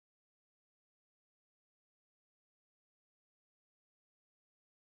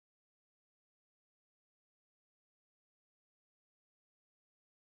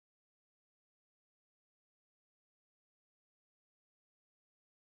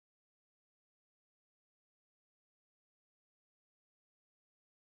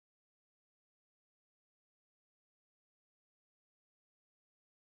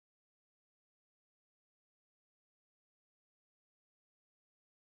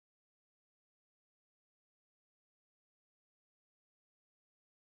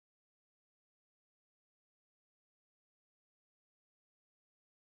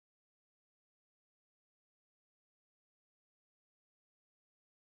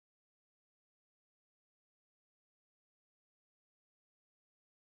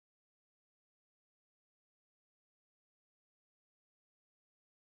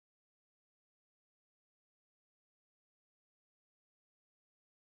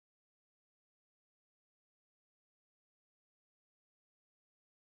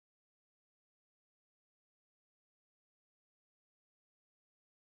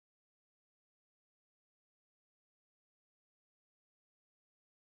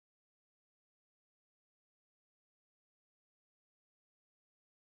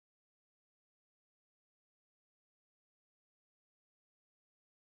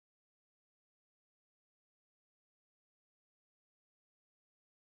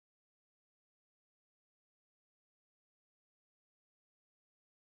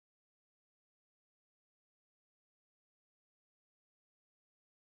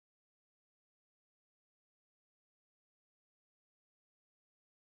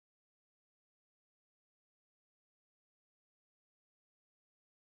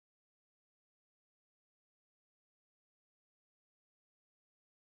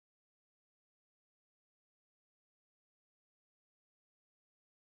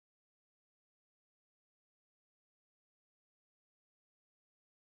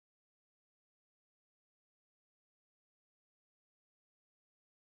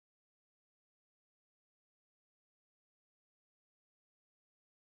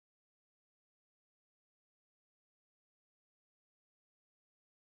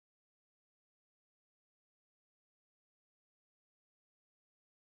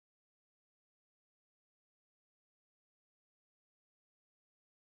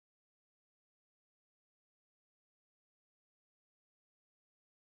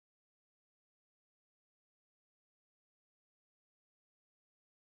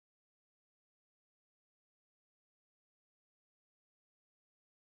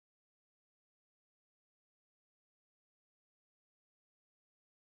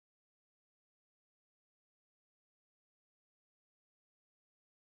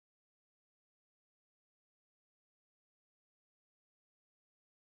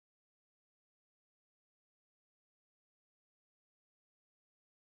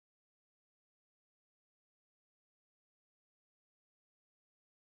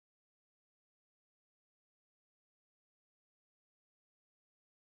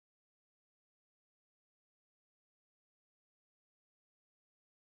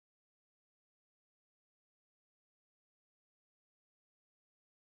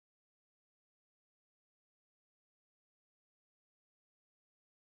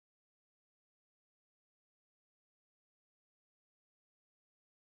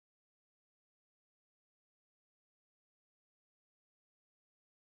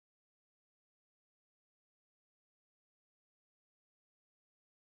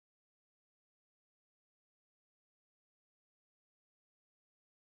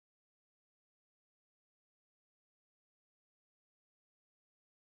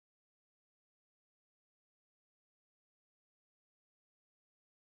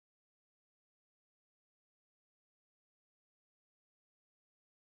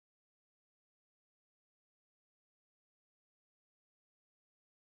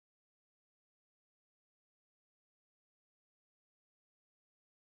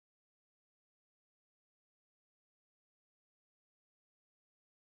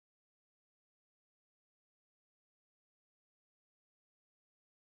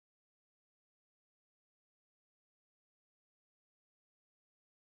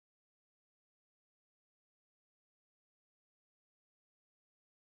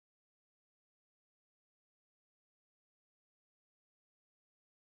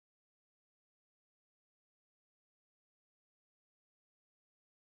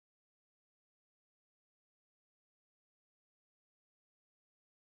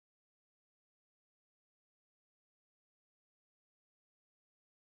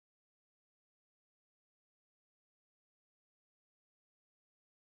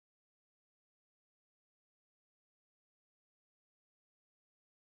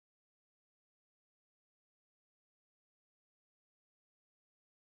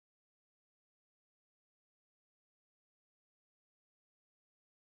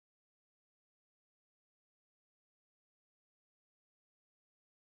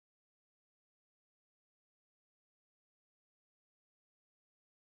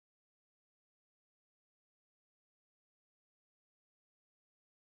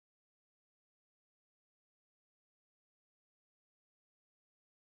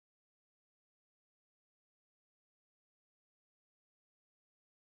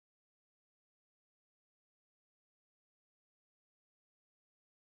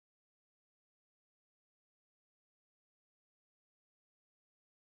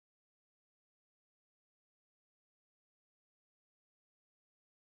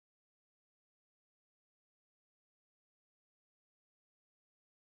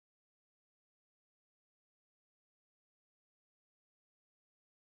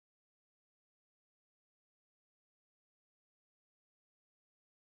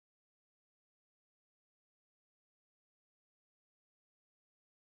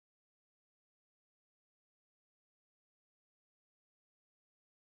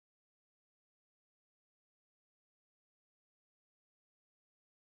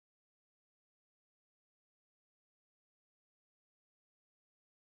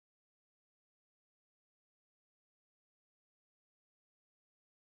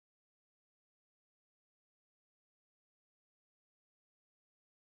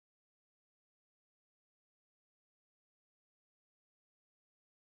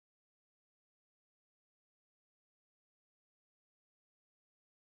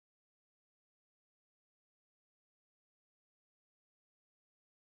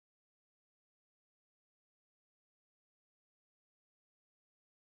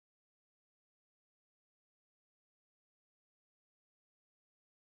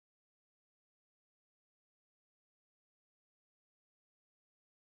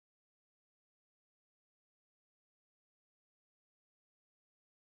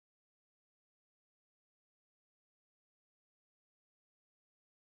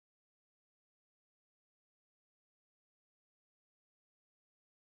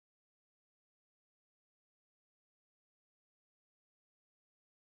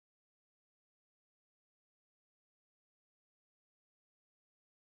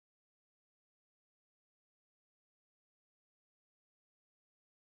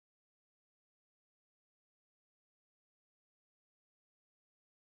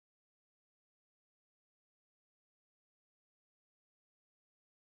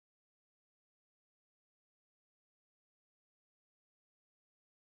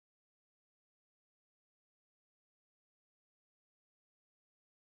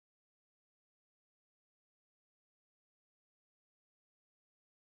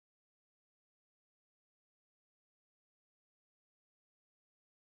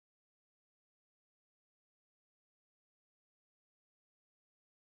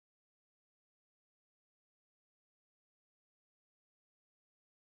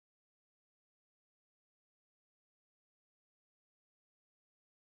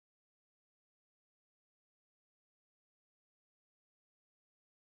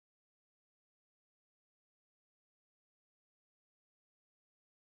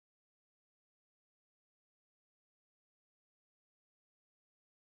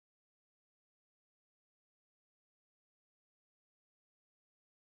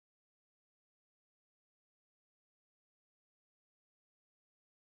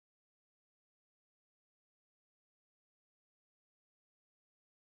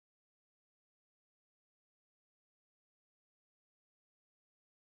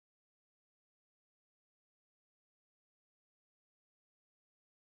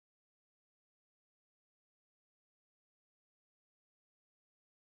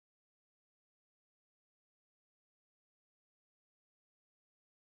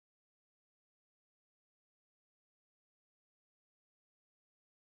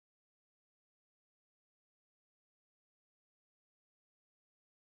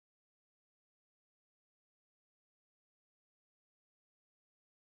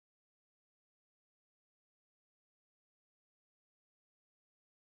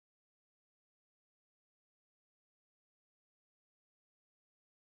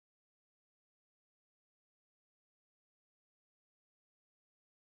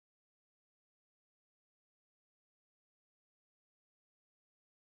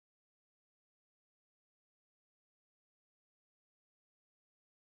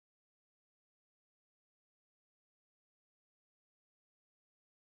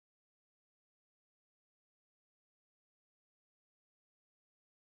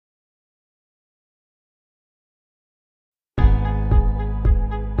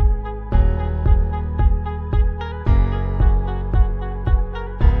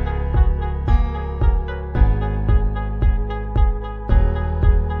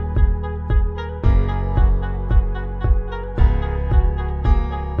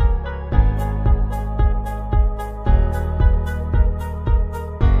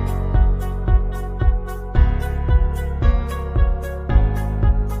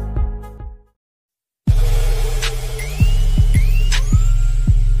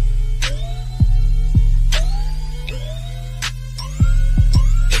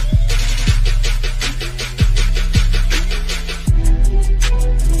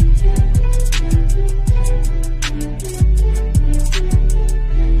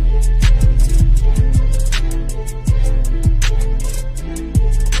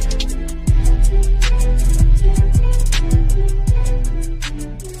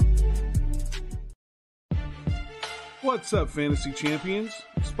What's up, Fantasy Champions?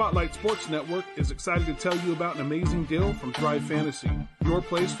 Spotlight Sports Network is excited to tell you about an amazing deal from Thrive Fantasy, your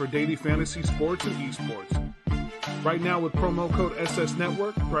place for daily fantasy sports and esports. Right now, with promo code SS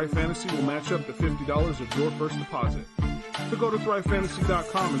Network, Thrive Fantasy will match up to $50 of your first deposit. So go to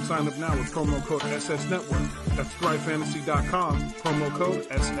thrivefantasy.com and sign up now with promo code SS Network. That's thrivefantasy.com, promo code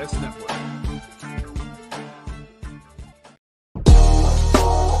SS Network.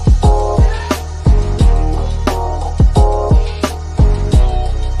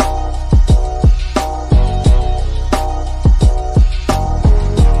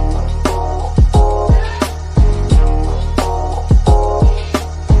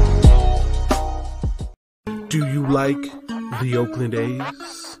 Do you like the Oakland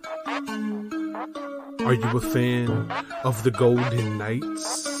A's? Are you a fan of the Golden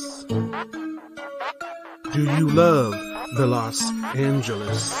Knights? Do you love the Los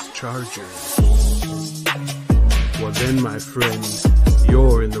Angeles Chargers? Well then, my friend,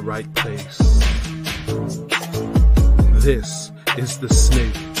 you're in the right place. This is the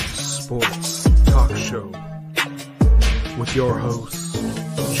Snake Sports Talk Show with your host,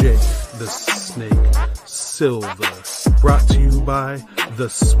 Jake the Snake Silva, brought to you by the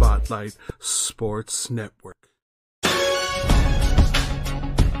Spotlight Sports Network.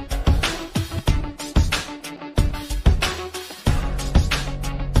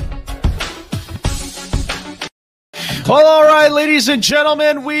 Well, all right, ladies and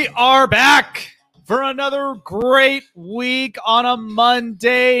gentlemen, we are back for another great week on a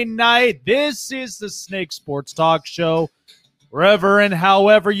Monday night. This is the Snake Sports Talk Show. Wherever and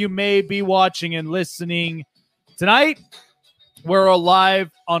however you may be watching and listening tonight, we're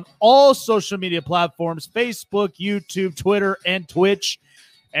live on all social media platforms, Facebook, YouTube, Twitter, and Twitch.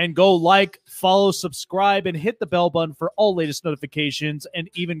 And go like, follow, subscribe, and hit the bell button for all latest notifications, and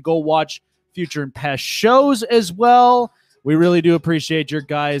even go watch future and past shows as well. We really do appreciate your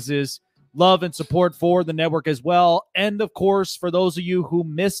guys' love and support for the network as well. And, of course, for those of you who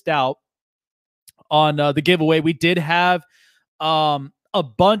missed out on the giveaway, we did have a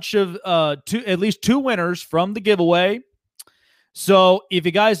bunch of at least two winners from the giveaway. So if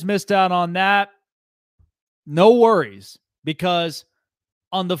you guys missed out on that, no worries, because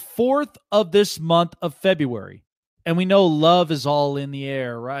on the 4th of this month of February, and we know love is all in the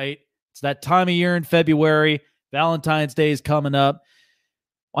air, right? It's that time of year in February. Valentine's Day is coming up.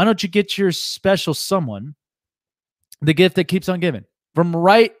 Why don't you get your special someone the gift that keeps on giving? From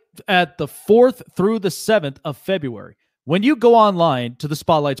right at the 4th through the 7th of February. When you go online to the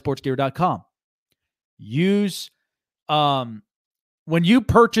spotlightsportsgear.com, use, when you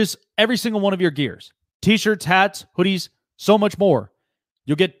purchase every single one of your gears, t-shirts, hats, hoodies, so much more,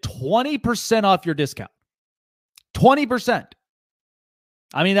 you'll get 20% off your discount. 20%.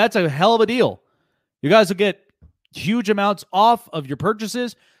 I mean, that's a hell of a deal. You guys will get huge amounts off of your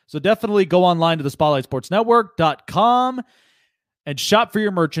purchases. So definitely go online to the spotlightsportsnetwork.com and shop for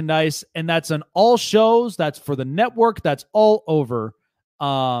your merchandise. And that's on all shows. That's for the network. That's all over.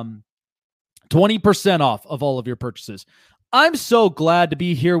 20% off of all of your purchases. I'm so glad to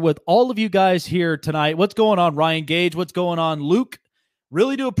be here with all of you guys here tonight. What's going on, Ryan Gage? What's going on, Luke?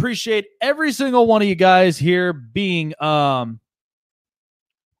 Really do appreciate every single one of you guys here being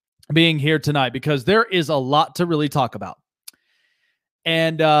here tonight, because there is a lot to really talk about.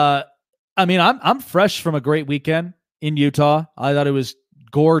 And I mean, I'm fresh from a great weekend in Utah. I thought it was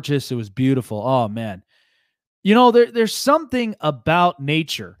gorgeous. It was beautiful. Oh, man. You know, there's something about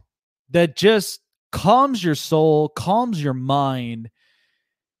nature that just calms your soul, calms your mind.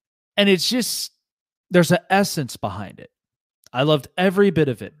 And it's just, there's an essence behind it. I loved every bit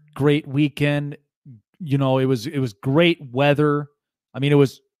of it. Great weekend. You know, it was great weather. I mean, it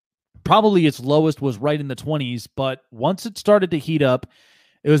was probably its lowest was right in the 20s, but once it started to heat up,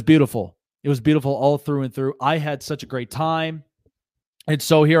 it was beautiful. It was beautiful all through and through. I had such a great time. And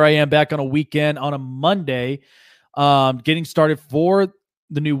so here I am back on a weekend, on a Monday, getting started for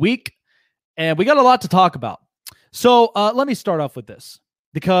the new week. And we got a lot to talk about. So let me start off with this,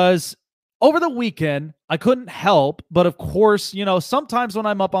 because over the weekend, I couldn't help, but of course, you know, sometimes when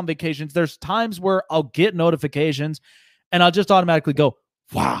I'm up on vacations, there's times where I'll get notifications and I'll just automatically go,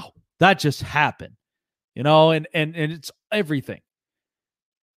 wow, that just happened, you know, and it's everything.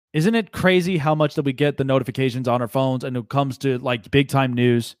 Isn't it crazy how much that we get the notifications on our phones, and it comes to like big time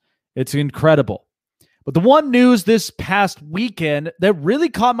news? It's incredible. But the one news this past weekend that really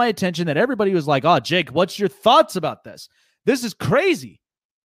caught my attention, that everybody was like, oh, Jake, what's your thoughts about this? This is crazy.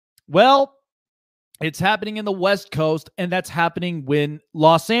 Well, it's happening in the West Coast, and that's happening in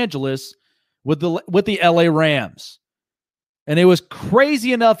Los Angeles with the LA Rams. And it was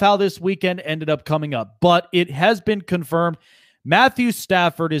crazy enough how this weekend ended up coming up. But it has been confirmed Matthew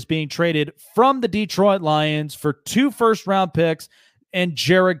Stafford is being traded from the Detroit Lions for 2 first-round picks and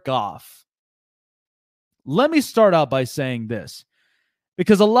Jared Goff. Let me start out by saying this,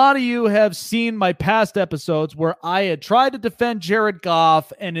 because a lot of you have seen my past episodes where I had tried to defend Jared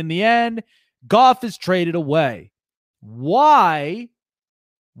Goff, and in the end, Goff is traded away. Why?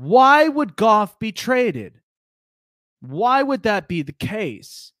 Why would Goff be traded? Why would that be the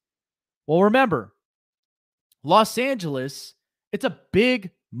case? Well, remember, Los Angeles, it's a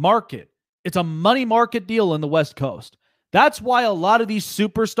big market. It's a money market deal in the West Coast. That's why a lot of these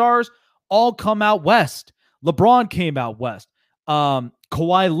superstars all come out west. LeBron came out west.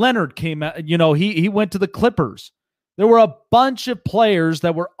 Kawhi Leonard came out. He went to the Clippers. There were a bunch of players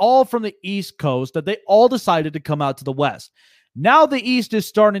that were all from the East Coast that they all decided to come out to the West. Now the East is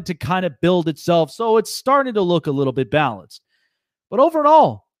starting to kind of build itself, so it's starting to look a little bit balanced. But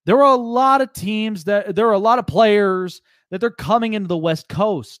overall, there are a lot of teams there are a lot of players that they're coming into the West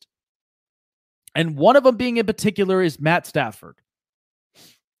Coast. And one of them being in particular is Matt Stafford.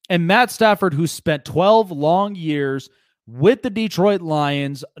 And Matt Stafford, who spent 12 long years with the Detroit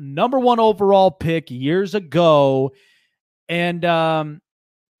Lions, number 1 overall pick years ago. And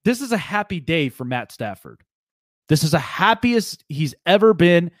this is a happy day for Matt Stafford. This is the happiest he's ever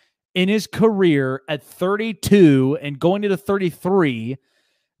been in his career at 32 and going into 33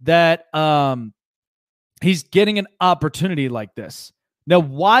 that he's getting an opportunity like this. Now,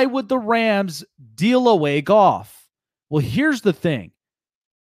 why would the Rams deal away Goff? Well, here's the thing.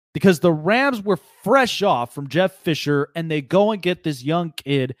 Because the Rams were fresh off from Jeff Fisher, and they go and get this young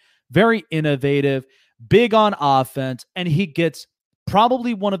kid, very innovative, big on offense, and he gets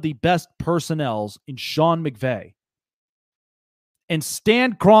probably one of the best personnels in Sean McVay. And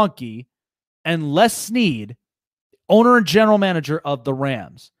Stan Kroenke and Les Snead, owner and general manager of the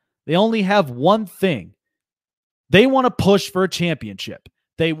Rams, they only have one thing. They want to push for a championship.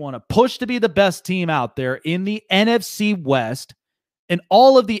 They want to push to be the best team out there in the NFC West and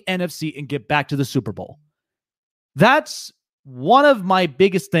all of the NFC and get back to the Super Bowl. That's one of my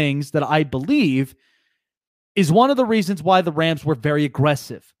biggest things that I believe is one of the reasons why the Rams were very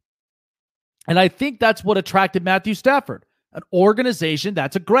aggressive. And I think that's what attracted Matthew Stafford. An organization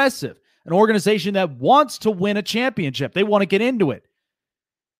that's aggressive. An organization that wants to win a championship. They want to get into it.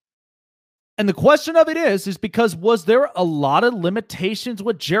 And the question of it is because was there a lot of limitations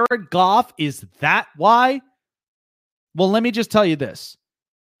with Jared Goff? Is that why? Well, let me just tell you this.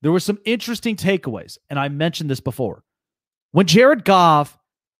 There were some interesting takeaways, and I mentioned this before. When Jared Goff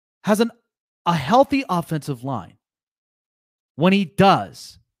has a healthy offensive line, when he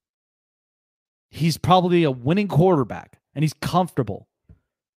does, he's probably a winning quarterback, and he's comfortable.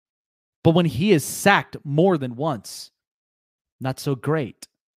 But when he is sacked more than once, not so great.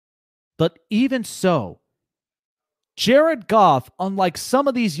 But even so, Jared Goff, unlike some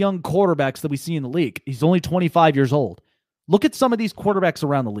of these young quarterbacks that we see in the league, he's only 25 years old. Look at some of these quarterbacks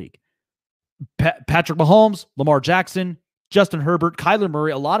around the league. Patrick Mahomes, Lamar Jackson, Justin Herbert, Kyler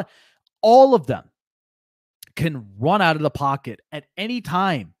Murray, all of them can run out of the pocket at any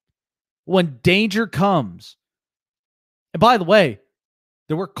time when danger comes. And by the way,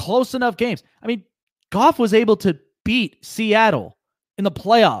 there were close enough games. I mean, Goff was able to beat Seattle in the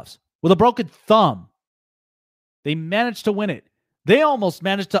playoffs with a broken thumb. They managed to win it. They almost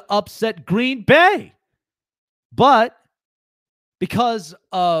managed to upset Green Bay. But because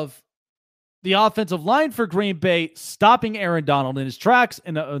of the offensive line for Green Bay stopping Aaron Donald in his tracks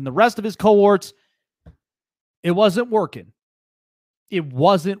and the rest of his cohorts, it wasn't working. It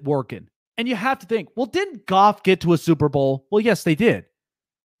wasn't working. And you have to think, well, didn't Goff get to a Super Bowl? Well, yes, they did.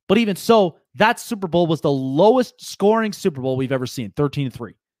 But even so, that Super Bowl was the lowest scoring Super Bowl we've ever seen,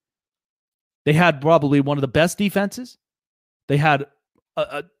 13-3. They had probably one of the best defenses. They had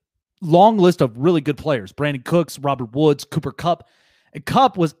a long list of really good players. Brandon Cooks, Robert Woods, Cooper Kupp. And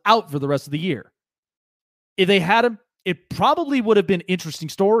Kupp was out for the rest of the year. If they had him, it probably would have been interesting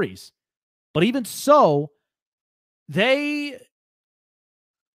stories. But even so,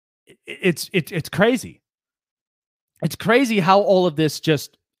 it's crazy. It's crazy how all of this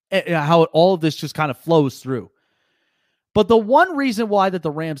just kind of flows through. But the one reason why that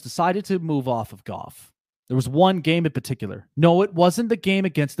the Rams decided to move off of Goff, there was one game in particular. No, it wasn't the game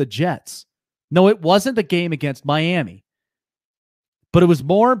against the Jets. No, it wasn't the game against Miami. But it was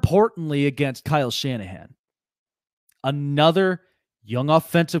more importantly against Kyle Shanahan. Another young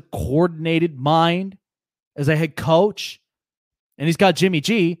offensive coordinated mind as a head coach. And he's got Jimmy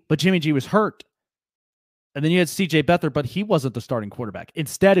G, but Jimmy G was hurt. And then you had CJ Beathard, but he wasn't the starting quarterback.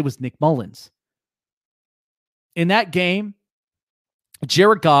 Instead, it was Nick Mullins. In that game,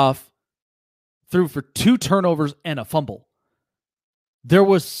 Jared Goff threw for 2 turnovers and a fumble. There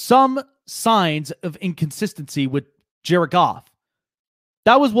was some signs of inconsistency with Jared Goff.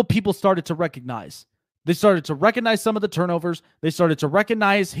 That was what people started to recognize. They started to recognize some of the turnovers. They started to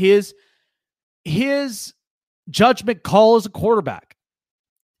recognize his judgment call as a quarterback.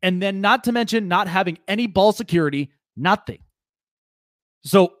 And then not to mention not having any ball security, nothing.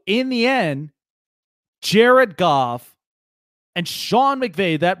 So in the end, Jared Goff and Sean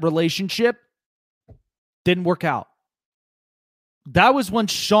McVay, that relationship didn't work out. That was when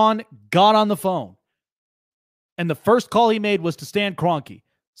Sean got on the phone. And the first call he made was to Stan Kroenke.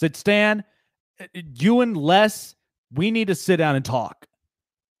 Said, Stan, you and Les, we need to sit down and talk.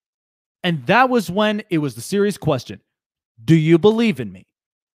 And that was when it was the serious question. Do you believe in me?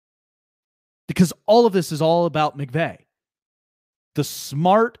 Because all of this is all about McVay. The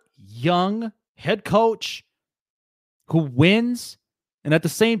smart, young head coach who wins. And at the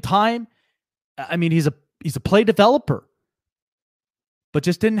same time, I mean, he's a play developer. But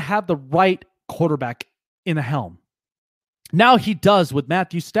just didn't have the right quarterback in the helm. Now he does with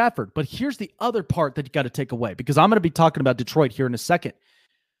Matthew Stafford. But here's the other part that you got to take away, because I'm going to be talking about Detroit here in a second.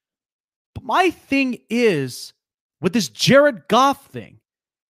 But my thing is, with this Jared Goff thing,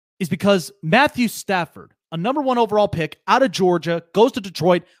 is because Matthew Stafford, a number 1 overall pick out of Georgia, goes to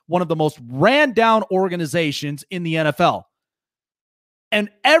Detroit, one of the most ran down organizations in the NFL. And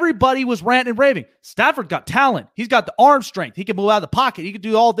everybody was ranting and raving. Stafford got talent. He's got the arm strength. He can move out of the pocket. He can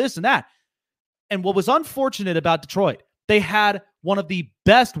do all this and that. And what was unfortunate about Detroit, they had one of the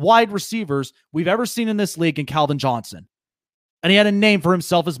best wide receivers we've ever seen in this league in Calvin Johnson. And he had a name for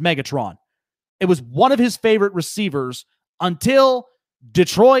himself as Megatron. It was one of his favorite receivers until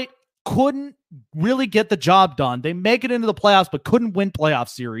Detroit couldn't really get the job done. They make it into the playoffs, but couldn't win playoff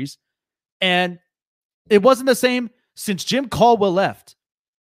series. And it wasn't the same since Jim Caldwell left.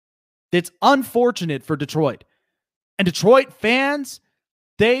 It's unfortunate for Detroit. And Detroit fans,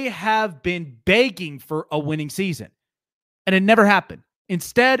 they have been begging for a winning season. And it never happened.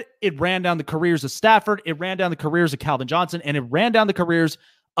 Instead, it ran down the careers of Stafford, it ran down the careers of Calvin Johnson, and it ran down the careers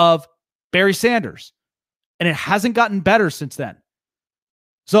of Barry Sanders. And it hasn't gotten better since then.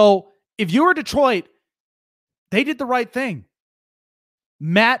 So if you were Detroit, they did the right thing.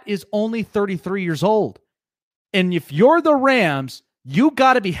 Matt is only 33 years old. And if you're the Rams, you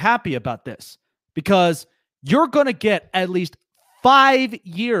got to be happy about this, because you're going to get at least 5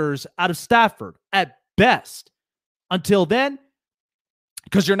 years out of Stafford at best. Until then,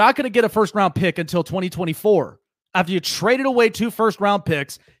 because you're not going to get a first-round pick until 2024. After you traded away 2 first-round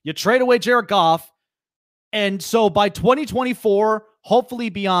picks, you trade away Jared Goff. And so by 2024, hopefully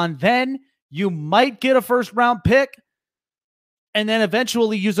beyond then, you might get a first-round pick and then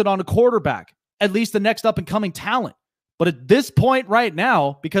eventually use it on a quarterback, at least the next up-and-coming talent. But at this point right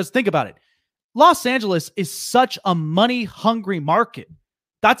now, because think about it, Los Angeles is such a money-hungry market.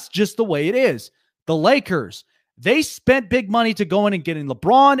 That's just the way it is. The Lakers, they spent big money to go in and get in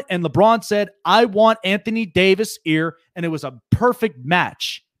LeBron, and LeBron said, I want Anthony Davis here, and it was a perfect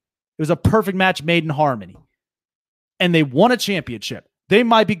match. It was a perfect match made in harmony. And they won a championship. They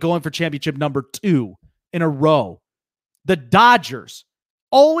might be going for championship number 2 in a row. The Dodgers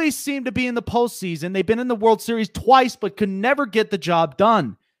always seem to be in the postseason. They've been in the World Series twice, but could never get the job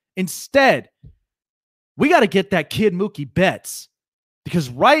done. Instead, we got to get that kid Mookie Betts, because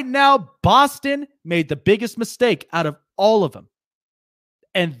right now, Boston made the biggest mistake out of all of them.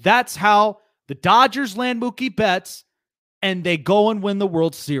 And that's how the Dodgers land Mookie Betts, and they go and win the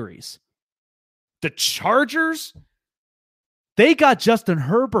World Series. The Chargers, they got Justin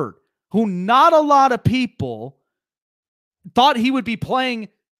Herbert, who not a lot of people thought he would be playing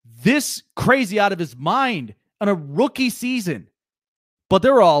this crazy out of his mind on a rookie season. But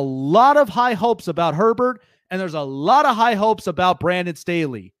there are a lot of high hopes about Herbert, and there's a lot of high hopes about Brandon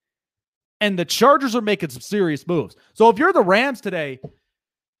Staley. And the Chargers are making some serious moves. So if you're the Rams today,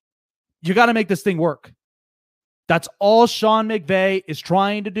 you got to make this thing work. That's all Sean McVay is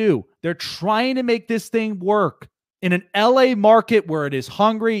trying to do. They're trying to make this thing work. In an LA market where it is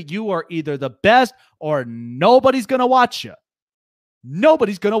hungry, you are either the best or nobody's going to watch you.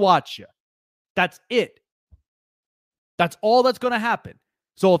 Nobody's going to watch you. That's it. That's all that's going to happen.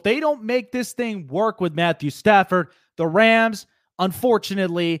 So if they don't make this thing work with Matthew Stafford, the Rams,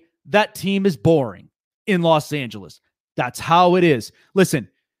 unfortunately, that team is boring in Los Angeles. That's how it is. Listen,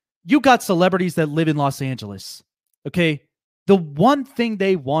 you got celebrities that live in Los Angeles. Okay? The one thing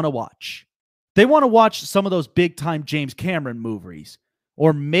they want to watch, they want to watch some of those big-time James Cameron movies,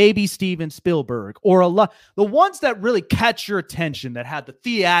 or maybe Steven Spielberg, or the ones that really catch your attention, that had the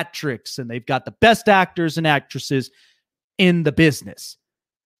theatrics, and they've got the best actors and actresses in the business.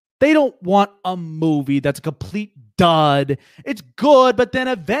 They don't want a movie that's a complete dud. It's good, but then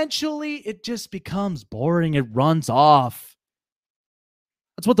eventually it just becomes boring. It runs off.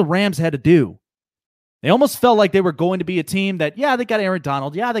 That's what the Rams had to do. They almost felt like they were going to be a team that, yeah, they got Aaron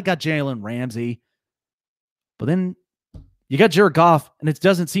Donald. Yeah, they got Jalen Ramsey. But then you got Jared Goff, and it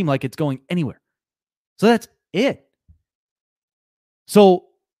doesn't seem like it's going anywhere. So that's it. So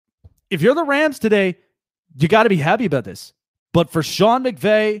if you're the Rams today, you got to be happy about this. But for Sean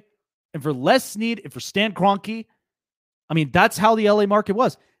McVay and for Les Snead and for Stan Kroenke, I mean, that's how the LA market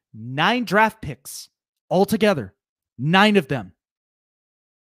was. 9 draft picks altogether. 9 of them.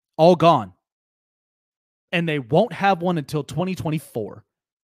 All gone. And they won't have one until 2024.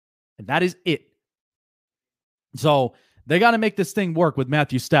 And that is it. So they got to make this thing work with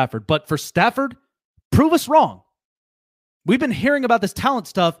Matthew Stafford. But for Stafford, prove us wrong. We've been hearing about this talent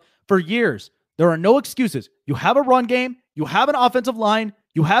stuff for years. There are no excuses. You have a run game, you have an offensive line,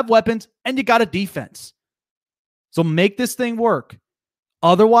 you have weapons, and you got a defense. So make this thing work.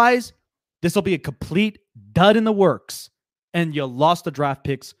 Otherwise, this will be a complete dud in the works. And you lost the draft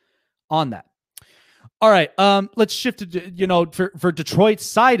picks on that. All right, let's shift to, for Detroit's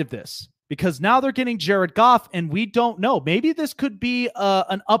side of this. Because now they're getting Jared Goff, and we don't know. Maybe this could be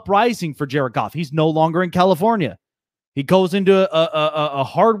an uprising for Jared Goff. He's no longer in California. He goes into a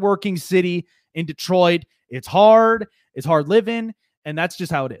hardworking city in Detroit. It's hard living, and that's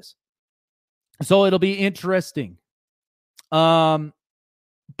just how it is. So it'll be interesting. But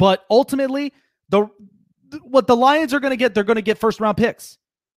ultimately, what the Lions are going to get, they're going to get first-round picks.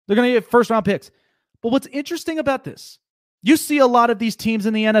 They're going to get first-round picks. But what's interesting about this, you see a lot of these teams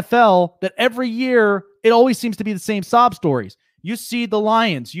in the NFL that every year, it always seems to be the same sob stories. You see the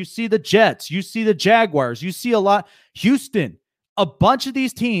Lions, you see the Jets, you see the Jaguars, you see a lot. Houston, a bunch of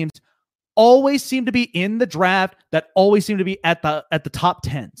these teams always seem to be in the draft, that always seem to be at the top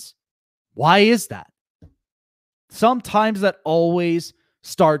 10s. Why is that? Sometimes that always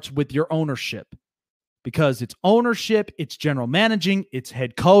starts with your ownership, because it's ownership, it's general managing, it's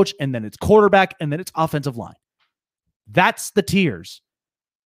head coach, and then it's quarterback, and then it's offensive line. That's the tiers.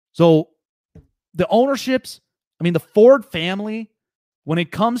 So the ownerships, I mean, the Ford family, when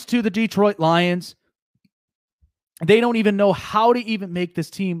it comes to the Detroit Lions, they don't even know how to even make this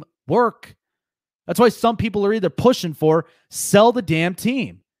team work. That's why some people are either pushing for sell the damn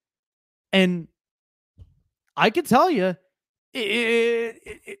team. And I can tell you,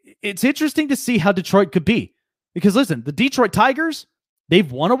 it's interesting to see how Detroit could be. Because listen, the Detroit Tigers, they've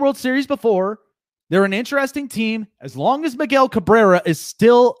won a World Series before. They're an interesting team. As long as Miguel Cabrera is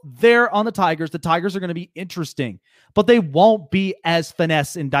still there on the Tigers are going to be interesting. But they won't be as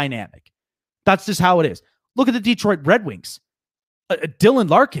finesse and dynamic. That's just how it is. Look at the Detroit Red Wings. Dylan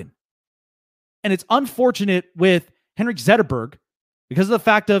Larkin. And it's unfortunate with Henrik Zetterberg because of the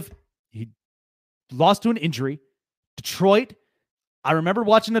fact of he lost to an injury. Detroit, I remember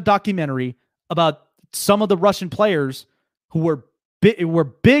watching a documentary about some of the Russian players who were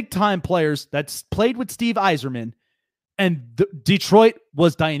big-time players that played with Steve Yzerman, and Detroit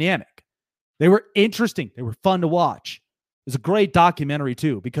was dynamic. They were interesting. They were fun to watch. It was a great documentary,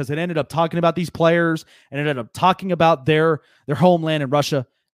 too, because it ended up talking about these players and it ended up talking about their homeland in Russia.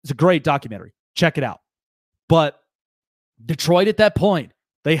 It's a great documentary. Check it out. But Detroit at that point,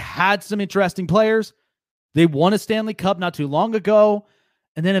 they had some interesting players. They won a Stanley Cup not too long ago,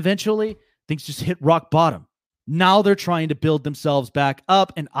 and then eventually things just hit rock bottom. Now they're trying to build themselves back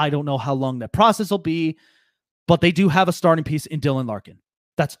up, and I don't know how long that process will be, but they do have a starting piece in Dylan Larkin.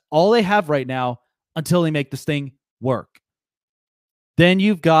 That's all they have right now until they make this thing work. Then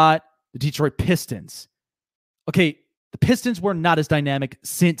you've got the Detroit Pistons. Okay, the Pistons were not as dynamic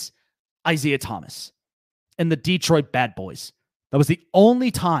since Isaiah Thomas and the Detroit Bad Boys. That was the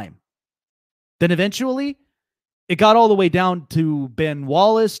only time. Then eventually, it got all the way down to Ben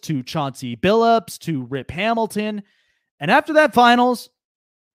Wallace, to Chauncey Billups, to Rip Hamilton. And after that finals,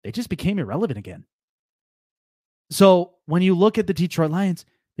 they just became irrelevant again. So when you look at the Detroit Lions,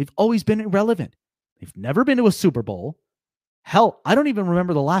 they've always been irrelevant. They've never been to a Super Bowl. Hell, I don't even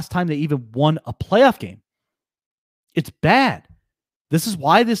remember the last time they even won a playoff game. It's bad. This is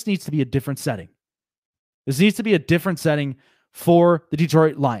why this needs to be a different setting. This needs to be a different setting for the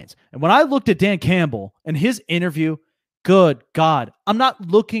Detroit Lions. And when I looked at Dan Campbell and his interview, good God, I'm not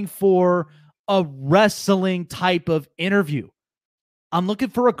looking for a wrestling type of interview. I'm looking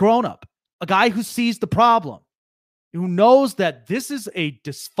for a grown-up, a guy who sees the problem, who knows that this is a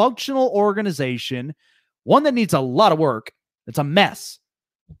dysfunctional organization, one that needs a lot of work. It's a mess.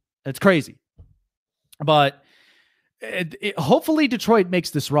 It's crazy. But hopefully Detroit makes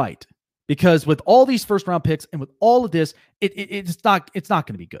this right, because with all these first round picks and with all of this, it's not going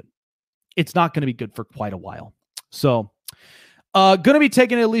to be good. It's not going to be good for quite a while. So, going to be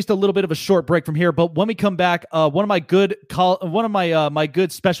taking at least a little bit of a short break from here. But when we come back, one of my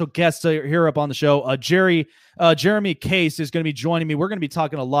good special guests here up on the show, Jeremy Case, is going to be joining me. We're going to be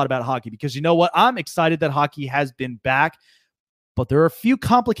talking a lot about hockey because you know what? I'm excited that hockey has been back, but there are a few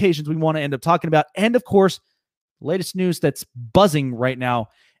complications we want to end up talking about. And of course, latest news that's buzzing right now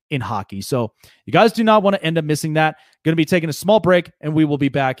in hockey. So you guys do not want to end up missing that. Going to be taking a small break, and we will be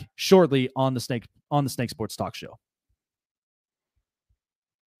back shortly on the Snake Sports Talk Show.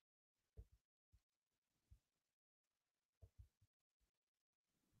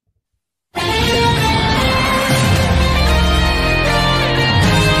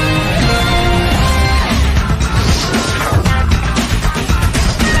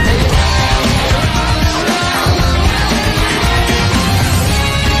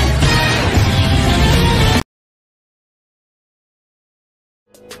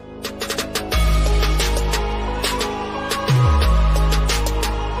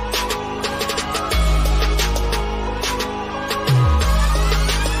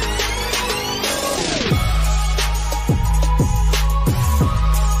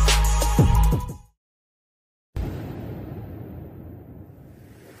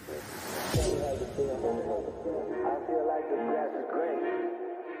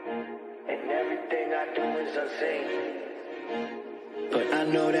 But I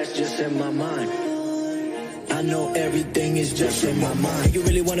know that's just in my mind. I know everything is just in my mind. Do you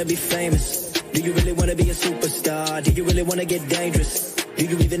really want to be famous? Do you really want to be a superstar? Do you really want to get dangerous? Do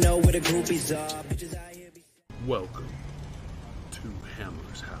you even know where the groupies are? Bitches out here be- Welcome to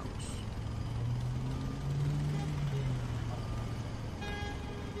Hammer's House.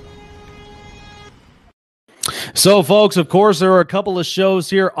 So, folks, of course, there are a couple of shows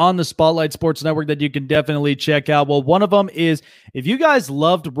here on the Spotlight Sports Network that you can definitely check out. Well, one of them is, if you guys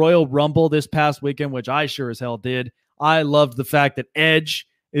loved Royal Rumble this past weekend, which I sure as hell did, I loved the fact that Edge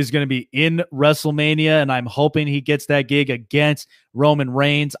is going to be in WrestleMania, and I'm hoping he gets that gig against Roman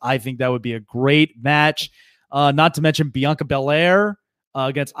Reigns. I think that would be a great match. Not to mention Bianca Belair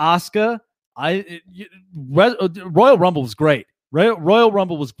against Asuka. Royal Rumble was great. Royal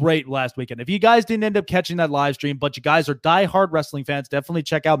Rumble was great last weekend. If you guys didn't end up catching that live stream, but you guys are diehard wrestling fans, definitely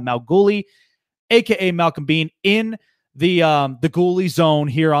check out Malguli, aka Malcolm Bean, in the Ghoulie Zone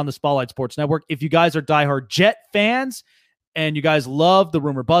here on the Spotlight Sports Network. If you guys are diehard Jet fans and you guys love the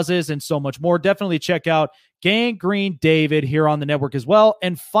rumor buzzes and so much more, definitely check out Gangrene David here on the network as well.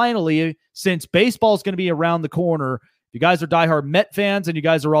 And finally, since baseball is going to be around the corner, if you guys are diehard Met fans and you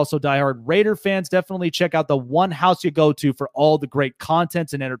guys are also diehard Raider fans, definitely check out the one house you go to for all the great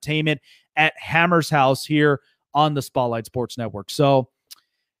content and entertainment at Hammer's House here on the Spotlight Sports Network. So,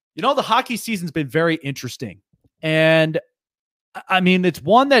 you know, the hockey season's been very interesting. And I mean, it's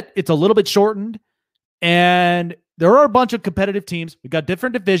one that it's a little bit shortened, and there are a bunch of competitive teams. We've got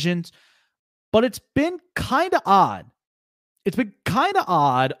different divisions, but it's been kind of odd. It's been kind of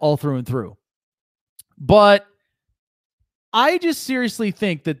odd all through and through. But I just seriously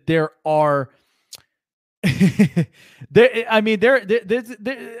think that there are this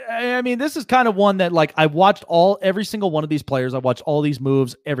is kind of one that, like, I watched every single one of these players. I watched all these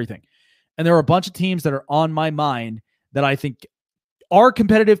moves, everything. And there are a bunch of teams that are on my mind that I think are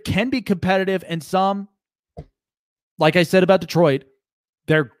competitive, can be competitive, and some, like I said about Detroit,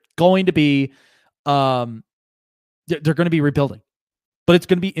 they're going to be they're going to be rebuilding. But it's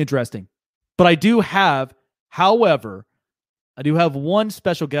going to be interesting. But I do have one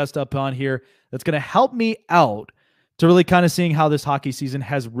special guest up on here that's going to help me out to really kind of seeing how this hockey season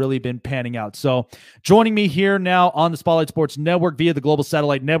has really been panning out. So joining me here now on the Spotlight Sports Network via the Global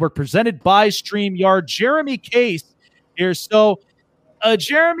Satellite Network, presented by StreamYard, Jeremy Case here. So,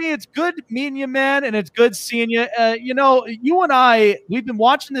 Jeremy, it's good meeting you, man, and it's good seeing you. You know, you and I, we've been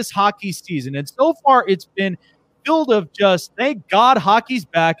watching this hockey season, and so far it's been filled of just, thank God hockey's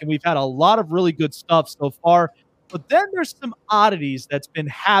back, and we've had a lot of really good stuff so far. But then there's some oddities that's been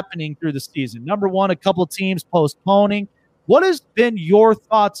happening through the season. Number one, a couple of teams postponing. What has been your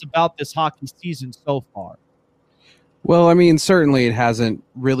thoughts about this hockey season so far? Well, I mean, certainly it hasn't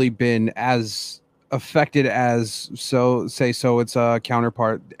really been as affected as its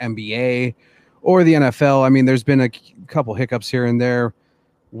counterpart, NBA or the NFL. I mean, there's been a couple hiccups here and there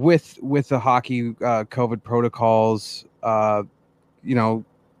with the hockey COVID protocols,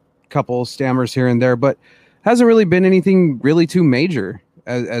 couple stammers here and there, but hasn't really been anything really too major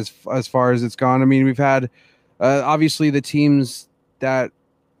as far as it's gone. I mean, we've had obviously the teams that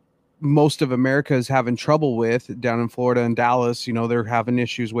most of America is having trouble with down in Florida and Dallas. You know, they're having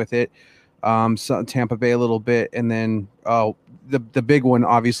issues with it. so Tampa Bay a little bit, and then the big one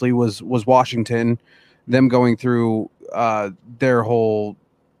obviously was Washington, them going through their whole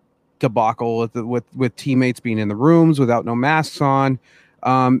debacle with teammates being in the rooms without no masks on.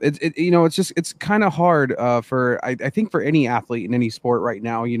 It's kind of hard for I think for any athlete in any sport right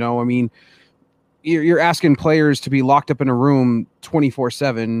now. I mean, you're asking players to be locked up in a room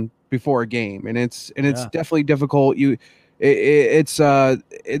 24/7 before a game, and it's definitely difficult. It's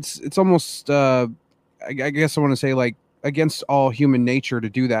almost I guess I want to say like against all human nature to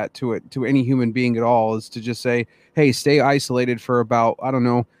do that to any human being at all, is to just say, hey, stay isolated for about, I don't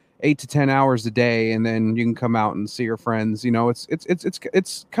know, 8 to 10 hours a day, and then you can come out and see your friends.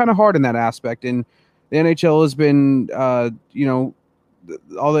 It's kind of hard in that aspect. And the NHL has been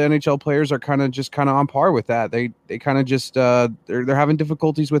all the NHL players are kind of on par with that. They kind of just they're having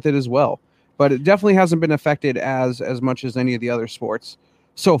difficulties with it as well, but it definitely hasn't been affected as much as any of the other sports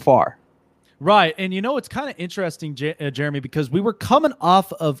so far. Right. And it's kind of interesting, Jeremy, because we were coming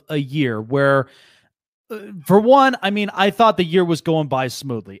off of a year where, for one, I mean, I thought the year was going by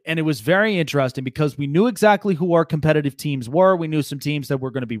smoothly, and it was very interesting because we knew exactly who our competitive teams were. We knew some teams that were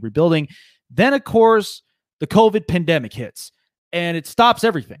going to be rebuilding. Then, of course, the COVID pandemic hits, and it stops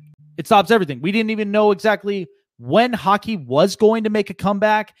everything. We didn't even know exactly when hockey was going to make a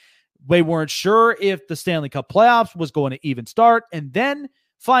comeback. They weren't sure if the Stanley Cup playoffs was going to even start. And then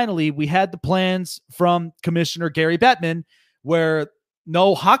finally, we had the plans from Commissioner Gary Bettman where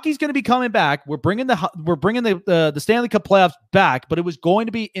no, hockey's going to be coming back. We're bringing the Stanley Cup playoffs back, but it was going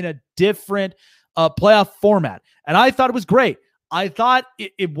to be in a different playoff format. And I thought it was great. I thought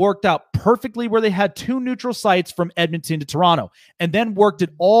it worked out perfectly where they had two neutral sites from Edmonton to Toronto, and then worked it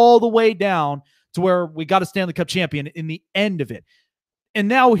all the way down to where we got a Stanley Cup champion in the end of it. And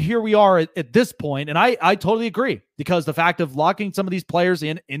now here we are at this point, and I totally agree, because the fact of locking some of these players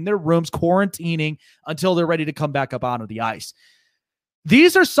in their rooms, quarantining until they're ready to come back up onto the ice.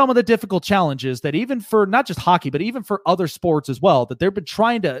 These are some of the difficult challenges that even for not just hockey, but even for other sports as well, that they've been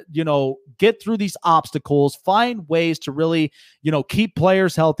trying to, get through these obstacles, find ways to really, keep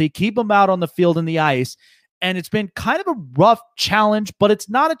players healthy, keep them out on the field and the ice. And it's been kind of a rough challenge, but it's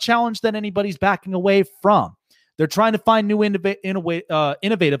not a challenge that anybody's backing away from. They're trying to find new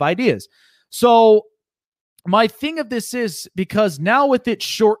innovative ideas. So my thing of this is, because now with it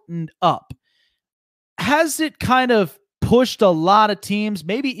shortened up, has it kind of pushed a lot of teams,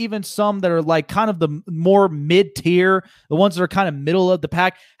 maybe even some that are like kind of the more mid-tier, the ones that are kind of middle of the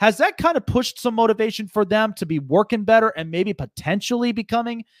pack, has that kind of pushed some motivation for them to be working better and maybe potentially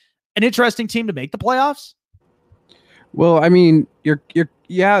becoming an interesting team to make the playoffs? Well, I mean, you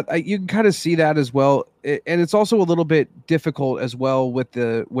can kind of see that as well, and it's also a little bit difficult as well with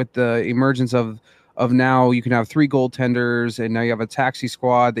the emergence of now you can have 3 goaltenders, and now you have a taxi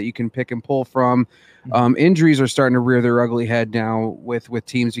squad that you can pick and pull from. Injuries are starting to rear their ugly head now with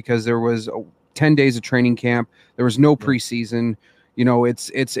teams, because there was 10 days of training camp, there was no preseason.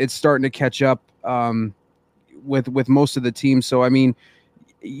 It's starting to catch up with most of the teams. So I mean,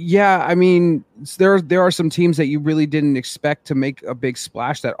 there are some teams that you really didn't expect to make a big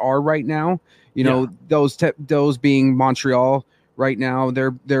splash that are right now. Those being Montreal right now,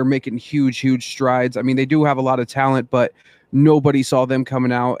 they're making huge strides. I mean, they do have a lot of talent, but nobody saw them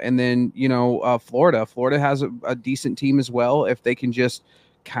coming out. And then Florida has a decent team as well, if they can just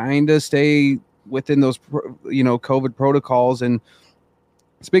kind of stay within those COVID protocols. And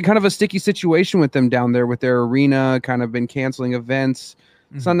it's been kind of a sticky situation with them down there with their arena, kind of been canceling events.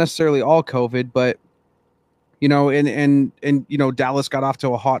 It's not necessarily all COVID, but Dallas got off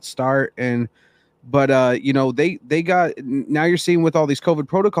to a hot start, but they got, now you're seeing with all these COVID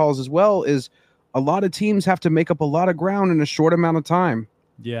protocols as well, is a lot of teams have to make up a lot of ground in a short amount of time.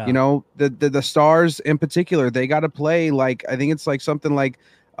 Yeah. The Stars in particular, they got to play like, I think it's like something like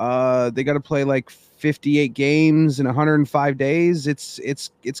they got to play like 58 games in 105 days. It's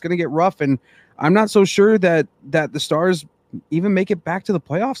going to get rough, and I'm not so sure that the Stars even make it back to the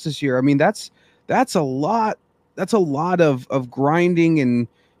playoffs this year. I mean, that's a lot of grinding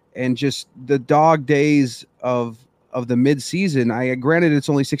and just the dog days of the mid-season. Granted it's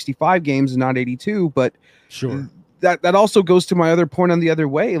only 65 games and not 82, but sure, that also goes to my other point on the other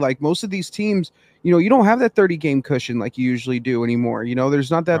way. Like, most of these teams, you don't have that 30 game cushion like you usually do anymore.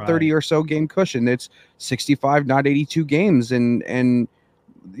 There's not that 30 or so game cushion. It's 65, not 82 games. And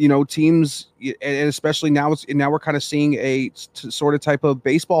teams, and especially now we're kind of seeing a sort of type of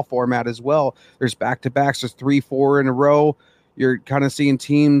baseball format as well. There's back-to-backs, there's 3-4 in a row. You're kind of seeing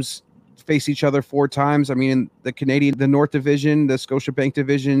teams face each other 4 times. I mean, in the North Division, the Scotiabank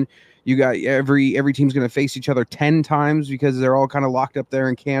Division, you got every team's going to face each other 10 times because they're all kind of locked up there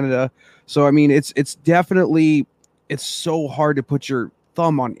in Canada. So, I mean, it's definitely, it's so hard to put your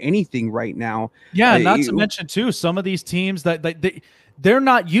thumb on anything right now. Yeah, not to mention, too, some of these teams that they're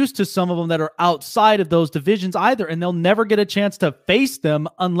not used to some of them that are outside of those divisions either, and they'll never get a chance to face them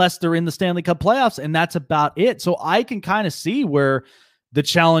unless they're in the Stanley Cup playoffs, and that's about it. So I can kind of see where the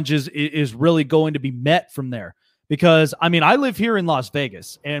challenge is really going to be met from there. Because, I mean, I live here in Las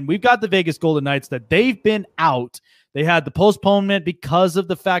Vegas, and we've got the Vegas Golden Knights that they've been out. They had the postponement because of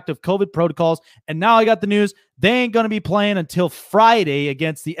the fact of COVID protocols, and now I got the news they ain't going to be playing until Friday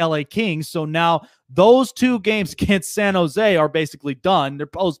against the LA Kings. So now those 2 games against San Jose are basically done. They're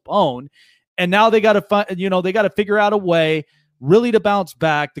postponed, and now they got to figure out a way really to bounce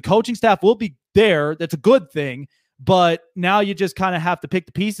back. The coaching staff will be there. That's a good thing. But now you just kind of have to pick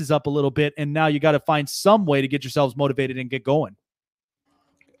the pieces up a little bit, and now you got to find some way to get yourselves motivated and get going.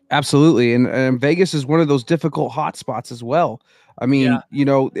 Absolutely. And Vegas is one of those difficult hot spots as well. I mean,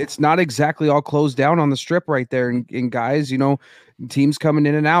 it's not exactly all closed down on the strip right there. And guys, teams coming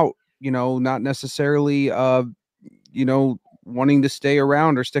in and out, not necessarily, wanting to stay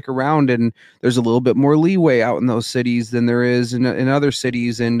around or stick around. And there's a little bit more leeway out in those cities than there is in other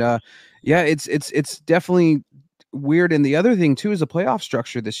cities. And it's definitely weird. And the other thing too is the playoff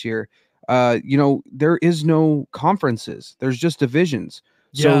structure this year. There is no conferences. There's just divisions.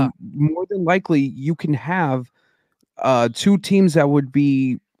 So more than likely you can have 2 teams that would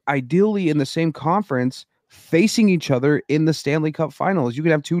be ideally in the same conference facing each other in the Stanley Cup Finals. You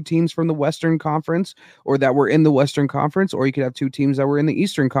could have 2 teams from the Western Conference or that were in the Western Conference, or you could have 2 teams that were in the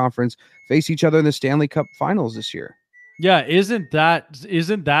Eastern Conference face each other in the Stanley Cup Finals this year. Yeah, isn't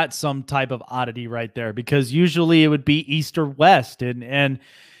that some type of oddity right there? Because usually it would be East or West, and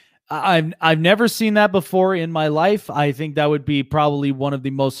I've never seen that before in my life. I think that would be probably one of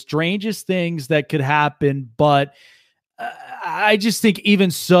the most strangest things that could happen. But I just think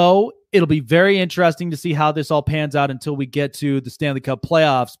even so, it'll be very interesting to see how this all pans out until we get to the Stanley Cup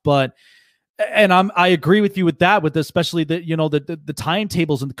playoffs. But I agree with you with that, with especially the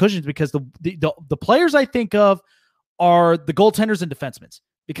timetables and the cushions, because the players I think of are the goaltenders and defensemen,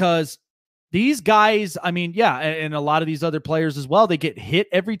 because these guys, I mean, and a lot of these other players as well, they get hit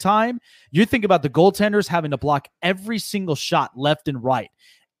every time. You think about the goaltenders having to block every single shot left and right,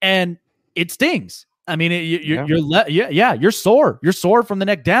 and it stings. I mean, you're sore. You're sore from the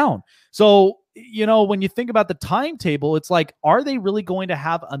neck down. So, when you think about the timetable, it's like, are they really going to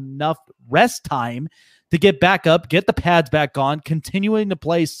have enough rest time to get back up, get the pads back on, continuing to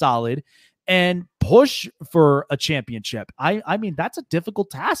play solid, and push for a championship? I mean, that's a difficult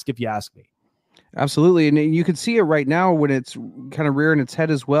task, if you ask me. Absolutely. And you can see it right now when it's kind of rearing its head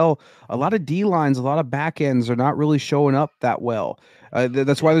as well. A lot of D lines, a lot of back ends are not really showing up that well.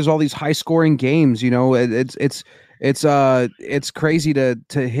 That's why there's all these high scoring games. It's crazy to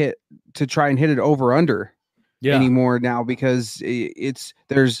try and hit it over under anymore now, because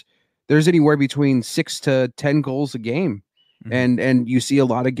there's anywhere between 6 to 10 goals a game. Mm-hmm. And you see a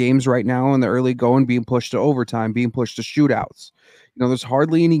lot of games right now in the early going being pushed to overtime, being pushed to shootouts. There's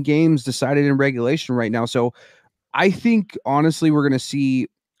hardly any games decided in regulation right now. So I think, honestly, we're going to see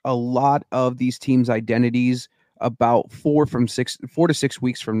a lot of these teams' identities about 4 to 6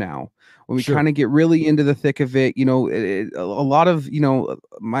 weeks from now, when we kind of get really into the thick of it. A lot of,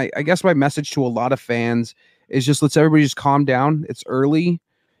 my message to a lot of fans is just, let's everybody just calm down. It's early.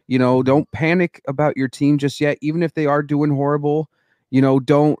 Don't panic about your team just yet, even if they are doing horrible.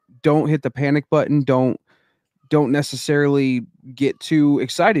 Don't hit the panic button. Don't necessarily get too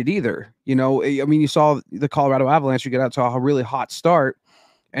excited either. I mean, you saw the Colorado Avalanche, you get out to a really hot start,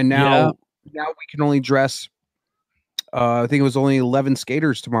 and now we can only dress, I think it was only 11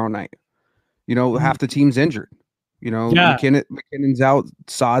 skaters tomorrow night. Half the team's injured. McKinnon's out,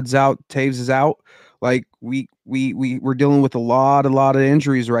 Sod's out, Taves is out. Like we're dealing with a lot of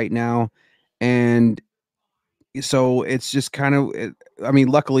injuries right now. And so it's just kind of,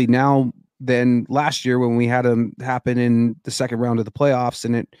 luckily now than last year when we had them happen in the second round of the playoffs,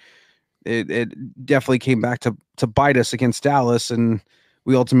 and it definitely came back to bite us against Dallas, and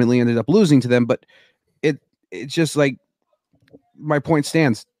we ultimately ended up losing to them. But it's just like, my point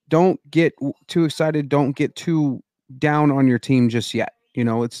stands. Don't get too excited. Don't get too down on your team just yet.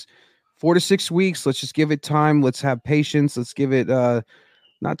 It's 4 to 6 weeks. Let's just give it time. Let's have patience. Let's give it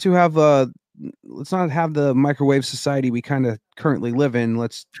let's not have the microwave society we kind of currently live in.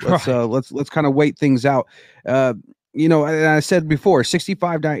 Let's kind of wait things out. And I said before,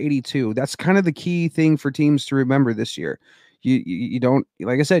 65 not 82. That's kind of the key thing for teams to remember this year. you don't,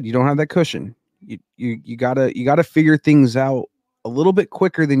 like I said, you don't have that cushion. You gotta figure things out a little bit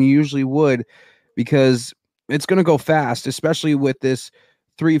quicker than you usually would, because it's going to go fast, especially with this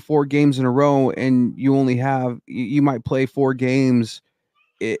 3-4 games in a row, and you only have, you might play 4 games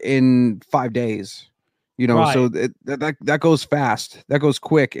in 5 days, Right. so that goes fast, that goes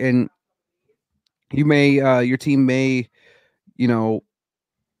quick, and you may, your team may,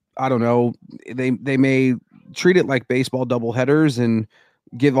 I don't know, they may treat it like baseball double headers and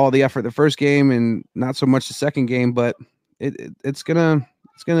give all the effort the first game and not so much the second game, but it's gonna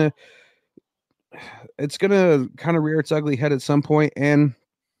kind of rear its ugly head at some point. And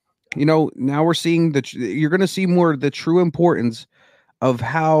now we're seeing you're gonna see more of the true importance of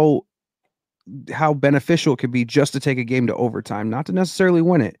how beneficial it could be just to take a game to overtime, not to necessarily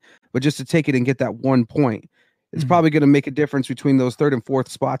win it, but just to take it and get that 1 point. It's probably going to make a difference between those 3rd and 4th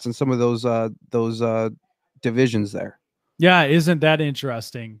spots and some of those divisions there. Yeah, isn't that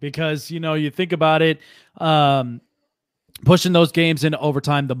interesting? Because, you think about it, pushing those games into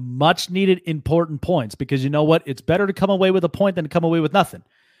overtime, the much needed important points, because you know what? It's better to come away with a point than to come away with nothing.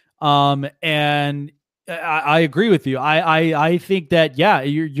 And I agree with you. I think that, yeah,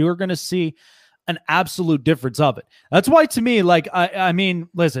 you're going to see an absolute difference of it. That's why, to me, like, I mean,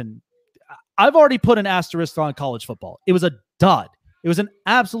 listen, I've already put an asterisk on college football. It was a dud. It was an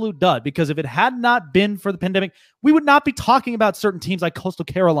absolute dud, because if it had not been for the pandemic, we would not be talking about certain teams like Coastal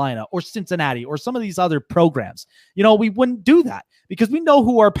Carolina or Cincinnati or some of these other programs. We wouldn't do that, because we know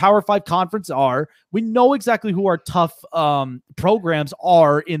who our Power 5 conference are. We know exactly who our tough programs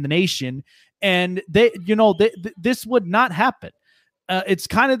are in the nation. And this would not happen. It's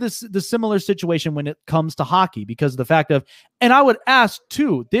kind of the similar situation when it comes to hockey, because of the fact of, and I would ask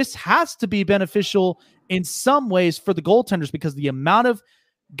too, this has to be beneficial in some ways for the goaltenders, because the amount of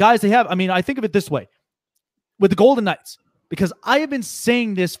guys they have. I mean, I think of it this way with the Golden Knights, because I have been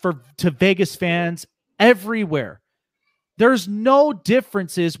saying this to Vegas fans everywhere. There's no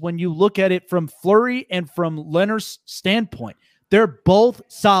differences when you look at it from Fleury and from Leonard's standpoint. They're both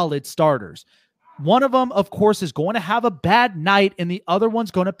solid starters. One of them, of course, is going to have a bad night, and the other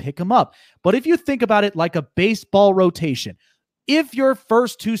one's going to pick him up. But if you think about it like a baseball rotation, if your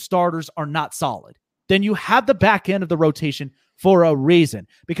first 2 starters are not solid, then you have the back end of the rotation for a reason,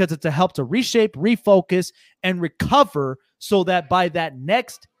 because it's to help to reshape, refocus, and recover, so that by that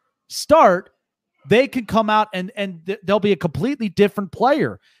next start, they can come out and they'll be a completely different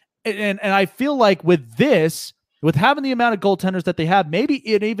player. And I feel like with this, with having the amount of goaltenders that they have, maybe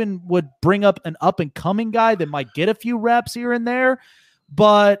it even would bring up an up-and-coming guy that might get a few reps here and there.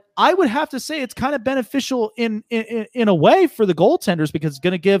 But I would have to say it's kind of beneficial in a way for the goaltenders, because it's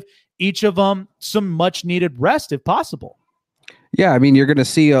going to give each of them some much-needed rest if possible. Yeah, I mean, you're going to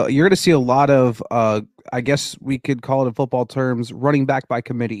see a lot of, I guess we could call it in football terms, running back by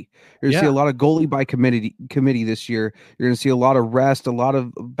committee. You're going to see a lot of goalie by committee this year. You're going to see a lot of rest, a lot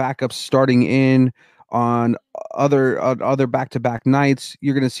of backups starting in on other back-to-back nights.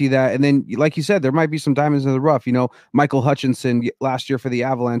 You're going to see that. And then, like you said, there might be some diamonds in the rough. Michael Hutchinson last year for the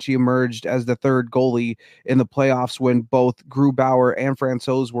Avalanche, he emerged as the 3rd goalie in the playoffs when both Grubauer and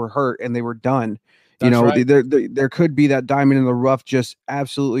Francouz were hurt and they were done. That's right. There could be that diamond in the rough, just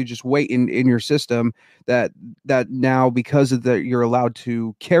absolutely just waiting in your system, that now, because of you're allowed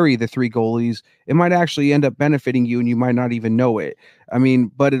to carry the 3 goalies, it might actually end up benefiting you and you might not even know it. I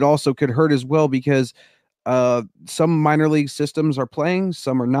mean, but it also could hurt as well, because some minor league systems are playing,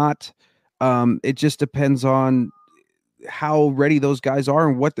 some are not. It just depends on how ready those guys are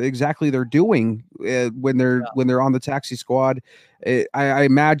and what exactly they're doing when they're on the taxi squad. I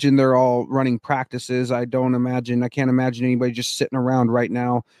imagine they're all running practices. I can't imagine anybody just sitting around right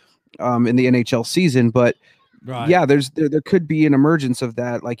now in the NHL season. But yeah, there could be an emergence of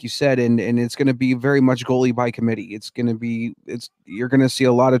that, like you said, and it's going to be very much goalie by committee. You're going to see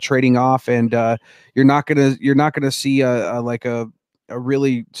a lot of trading off, and you're not going to see a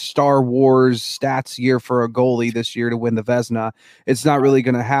really Star Wars stats year for a goalie this year to win the Vezina. It's not really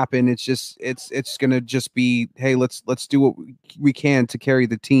going to happen. It's going to just be, hey, let's do what we can to carry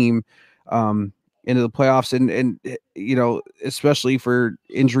the team into the playoffs. And especially for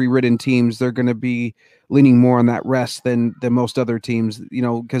injury ridden teams, they're going to be leaning more on that rest than most other teams,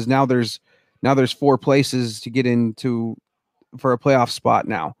 because now there's 4 places to get into for a playoff spot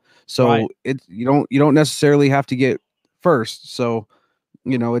now. So you don't necessarily have to get first. So,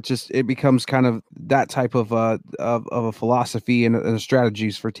 it becomes kind of that type of a philosophy and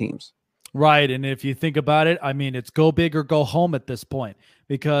strategies for teams. Right. And if you think about it, I mean, it's go big or go home at this point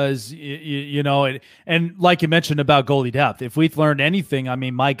because, and like you mentioned about goalie depth, if we've learned anything, I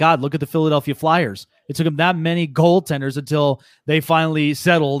mean, my God, look at the Philadelphia Flyers. It took them that many goaltenders until they finally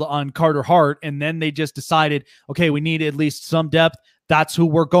settled on Carter Hart. And then they just decided, okay, we need at least some depth. That's who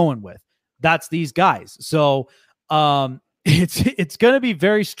we're going with. That's these guys. So it's going to be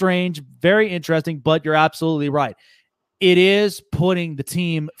very strange, very interesting, but you're absolutely right. It is putting the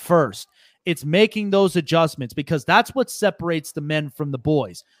team first. It's making those adjustments because that's what separates the men from the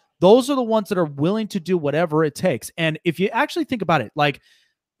boys. Those are the ones that are willing to do whatever it takes. And if you actually think about it, like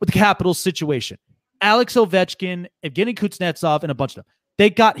with the Capitals situation, Alex Ovechkin, Evgeny Kuznetsov, and a bunch of them,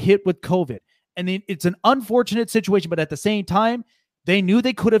 they got hit with COVID. And it's an unfortunate situation, but at the same time, they knew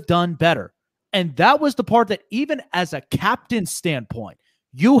they could have done better. And that was the part that even as a captain standpoint,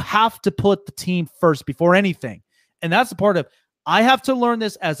 you have to put the team first before anything. And that's the part of, I have to learn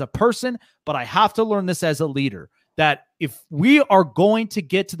this as a person, but I have to learn this as a leader, that if we are going to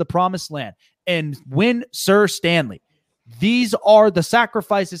get to the promised land and win Sir Stanley, these are the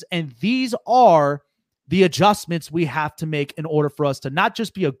sacrifices and these are the adjustments we have to make in order for us to not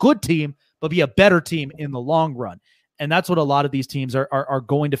just be a good team, but be a better team in the long run. And that's what a lot of these teams are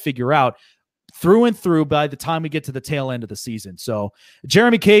going to figure out through and through by the time we get to the tail end of the season. So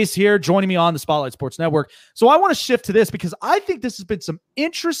Jeremy Case here joining me on the Spotlight Sports Network. So I want to shift to this because I think this has been some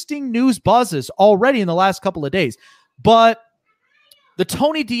interesting news buzzes already in the last couple of days, but the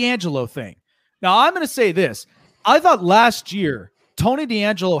Tony DeAngelo thing. Now I'm going to say this. I thought last year, Tony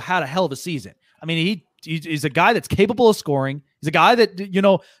DeAngelo had a hell of a season. I mean, he's a guy that's capable of scoring. He's a guy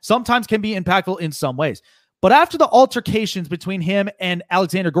that, sometimes can be impactful in some ways. But after the altercations between him and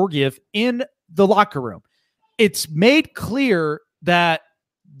Alexander Georgiev in the locker room, it's made clear that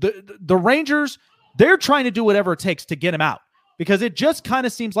the Rangers, they're trying to do whatever it takes to get him out because it just kind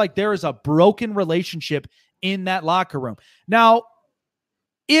of seems like there is a broken relationship in that locker room. Now,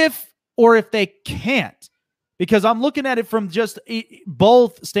 if they can't, because I'm looking at it from just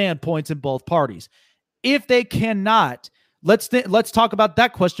both standpoints in both parties. If they cannot, let's talk about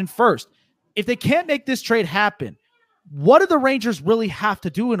that question first. If they can't make this trade happen, what do the Rangers really have to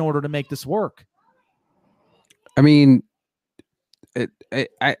do in order to make this work? I mean,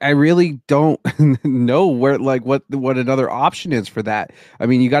 I really don't know where, like, what another option is for that. I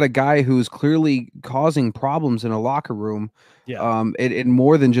mean, you got a guy who's clearly causing problems in a locker room, in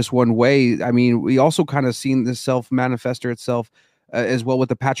more than just one way. I mean, we also kind of seen this manifest itself as well with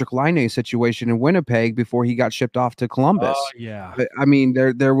the Patrick Laine situation in Winnipeg before he got shipped off to Columbus. Oh, yeah. I mean,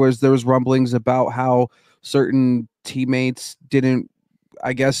 there was rumblings about how certain teammates didn't.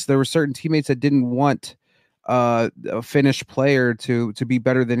 I guess there were certain teammates that didn't want a Finnish player to be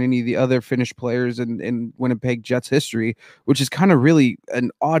better than any of the other Finnish players in Winnipeg Jets history, which is kind of really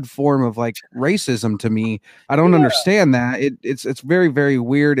an odd form of like racism to me. I don't understand that. It's very, very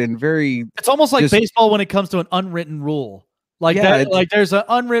weird and very. It's almost like baseball when it comes to an unwritten rule. Like there's an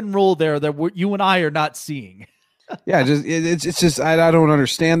unwritten rule there that you and I are not seeing. Yeah, it's just I don't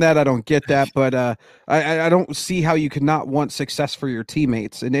understand that. I don't get that, but I don't see how you could not want success for your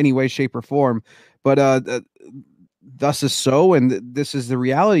teammates in any way, shape, or form. But thus is so, and this is the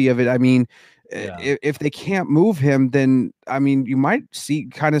reality of it. I mean, if they can't move him, then I mean, you might see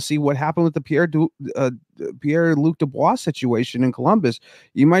what happened with the Pierre-Luc Dubois situation in Columbus.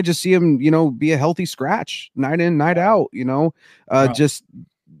 You might just see him, be a healthy scratch night in, night out.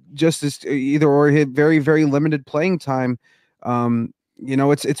 Just as either or hit very, very limited playing time.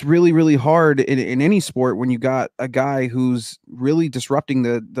 It's really, really hard in any sport when you got a guy who's really disrupting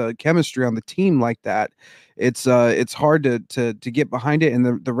the chemistry on the team like that. It's hard to get behind it,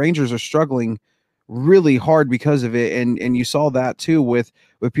 and the Rangers are struggling really hard because of it. And you saw that too with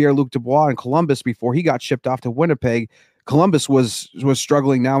Pierre-Luc Dubois in Columbus before he got shipped off to Winnipeg. Columbus was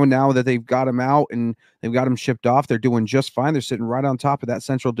struggling now, and now that they've got him out and they've got him shipped off, they're doing just fine. They're sitting right on top of that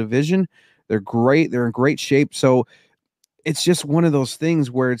Central Division. They're great. They're in great shape. So it's just one of those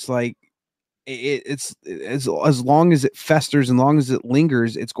things where it's like it's as long as it festers and long as it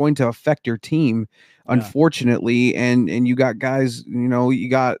lingers, it's going to affect your team, unfortunately. And you got guys, you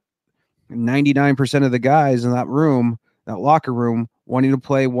got 99% of the guys in that locker room, wanting to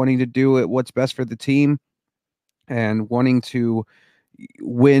play, wanting to do it, what's best for the team, and wanting to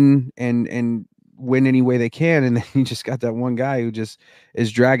win and win any way they can. And then you just got that one guy who just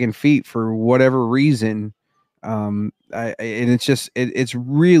is dragging feet for whatever reason. And it's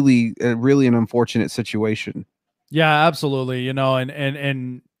really an unfortunate situation. Yeah, absolutely.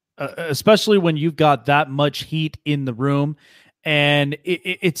 And especially when you've got that much heat in the room, and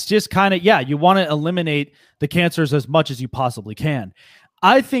it's just kind of, you want to eliminate the cancers as much as you possibly can.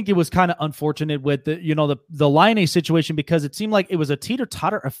 I think it was kind of unfortunate with the Line A situation because it seemed like it was a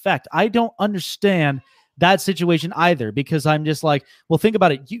teeter-totter effect. I don't understand that situation either because I'm just like, well, think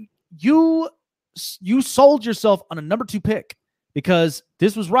about it. You sold yourself on a number 2 pick because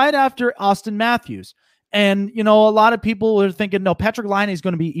this was right after Austin Matthews. And, a lot of people were thinking, no, Patrick Laine is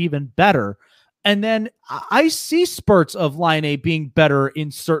going to be even better. And then I see spurts of Laine being better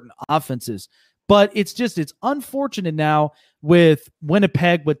in certain offenses. But it's unfortunate now with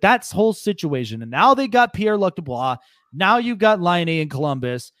Winnipeg, with that whole situation. And now they got Pierre-Luc Dubois. Now you've got Laine in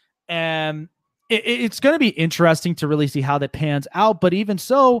Columbus. And it's going to be interesting to really see how that pans out. But even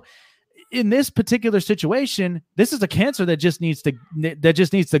so, in this particular situation, this is a cancer that just needs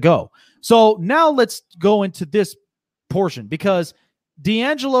to go. So now let's go into this portion because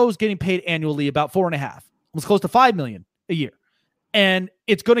DeAngelo is getting paid annually about $4.5 million, almost close to $5 million a year. And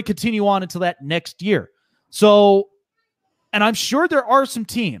it's going to continue on until that next year. So, and I'm sure there are some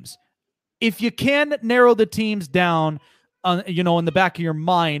teams, if you can narrow the teams down, in the back of your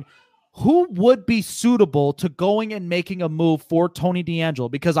mind, who would be suitable to going and making a move for Tony DeAngelo?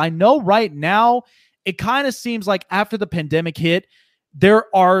 Because I know right now, it kind of seems like after the pandemic hit,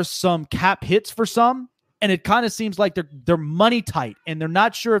 there are some cap hits for some, and it kind of seems like they're money tight, and they're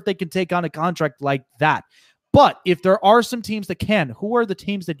not sure if they can take on a contract like that. But if there are some teams that can, who are the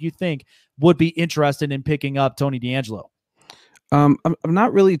teams that you think would be interested in picking up Tony DeAngelo? I'm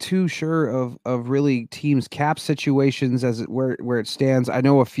not really too sure of really teams' cap situations where it stands. I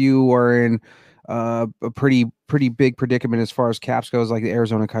know a few are in a pretty big predicament as far as caps goes, like the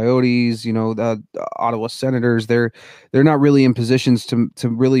Arizona Coyotes, the Ottawa Senators. They're not really in positions to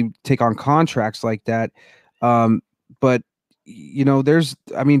really take on contracts like that. But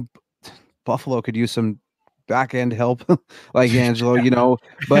Buffalo could use some back end help like Angelo,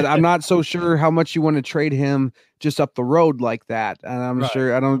 but I'm not so sure how much you want to trade him just up the road like that. And I'm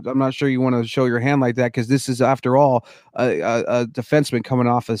not sure you want to show your hand like that because this is, after all, a defenseman coming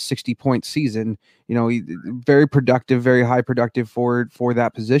off a 60-point season. Very productive, very high productive for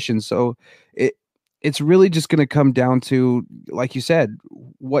that position. So it's really just going to come down to, like you said,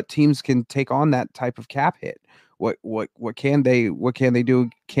 what teams can take on that type of cap hit. What can they do?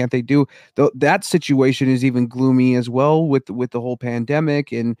 Can't they do? That situation is even gloomy as well with the whole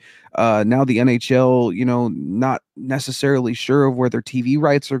pandemic and now the NHL, not necessarily sure of where their TV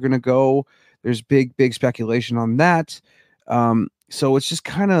rights are going to go. There's big speculation on that. So it's just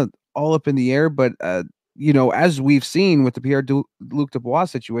kind of all up in the air. But as we've seen with the Pierre-Luc Dubois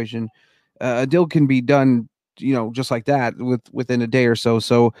situation, a deal can be done, just like that within a day or so.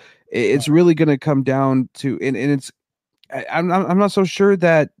 So it's really going to come down to, and it's, I'm not so sure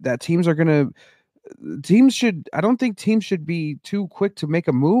that teams are going to, I don't think teams should be too quick to make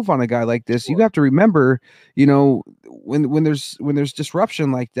a move on a guy like this. You have to remember, when there's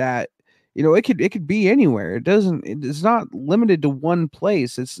disruption like that, it could be anywhere. It's not limited to one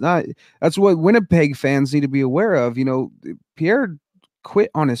place. That's what Winnipeg fans need to be aware of. Pierre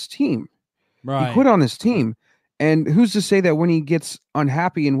quit on his team. Right. He quit on his team. And who's to say that when he gets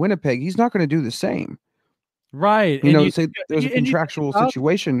unhappy in Winnipeg, he's not going to do the same? Right. Say there's a contractual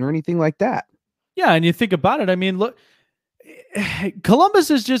situation or anything like that. Yeah. And you think about it. I mean, look, Columbus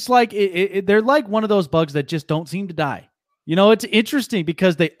is just like, they're like one of those bugs that just don't seem to die. It's interesting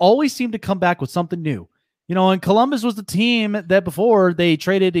because they always seem to come back with something new. And Columbus was the team that before they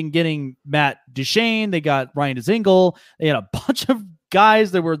traded in getting Matt Duchene, they got Ryan Dzingel, they had a bunch of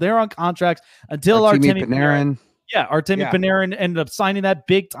guys that were there on contracts until Artemi Panarin. Yeah, Artemi Panarin ended up signing that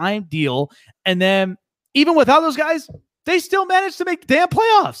big-time deal. And then, even without those guys, they still managed to make the damn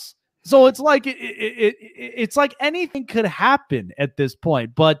playoffs. So it's like it's like anything could happen at this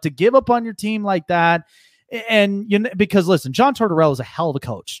point. But to give up on your team like that, and because listen, John Tortorella is a hell of a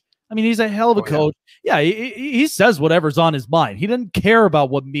coach. I mean, he's a hell of a coach. Yeah, he says whatever's on his mind. He doesn't care about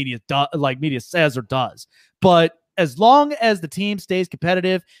what media says or does. But as long as the team stays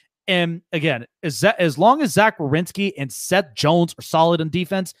competitive, and again, as long as Zach Werenski and Seth Jones are solid on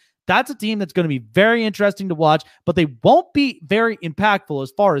defense, that's a team that's going to be very interesting to watch. But they won't be very impactful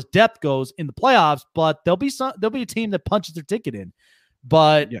as far as depth goes in the playoffs. But there'll be a team that punches their ticket in.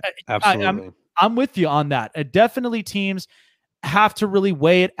 But yeah, absolutely, I'm with you on that. Definitely, teams have to really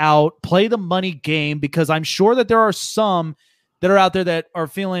weigh it out, play the money game, because I'm sure that there are some that are out there that are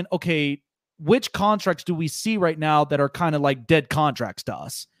feeling, okay, which contracts do we see right now that are kind of like dead contracts to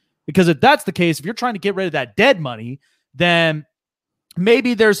us? Because if that's the case, if you're trying to get rid of that dead money, then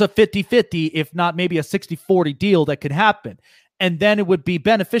maybe there's a 50-50, if not maybe a 60-40 deal that could happen. And then it would be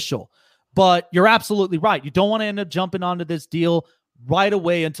beneficial. But you're absolutely right. You don't want to end up jumping onto this deal right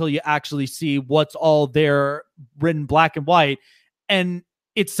away until you actually see what's all there written black and white. And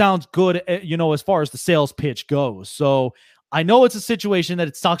it sounds good, as far as the sales pitch goes. So I know it's a situation that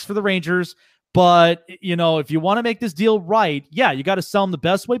it sucks for the Rangers, but, if you want to make this deal right, yeah, you got to sell them the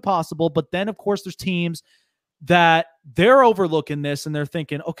best way possible. But then, of course, there's teams that they're overlooking this and they're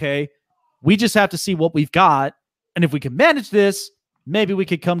thinking, okay, we just have to see what we've got. And if we can manage this, maybe we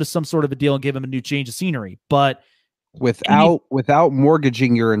could come to some sort of a deal and give him a new change of scenery. But without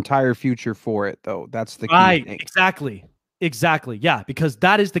mortgaging your entire future for it, though, that's the key thing. Exactly. Yeah, because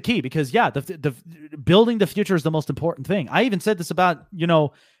that is the key. Because the building the future is the most important thing. I even said this about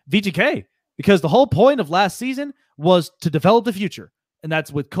VGK, because the whole point of last season was to develop the future, and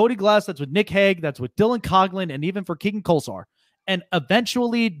that's with Cody Glass, that's with Nick Hague, that's with Dylan Coghlan, and even for Keegan Kolsar, and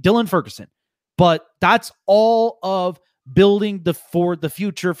eventually Dylan Ferguson. But that's all of building for the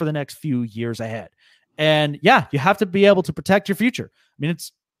future for the next few years ahead. And yeah, you have to be able to protect your future. I mean,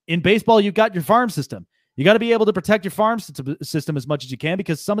 it's in baseball, you've got your farm system. You got to be able to protect your farm system as much as you can,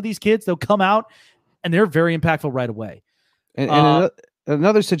 because some of these kids, they'll come out and they're very impactful right away. And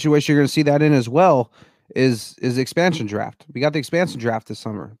another situation you're going to see that in as well is the expansion draft. We got the expansion draft this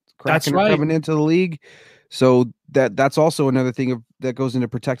summer. Kraken are coming into the league. So that's also another thing that goes into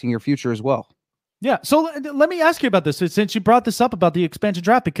protecting your future as well. Yeah. So let me ask you about this, since you brought this up about the expansion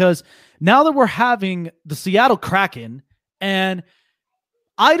draft, because now that we're having the Seattle Kraken, and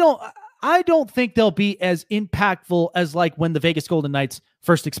I don't think they'll be as impactful as like when the Vegas Golden Knights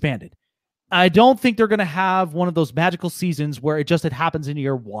first expanded. I don't think they're going to have one of those magical seasons where it happens in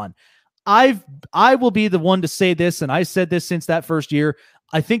year one. I will be the one to say this, and I said this since that first year.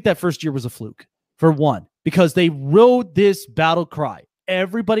 I think that first year was a fluke, for one, because they rode this battle cry.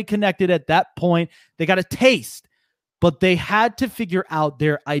 Everybody connected at that point. They got a taste, but they had to figure out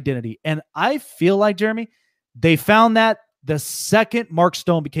their identity. And I feel like, Jeremy, they found that the second Mark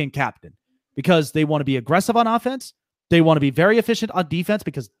Stone became captain, because they want to be aggressive on offense. They want to be very efficient on defense,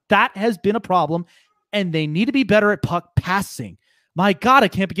 because that has been a problem, and they need to be better at puck passing. My God, I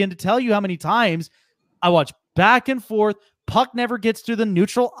can't begin to tell you how many times I watch back and forth. Puck never gets through the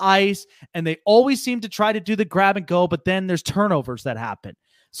neutral ice, and they always seem to try to do the grab and go, but then there's turnovers that happen.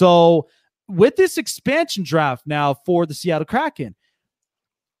 So with this expansion draft now for the Seattle Kraken,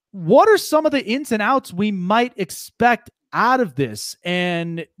 what are some of the ins and outs we might expect out of this?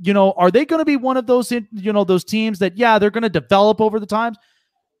 And, are they going to be one of those, those teams that, yeah, they're going to develop over the times,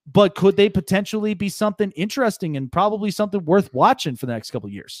 but could they potentially be something interesting and probably something worth watching for the next couple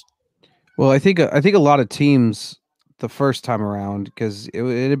of years? Well, I think a lot of teams the first time around, because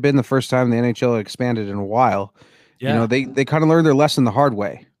it had been the first time the NHL expanded in a while. Yeah. They kind of learned their lesson the hard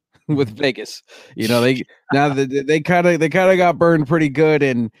way with Vegas. They kind of got burned pretty good,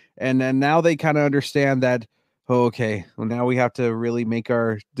 and now they kind of understand that. Oh, okay, well, now we have to really make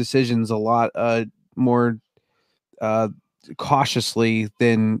our decisions a lot more cautiously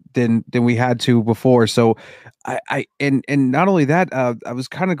than we had to before. So I not only that, I was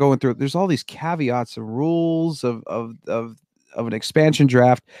kind of going through, there's all these caveats and rules of an expansion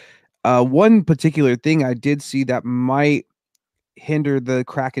draft. One particular thing I did see that might hinder the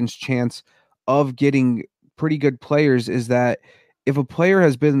Kraken's chance of getting pretty good players is that if a player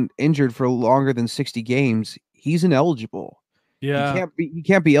has been injured for longer than 60 games, he's ineligible. Yeah. He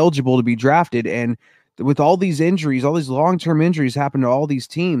can't be eligible to be drafted. And with all these injuries, all these long-term injuries happen to all these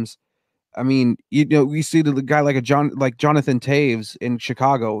teams. I mean, we see the guy like Jonathan Taves in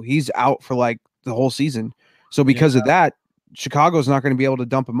Chicago. He's out for like the whole season. So because of that, Chicago's not going to be able to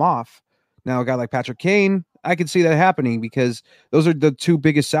dump him off. Now, a guy like Patrick Kane, I could see that happening, because those are the two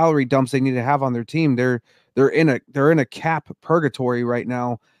biggest salary dumps they need to have on their team. They're in a cap purgatory right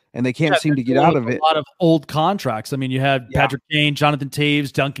now, and they can't seem to get out of it. A lot of old contracts. I mean, you had Patrick Kane, Jonathan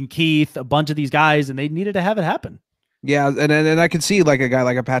Taves, Duncan Keith, a bunch of these guys, and they needed to have it happen. Yeah, and I could see like a guy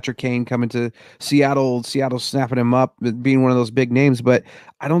like a Patrick Kane coming to Seattle snapping him up, being one of those big names, but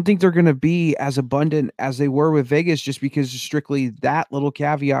I don't think they're going to be as abundant as they were with Vegas, just because of strictly that little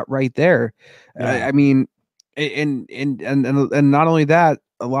caveat right there. Yeah. I mean, and not only that,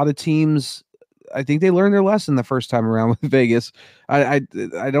 a lot of teams, I think they learned their lesson the first time around with Vegas. I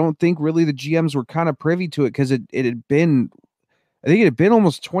don't think really the GMs were kind of privy to it, because it had been, I think it had been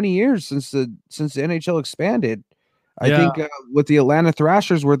almost 20 years since the NHL expanded. I think with the Atlanta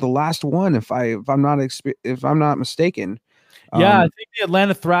Thrashers were the last one, if I'm not mistaken. Yeah, I think the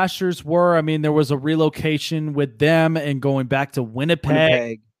Atlanta Thrashers were. I mean, there was a relocation with them and going back to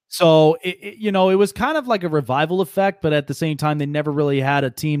Winnipeg. So it was kind of like a revival effect, but at the same time, they never really had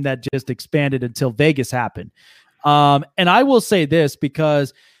a team that just expanded until Vegas happened. And I will say this,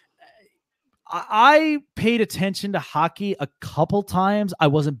 because I paid attention to hockey a couple times. I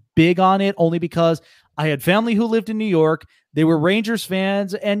wasn't big on it only because I had family who lived in New York. They were Rangers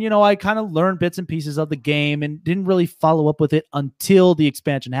fans. And, I kind of learned bits and pieces of the game and didn't really follow up with it until the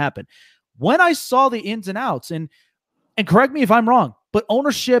expansion happened. When I saw the ins and outs, and correct me if I'm wrong, but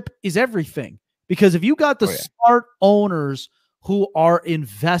ownership is everything. Because if you got the smart owners who are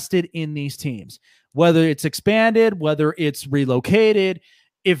invested in these teams, whether it's expanded, whether it's relocated,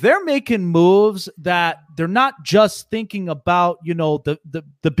 if they're making moves that they're not just thinking about,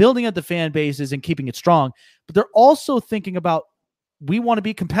 the building of the fan bases and keeping it strong, but they're also thinking about, we want to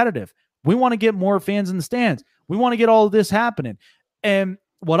be competitive. We want to get more fans in the stands. We want to get all of this happening. And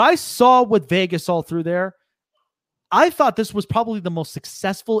what I saw with Vegas all through there, I thought this was probably the most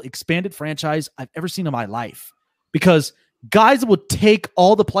successful expanded franchise I've ever seen in my life, because guys would take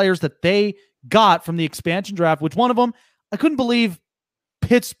all the players that they got from the expansion draft, which one of them, I couldn't believe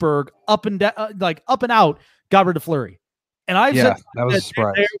Pittsburgh up and out got rid of Fleury. And I said that was a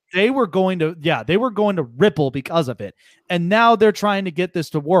surprise. They were going to ripple because of it. And now they're trying to get this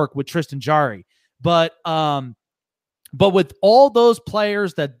to work with Tristan Jarry. But with all those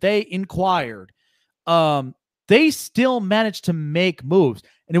players that they inquired, they still managed to make moves.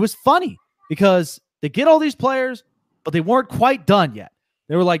 And it was funny because they get all these players, but they weren't quite done yet.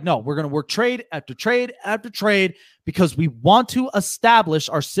 They were like, no, we're going to work trade after trade after trade because we want to establish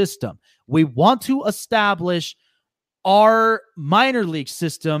our system. We want to establish our minor league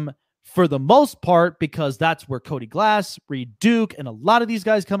system for the most part, because that's where Cody Glass, Reed Duke, and a lot of these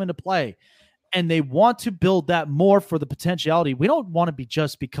guys come into play. And they want to build that more for the potentiality. We don't want to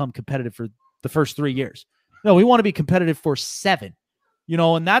just become competitive for the first 3 years. No, we want to be competitive for 7,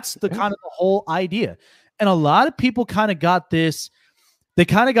 and that's the kind of the whole idea. And a lot of people kind of got this. They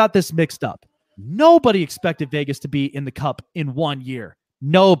kind of got this mixed up. Nobody expected Vegas to be in the Cup in 1 year.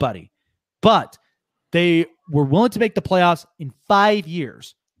 Nobody. But they were willing to make the playoffs in 5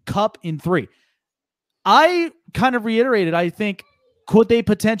 years. Cup in 3. I kind of reiterated, I think, could they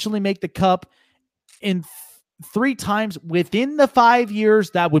potentially make the Cup in 3 times within the 5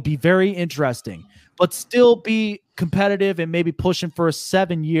 years? That would be very interesting. But still be competitive and maybe pushing for a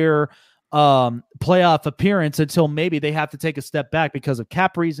 7-year playoff appearance until maybe they have to take a step back because of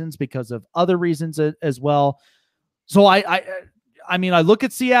cap reasons, because of other reasons as well. So I mean, I look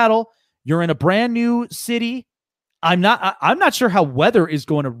at Seattle. You're in a brand new city. I'm not sure how weather is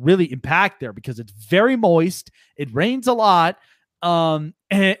going to really impact there because it's very moist. It rains a lot. And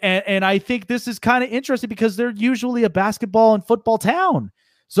I think this is kind of interesting because they're usually a basketball and football town.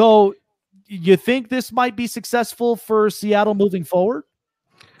 So you think this might be successful for Seattle moving forward?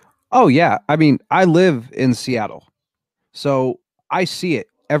 Oh, yeah. I mean, I live in Seattle, so I see it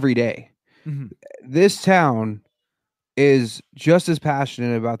every day. Mm-hmm. This town is just as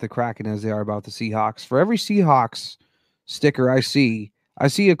passionate about the Kraken as they are about the Seahawks. For every Seahawks sticker I see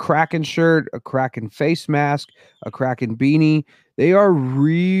a Kraken shirt, a Kraken face mask, a Kraken beanie. They are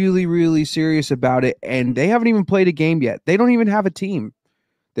really, really serious about it, and they haven't even played a game yet. They don't even have a team.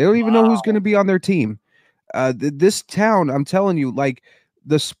 They don't even know who's going to be on their team. This town, I'm telling you, like,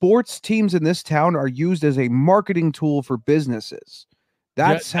 the sports teams in this town are used as a marketing tool for businesses.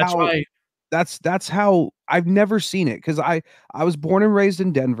 That's right. That's how I've never seen it. Cause I was born and raised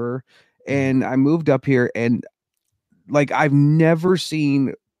in Denver and I moved up here, and like, I've never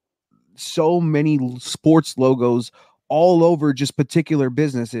seen so many sports logos all over just particular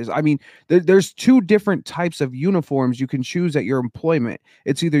businesses. I mean, there's 2 different types of uniforms you can choose at your employment.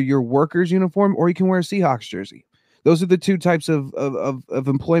 It's either your worker's uniform or you can wear a Seahawks jersey. Those are the 2 types of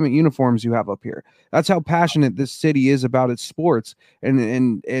employment uniforms you have up here. That's how passionate this city is about its sports.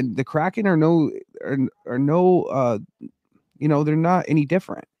 And the Kraken are no, they're not any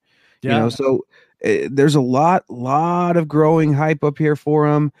different. Yeah. So there's a lot of growing hype up here for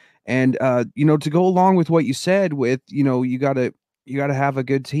them. And to go along with what you said with, you gotta have a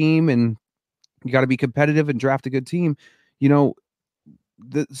good team and you gotta be competitive and draft a good team.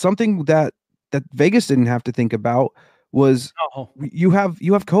 Something that Vegas didn't have to think about was you have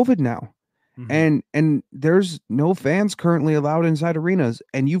COVID now. Mm-hmm. And there's no fans currently allowed inside arenas,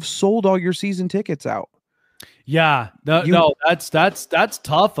 and you've sold all your season tickets out. Yeah, that's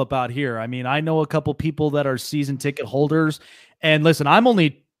tough about here. I mean, I know a couple people that are season ticket holders, and listen, I'm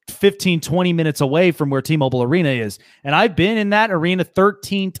only 15, 20 minutes away from where T-Mobile Arena is. And I've been in that arena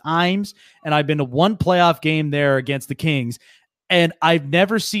 13 times, and I've been to 1 playoff game there against the Kings. And I've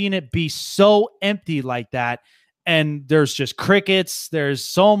never seen it be so empty like that. And there's just crickets. There's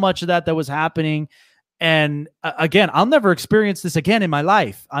so much of that was happening. And again, I'll never experience this again in my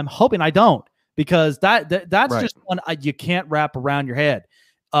life. I'm hoping I don't, because that's right. Just one you can't wrap around your head.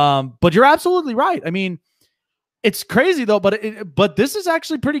 But you're absolutely right. I mean, it's crazy though, but this is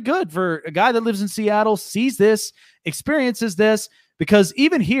actually pretty good for a guy that lives in Seattle, sees this, experiences this, because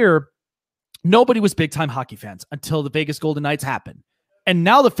even here, nobody was big time hockey fans until the Vegas Golden Knights happened. And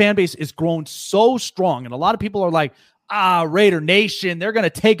now the fan base is grown so strong. And a lot of people are like, Raider Nation, they're going to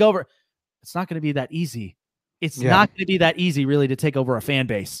take over. It's not going to be that easy. It's not going to be that easy really to take over a fan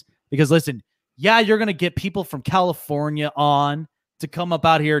base, because listen, you're going to get people from California on to come up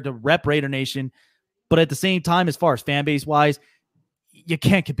out here to rep Raider Nation. But at the same time, as far as fan base wise, you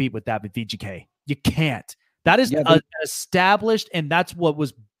can't compete with that with VGK. You can't. That is established, and that's what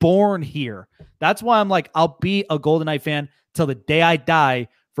was born here. That's why I'm like, I'll be a Golden Knight fan till the day I die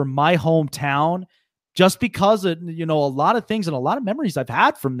for my hometown, just because of, a lot of things and a lot of memories I've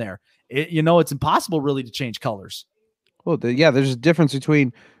had from there. It's impossible really to change colors. Well, there's a difference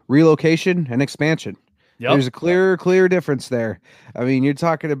between relocation and expansion. Yep. There's a clear difference there. I mean, you're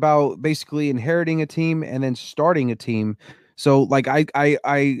talking about basically inheriting a team and then starting a team. So, like, I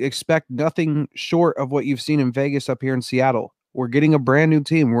expect nothing short of what you've seen in Vegas up here in Seattle. We're getting a brand new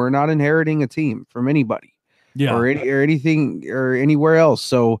team. We're not inheriting a team from anybody, or anything or anywhere else.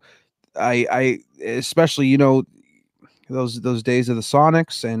 So, I especially those days of the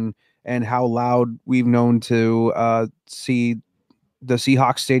Sonics and how loud we've known to see the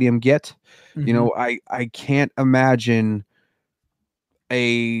Seahawks stadium get. I can't imagine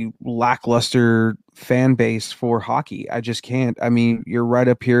a lackluster fan base for hockey. I just can't. I mean, you're right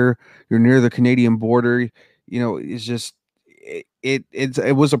up here. You're near the Canadian border. It's just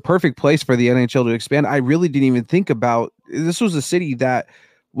it was a perfect place for the NHL to expand. I really didn't even think about this. Was a city that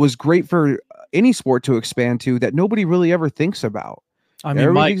was great for any sport to expand to that nobody really ever thinks about. I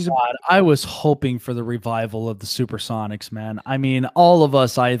mean, my God, I was hoping for the revival of the Supersonics, man. I mean, all of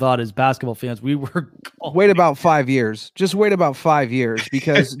us, I thought as basketball fans, we were wait about 5 years. Just wait about 5 years,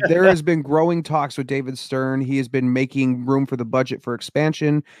 because there has been growing talks with David Stern. He has been making room for the budget for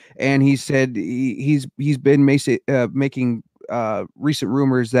expansion, and he said he's been making recent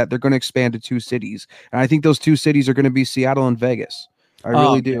rumors that they're going to expand to 2 cities, and I think those 2 cities are going to be Seattle and Vegas. I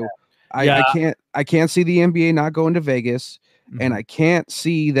really do. I can't see the NBA not going to Vegas. And I can't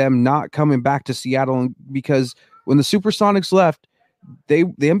see them not coming back to Seattle, because when the Supersonics left, the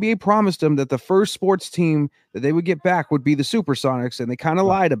NBA promised them that the first sports team that they would get back would be the Supersonics, and they kind of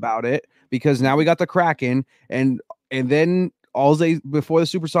lied about it, because now we got the Kraken, and then before the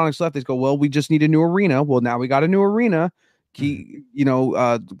Supersonics left, they go, well, we just need a new arena. Well, now we got a new arena.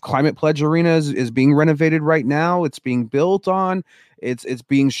 Climate Pledge Arena is being renovated right now. It's being built on. It's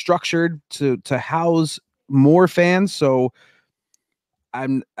being structured to house more fans. So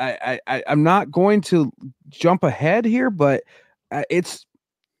I'm not going to jump ahead here, but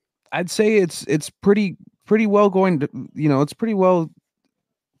I'd say it's pretty well going to, it's pretty well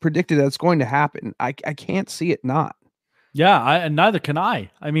predicted that it's going to happen. I can't see it not. Yeah, and neither can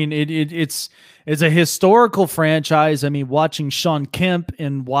I. I mean, it's a historical franchise. I mean, watching Sean Kemp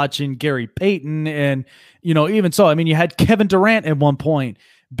and watching Gary Payton, and even so, I mean, you had Kevin Durant at one point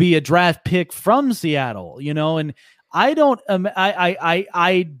be a draft pick from Seattle, and I don't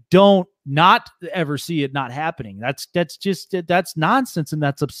not ever see it not happening. That's nonsense, and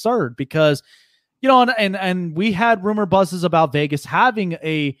that's absurd, because and we had rumor buzzes about Vegas having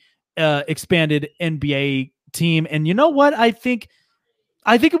a expanded NBA team, and you know what? I think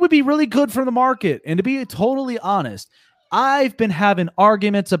it would be really good for the market. And to be totally honest, I've been having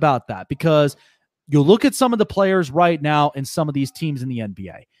arguments about that, because you look at some of the players right now in some of these teams in the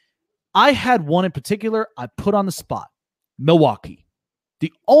NBA. I had one in particular I put on the spot, Milwaukee.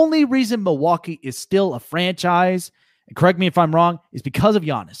 The only reason Milwaukee is still a franchise, and correct me if I'm wrong, is because of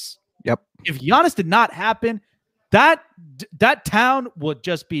Giannis. Yep. If Giannis did not happen, that town would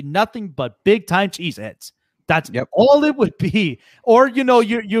just be nothing but big time cheeseheads. That's all it would be. Or you'll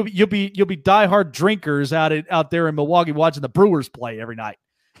be diehard drinkers out there in Milwaukee watching the Brewers play every night.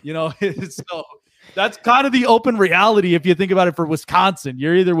 So that's kind of the open reality if you think about it for Wisconsin.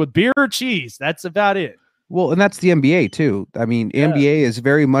 You're either with beer or cheese. That's about it. Well, and that's the NBA too. I mean, NBA is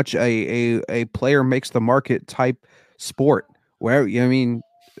very much a player makes the market type sport. Where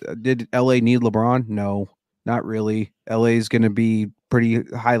did LA need LeBron? No, not really. LA is going to be pretty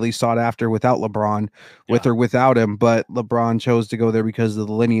highly sought after without LeBron, with or without him. But LeBron chose to go there because of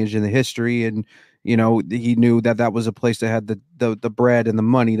the lineage and the history, and he knew that was a place that had the bread and the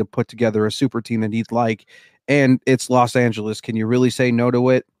money to put together a super team that he'd like. And it's Los Angeles. Can you really say no to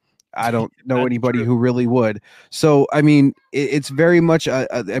it? I don't know anybody who really would. So, I mean, it's very much,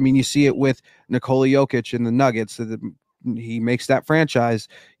 you see it with Nikola Jokic and the Nuggets. he makes that franchise.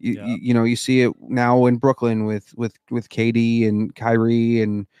 You see it now in Brooklyn with KD and Kyrie,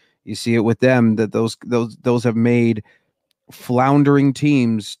 and you see it with them, that those have made floundering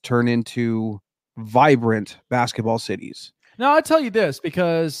teams turn into vibrant basketball cities. Now I'll tell you this,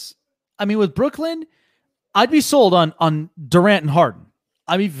 because I mean, with Brooklyn, I'd be sold on Durant and Harden.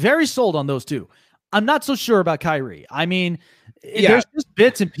 I'd be very sold on those two. I'm not so sure about Kyrie. I mean, there's just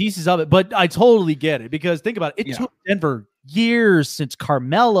bits and pieces of it, but I totally get it, because think about it. It took Denver years since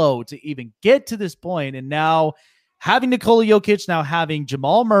Carmelo to even get to this point, and now having Nikola Jokic, now having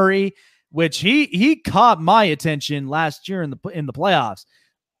Jamal Murray, which he caught my attention last year in the playoffs.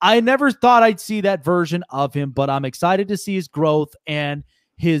 I never thought I'd see that version of him, but I'm excited to see his growth and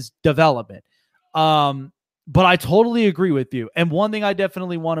his development. But I totally agree with you. And one thing I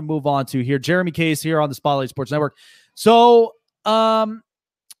definitely want to move on to here, Jeremy Case here on the Spotlight Sports Network. So of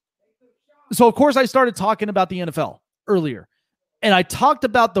course I started talking about the NFL earlier, and I talked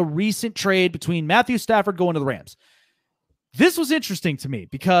about the recent trade between Matthew Stafford going to the Rams. This was interesting to me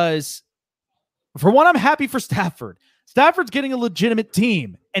because, for one, I'm happy for Stafford. Stafford's getting a legitimate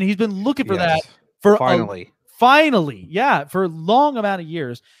team, and he's been looking for that for finally, for a long amount of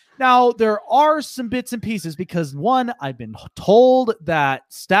years. Now, there are some bits and pieces, because one, I've been told that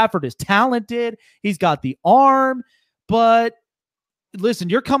Stafford is talented. He's got the arm, but listen,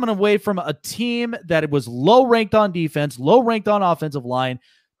 you're coming away from a team that was low ranked on defense, low ranked on offensive line,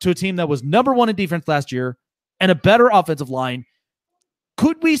 to a team that was number one in defense last year and a better offensive line.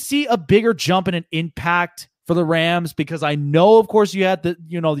 Could we see a bigger jump in an impact for the Rams? Because I know, of course, you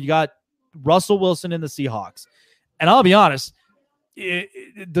got Russell Wilson in the Seahawks. And I'll be honest,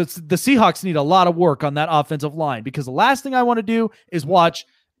 the Seahawks need a lot of work on that offensive line, because the last thing I want to do is watch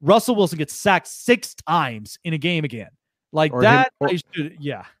Russell Wilson get sacked 6 times in a game again. Like or that,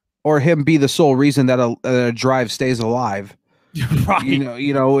 or him be the sole reason that a drive stays alive. Right.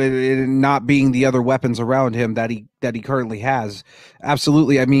 It not being the other weapons around him that he currently has.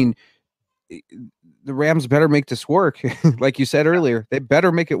 Absolutely. I mean, the Rams better make this work. Like you said earlier, they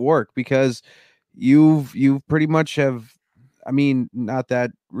better make it work, because you've pretty much have. I mean, not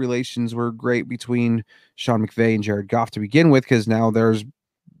that relations were great between Sean McVay and Jared Goff to begin with, because now there's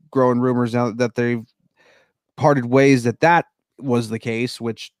growing rumors now that they've parted ways, that was the case,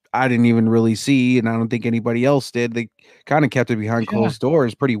 which I didn't even really see, and I don't think anybody else did. They kind of kept it behind closed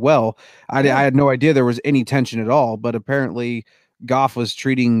doors pretty well. I had no idea there was any tension at all, but apparently Goff was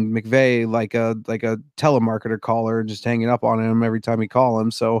treating McVay like a telemarketer caller and just hanging up on him every time he called him.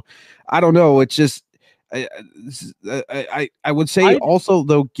 So I don't know. It's just I would say also,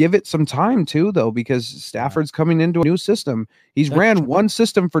 though, give it some time too, though, because Stafford's coming into a new system. He's ran one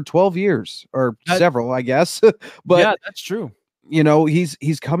system for 12 years or several, I guess. But yeah, that's true.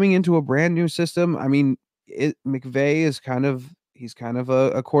 He's coming into a brand new system. I mean, McVay is kind of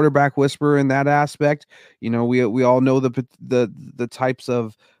a quarterback whisperer in that aspect. We all know the types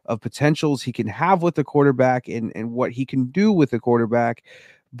of potentials he can have with the quarterback and what he can do with the quarterback.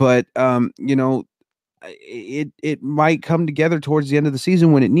 But it might come together towards the end of the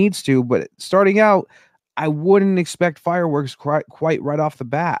season when it needs to, but starting out, I wouldn't expect fireworks quite right off the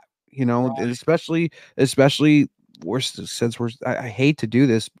bat, right. especially since I hate to do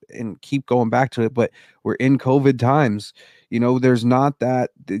this and keep going back to it, but we're in COVID times. There's not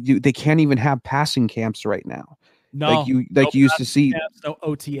that they can't even have passing camps right now. No, you used to see. No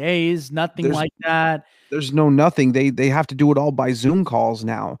OTAs, nothing like that. There's nothing. They have to do it all by Zoom calls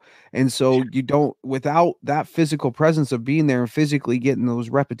now. And so you don't, without that physical presence of being there and physically getting those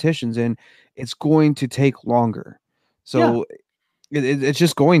repetitions in, it's going to take longer. So it's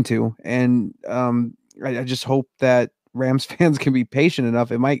just going to. And I just hope that Rams fans can be patient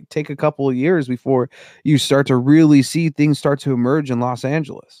enough. It might take a couple of years before you start to really see things start to emerge in Los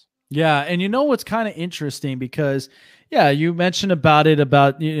Angeles. Yeah, and what's kind of interesting, because you mentioned about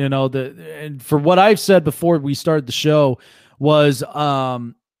and for what I've said before we started the show was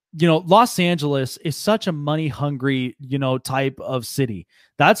Los Angeles is such a money hungry type of city.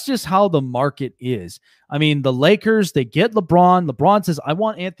 That's just how the market is. I mean, the Lakers, they get LeBron says, I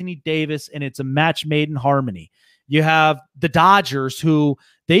want Anthony Davis, and it's a match made in harmony. You have the Dodgers, who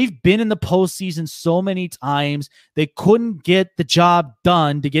they've been in the postseason so many times. They couldn't get the job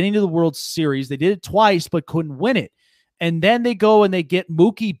done to get into the World Series. They did it twice, but couldn't win it. And then they go and they get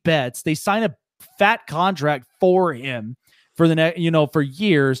Mookie Betts. They sign a fat contract for him for the next, for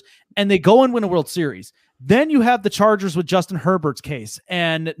years, and they go and win a World Series. Then you have the Chargers with Justin Herbert's case,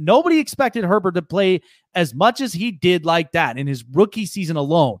 and nobody expected Herbert to play as much as he did like that in his rookie season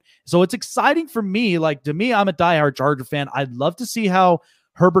alone. So it's exciting for me. Like, to me, I'm a diehard Charger fan. I'd love to see how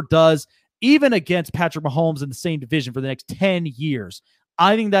Herbert does. even against Patrick Mahomes in the same division for the next 10 years.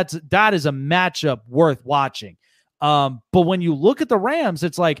 I think that is a matchup worth watching. But when you look at the Rams,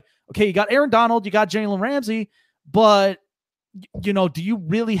 it's like, okay, you got Aaron Donald, you got Jalen Ramsey, but do you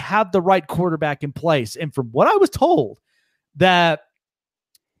really have the right quarterback in place? And from what I was told, that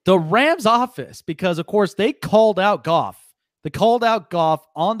the Rams office, because of course they called out Goff. They called out Goff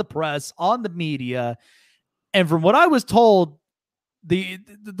on the press, on the media. And from what I was told, the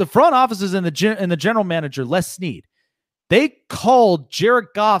front offices and the general manager, Les Snead, they called Jared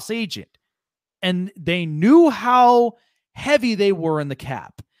Goff's agent, and they knew how heavy they were in the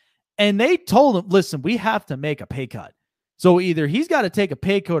cap. And they told him, listen, we have to make a pay cut. So either he's got to take a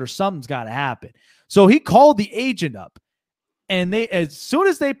pay cut or something's got to happen. So he called the agent up, and as soon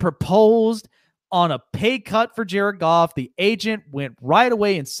as they proposed on a pay cut for Jared Goff, the agent went right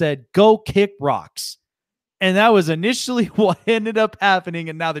away and said, go kick rocks. And that was initially what ended up happening.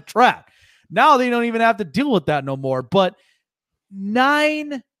 And now they're trapped. Now they don't even have to deal with that no more. But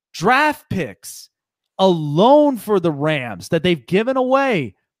 9 draft picks alone for the Rams that they've given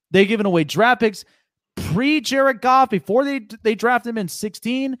away. They've given away draft picks pre-Jared Goff before they draft him in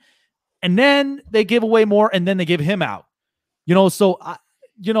 16. And then they give away more, and then they give him out. So,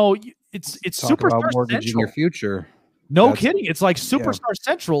 it's Talk Superstar about mortgaging Central. your future. No kidding. It's like Superstar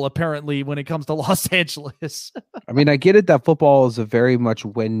Central, apparently, when it comes to Los Angeles. I mean, I get it that football is a very much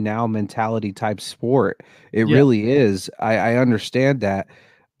win now mentality type sport. It really is. I understand that.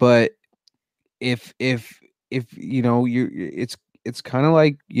 But if it's kind of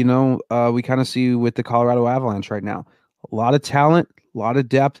like, we kind of see with the Colorado Avalanche right now. A lot of talent, a lot of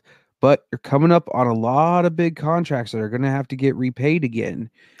depth, but you're coming up on a lot of big contracts that are going to have to get repaid again.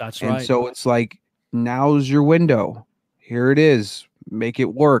 That's right. And so it's like, now's your window. Here it is. Make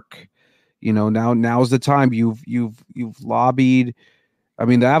it work. Now's the time. You've lobbied. I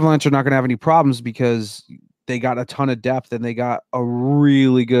mean, the Avalanche are not going to have any problems because they got a ton of depth and they got a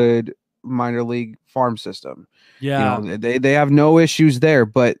really good minor league farm system. Yeah. They have no issues there,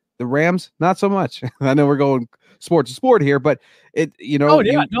 but the Rams, not so much. I know we're going sport to sport here, but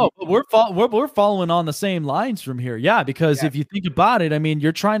we're following on the same lines from here. Yeah, because if you think about it, I mean,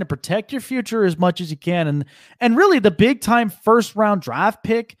 you're trying to protect your future as much as you can, and really the big time first round draft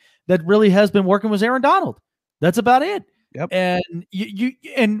pick that really has been working was Aaron Donald. That's about it. Yep. And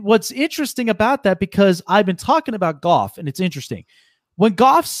and what's interesting about that, because I've been talking about Goff, and it's interesting when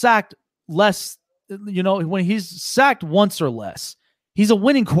Goff sacked less, when he's sacked once or less, he's a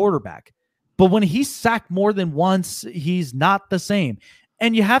winning quarterback. But when he's sacked more than once, he's not the same.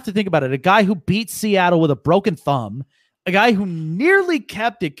 And you have to think about it. A guy who beat Seattle with a broken thumb, a guy who nearly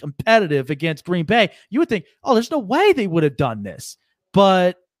kept it competitive against Green Bay, you would think, oh, there's no way they would have done this.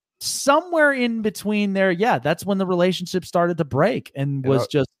 But somewhere in between there, that's when the relationship started to break and was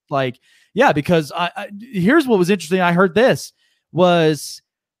just like, because here's what was interesting. I heard this was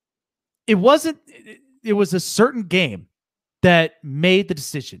it was a certain game that made the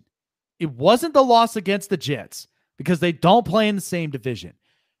decision. It wasn't the loss against the Jets because they don't play in the same division.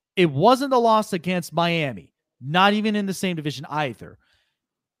 It wasn't the loss against Miami, not even in the same division either.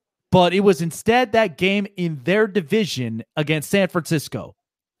 But it was instead that game in their division against San Francisco,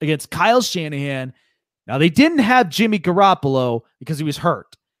 against Kyle Shanahan. Now, they didn't have Jimmy Garoppolo because he was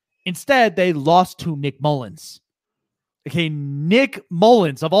hurt. Instead, they lost to Nick Mullins. Okay, Nick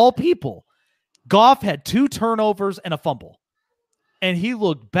Mullins, of all people. Goff had 2 turnovers and a fumble. And he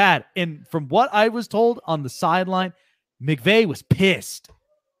looked bad. And from what I was told on the sideline, McVay was pissed.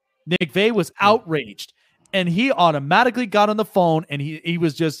 McVay was outraged. And he automatically got on the phone and he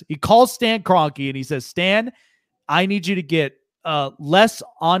called Stan Kroenke and he says, Stan, I need you to get Les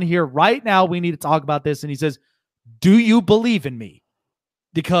on here right now. We need to talk about this. And he says, do you believe in me?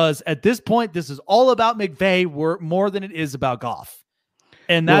 Because at this point, this is all about McVay more than it is about Goff.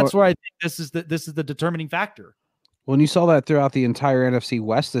 And that's where I think this is the determining factor. When you saw that throughout the entire NFC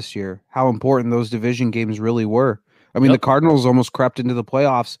West this year, how important those division games really were. I mean, the Cardinals almost crept into the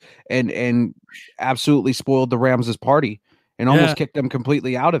playoffs and absolutely spoiled the Rams' party and almost kicked them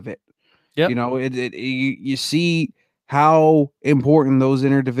completely out of it. Yep. You see how important those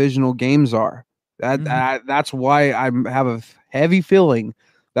interdivisional games are. That's why I have a heavy feeling.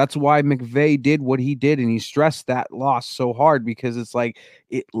 That's why McVay did what he did, and he stressed that loss so hard because it's like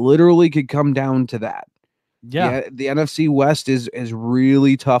it literally could come down to that. Yeah, the NFC West is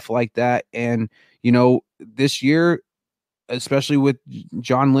really tough like that. And, this year, especially with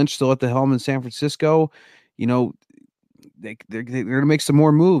John Lynch still at the helm in San Francisco, they're going to make some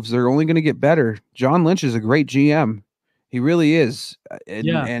more moves. They're only going to get better. John Lynch is a great GM. He really is.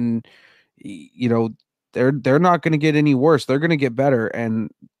 And they're not going to get any worse. They're going to get better. And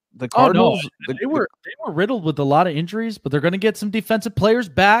the Cardinals, they were riddled with a lot of injuries, but they're going to get some defensive players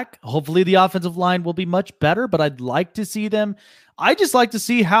back. Hopefully the offensive line will be much better, but I'd like to see them. I just like to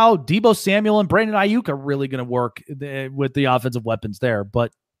see how Deebo Samuel and Brandon Ayuk are really going to work with the offensive weapons there.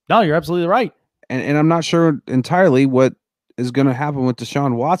 But no, you're absolutely right. And I'm not sure entirely what is going to happen with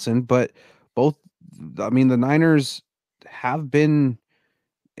Deshaun Watson, but the Niners have been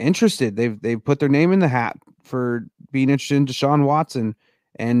interested. They've put their name in the hat for being interested in Deshaun Watson,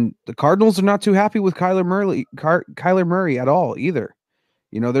 and the Cardinals are not too happy with Kyler Murray at all either.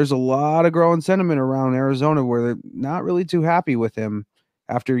 There's a lot of growing sentiment around Arizona where they're not really too happy with him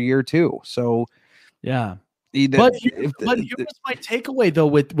after year 2. So yeah. But here's my takeaway though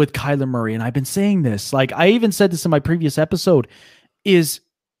with Kyler Murray, and I've been saying this, like I even said this in my previous episode, is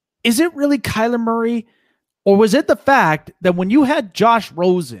it really Kyler Murray, or was it the fact that when you had Josh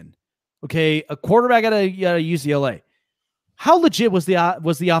Rosen, okay, a quarterback at UCLA, how legit was the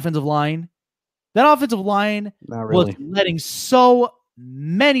offensive line? That offensive line was letting so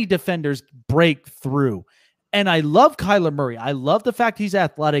many defenders break through. And I love Kyler Murray. I love the fact he's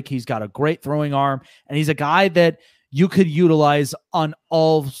athletic. He's got a great throwing arm, and he's a guy that you could utilize on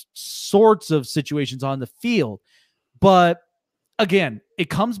all sorts of situations on the field. But again, it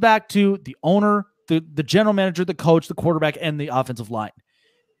comes back to the owner, the general manager, the coach, the quarterback, and the offensive line.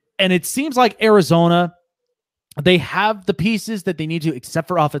 And it seems like Arizona, they have the pieces that they need to, except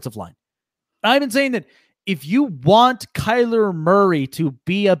for offensive line. And I've been saying that if you want Kyler Murray to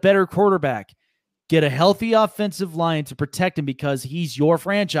be a better quarterback, get a healthy offensive line to protect him, because he's your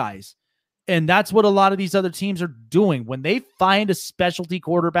franchise. And that's what a lot of these other teams are doing. When they find a specialty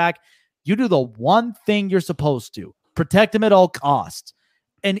quarterback, you do the one thing you're supposed to: protect him at all costs.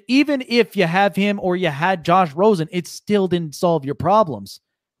 And even if you have him or you had Josh Rosen, it still didn't solve your problems.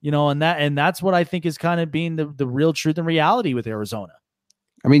 And that's what I think is kind of being the real truth and reality with Arizona.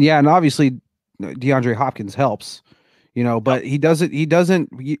 I mean, yeah, and obviously DeAndre Hopkins helps, but he doesn't,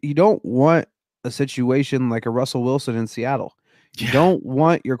 you don't want a situation like a Russell Wilson in Seattle. You don't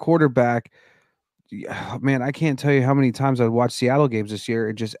want your quarterback. Man, I can't tell you how many times I'd watch Seattle games this year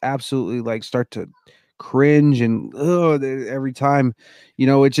and just absolutely start to cringe and every time,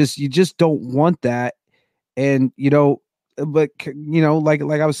 it just, you just don't want that. And, but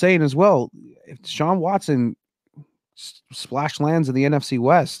like I was saying as well, if Deshaun Watson splash lands in the NFC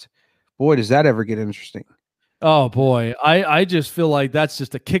West, boy, does that ever get interesting. Oh boy, I just feel like that's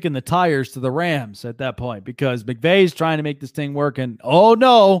just a kick in the tires to the Rams at that point, because McVay's trying to make this thing work, and oh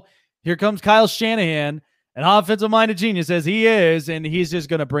no, here comes Kyle Shanahan, an offensive-minded genius as he is, and he's just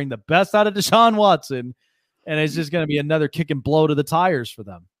going to bring the best out of Deshaun Watson, and it's just going to be another kick and blow to the tires for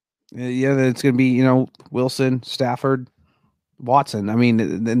them. Yeah, it's going to be Wilson, Stafford, Watson. I mean,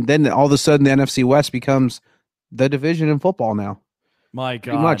 and then all of a sudden the NFC West becomes the division in football now. My God.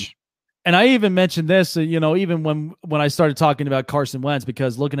 Pretty much. And I even mentioned this, even when I started talking about Carson Wentz,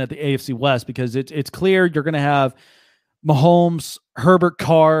 because looking at the AFC West, because it's clear you're going to have Mahomes, Herbert,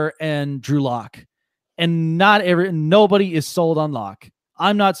 Carr, and Drew Lock, and nobody is sold on Lock.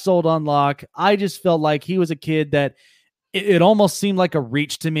 I'm not sold on Lock. I just felt like he was a kid that it almost seemed like a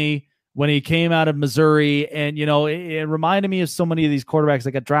reach to me when he came out of Missouri, and it reminded me of so many of these quarterbacks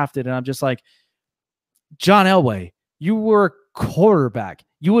that got drafted, and I'm just like, John Elway, you were a quarterback.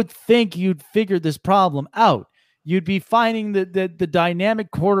 You would think you'd figured this problem out. You'd be finding the dynamic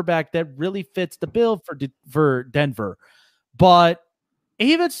quarterback that really fits the bill for Denver. But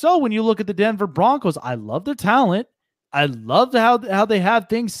even so, when you look at the Denver Broncos, I love their talent. I love how they have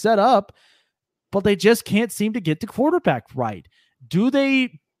things set up, but they just can't seem to get the quarterback right. Do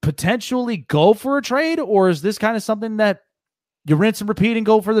they potentially go for a trade, or is this kind of something that you rinse and repeat and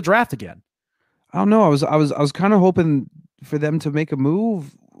go for the draft again? I don't know. I was kind of hoping for them to make a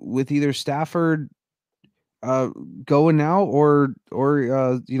move with either Stafford going now or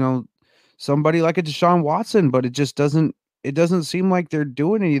somebody like a Deshaun Watson, but it just doesn't seem like they're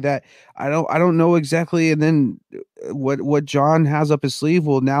doing any of that. I don't know exactly. And then what John has up his sleeve,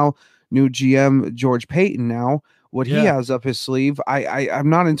 well, now new GM George Payton, now what he has up his sleeve, I'm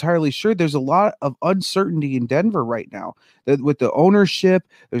not entirely sure. There's a lot of uncertainty in Denver right now with the ownership.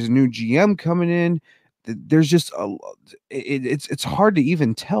 There's a new GM coming in. There's just it's hard to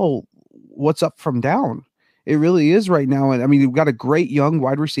even tell what's up from down. It really is right now. And I mean, you've got a great young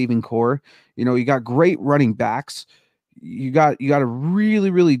wide receiving core. You got great running backs. You got a really,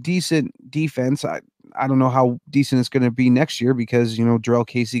 really decent defense. I don't know how decent it's going to be next year because, Jarrell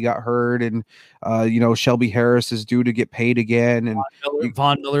Casey got hurt and, Shelby Harris is due to get paid again. And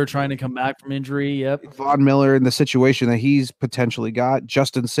Von Miller trying to come back from injury. Yep. Von Miller in the situation that he's potentially got.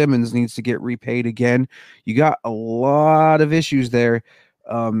 Justin Simmons needs to get repaid again. You got a lot of issues there.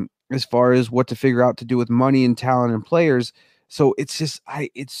 as far as what to figure out to do with money and talent and players. So it's just I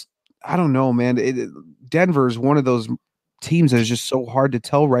don't know, man. Denver is one of those teams that is just so hard to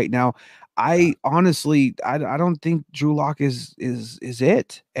tell right now. I honestly, I don't think Drew Lock is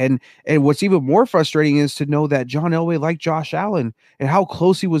it. And what's even more frustrating is to know that John Elway liked Josh Allen and how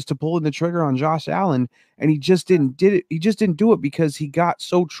close he was to pulling the trigger on Josh Allen, and he just didn't do it because he got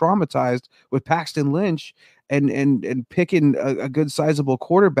so traumatized with Paxton Lynch and picking a good sizable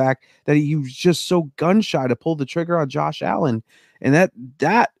quarterback that he was just so gun shy to pull the trigger on Josh Allen. And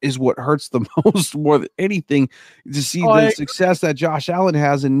that is what hurts the most more than anything, to see the success that Josh Allen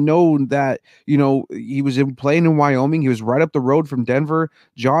has and know that, he was playing in Wyoming. He was right up the road from Denver.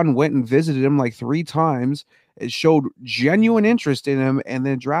 John went and visited him like 3 times. It showed genuine interest in him, and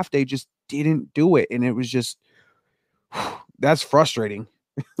then draft day just didn't do it. And it was just, that's frustrating.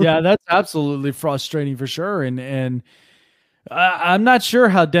 Yeah, that's absolutely frustrating for sure. And I'm not sure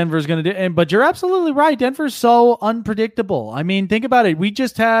how Denver's going to do, but you're absolutely right. Denver's so unpredictable. I mean, think about it. We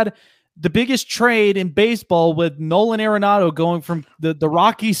just had the biggest trade in baseball with Nolan Arenado going from the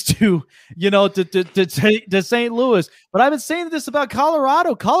Rockies to St. Louis. But I've been saying this about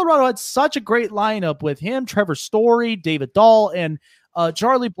Colorado. Colorado had such a great lineup with him, Trevor Story, David Dahl, and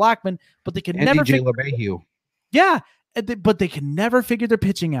Charlie Blackmon, but they can never DJ LeMahieu. Yeah. But they can never figure their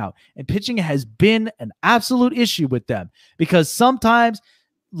pitching out. And pitching has been an absolute issue with them because sometimes,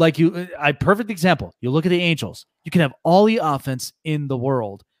 perfect example, you look at the Angels, you can have all the offense in the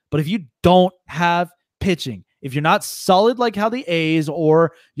world, but if you don't have pitching, if you're not solid like how the A's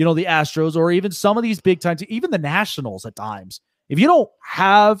or, the Astros or even some of these big times, even the Nationals at times, if you don't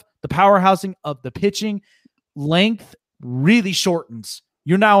have the powerhousing of the pitching, length really shortens.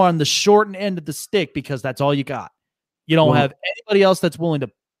 You're now on the shortened end of the stick because that's all you got. You don't have anybody else that's willing to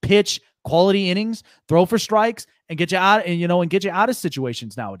pitch quality innings, throw for strikes, and get you out and get you out of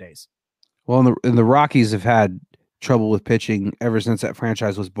situations nowadays. Well, and the Rockies have had trouble with pitching ever since that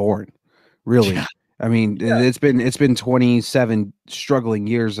franchise was born. Really. Yeah. I mean, it's been 27 struggling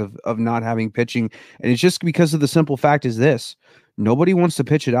years of not having pitching, and it's just because of the simple fact is this: nobody wants to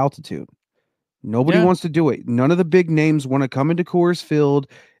pitch at altitude. Nobody wants to do it. None of the big names want to come into Coors Field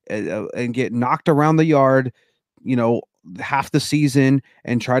and get knocked around the yard, half the season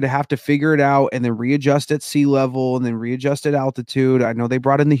and try to have to figure it out and then readjust at sea level and then readjust at altitude. I know they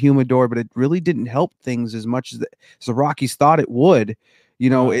brought in the humidor, but it really didn't help things as much as the Rockies thought it would.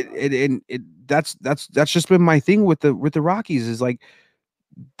 That's just been my thing with the Rockies is like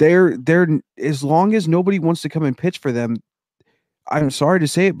they're as long as nobody wants to come and pitch for them, I'm sorry to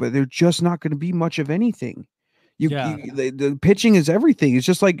say it, but they're just not going to be much of anything. The pitching is everything.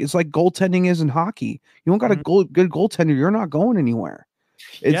 It's like goaltending is in hockey. You don't got a good goaltender, you're not going anywhere.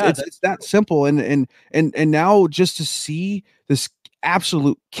 It's that simple. And now just to see this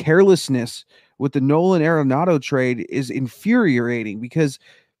absolute carelessness with the Nolan Arenado trade is infuriating because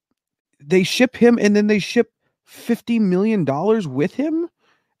they ship him and then they ship $50 million with him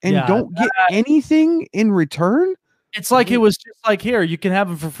and don't get anything in return. It's like it was just like, here, you can have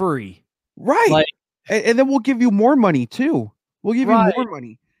him for free. Right. And then we'll give you more money too. We'll give you more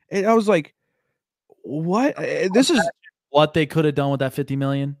money. And I was like, what? This is what they could have done with that $50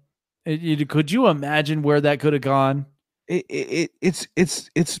 million. Could you imagine where that could have gone? It's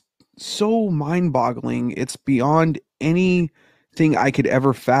so mind-boggling. It's beyond anything I could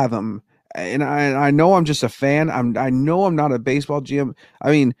ever fathom. And I know I'm just a fan. I know I'm not a baseball GM.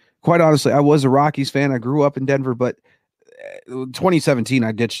 I mean, quite honestly, I was a Rockies fan. I grew up in Denver, but 2017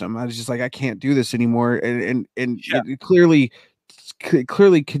 I ditched them. I was just like, I can't do this anymore. And it clearly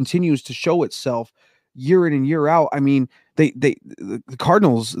continues to show itself year in and year out. I mean, the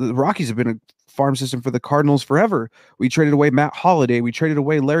Cardinals, the Rockies have been a farm system for the Cardinals forever. We traded away Matt Holliday. We traded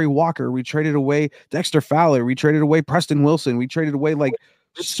away Larry Walker. We traded away Dexter Fowler. We traded away Preston Wilson. We traded away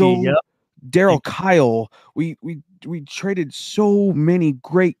Daryl Kyle. We traded so many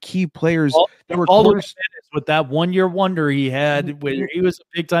great key players that were all with that 1 year wonder he had when he was a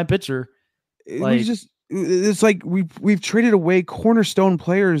big time pitcher. It's like we've traded away cornerstone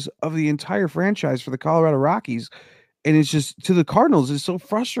players of the entire franchise for the Colorado Rockies, and it's just to the Cardinals. It's so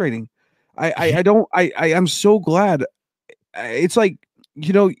frustrating. I'm so glad. It's like,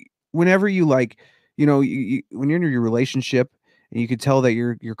 whenever you when you're in your relationship and you could tell that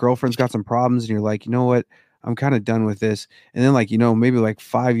your girlfriend's got some problems and you're like, you know what, I'm kind of done with this. And then maybe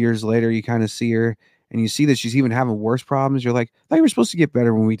 5 years later, you kind of see her and you see that she's even having worse problems. You're like, I thought you were supposed to get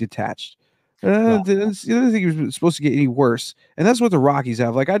better when we detached. I didn't think you were supposed to get any worse. And that's what the Rockies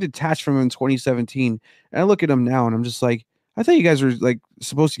have. I detached from him in 2017 and I look at him now and I'm just like, I thought you guys were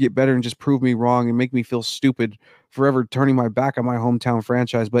supposed to get better and just prove me wrong and make me feel stupid forever turning my back on my hometown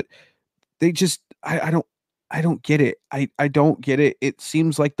franchise, but they just I don't get it. I don't get it. It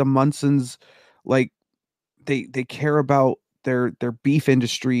seems like the Munsons, like they care about their beef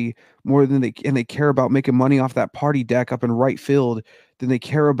industry more than they care about making money off that party deck up in right field than they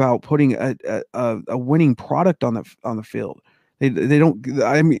care about putting a winning product on the field. They don't.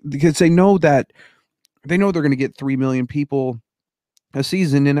 I mean, because they know they're going to get 3 million people a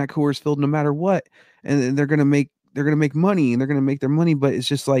season in that Coors Field no matter what, and they're going to make money and they're going to make their money. But it's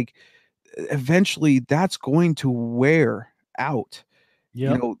just like eventually that's going to wear out.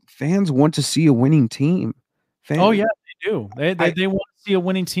 Yep. You know, fans want to see a winning team. Oh yeah, they do. They want to see a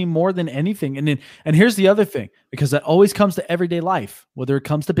winning team more than anything. And here's the other thing, because that always comes to everyday life, whether it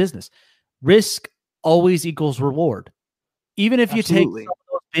comes to business. Risk always equals reward. Even if you take some of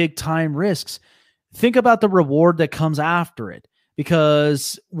those big time risks, think about the reward that comes after it.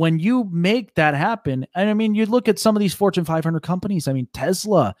 Because when you make that happen, and I mean, you look at some of these Fortune 500 companies, I mean,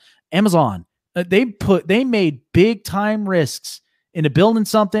 Tesla, Amazon, they made big time risks into building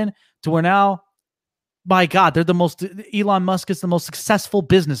something to where now, my God, Elon Musk is the most successful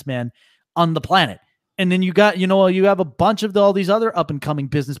businessman on the planet. And then you have a bunch of all these other up and coming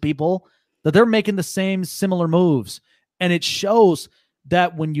business people that they're making the same similar moves. And it shows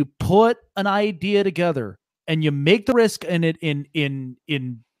that when you put an idea together and you make the risk in it, in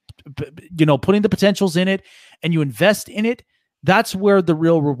putting the potentials in it, and you invest in it, that's where the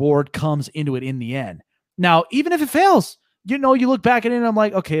real reward comes into it in the end. Now, even if it fails, you look back at it and I'm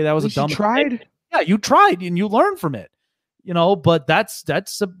like, okay, that was a dumb tried. Mistake. Yeah, you tried and you learn from it. But that's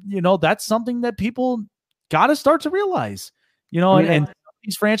something that people got to start to realize. And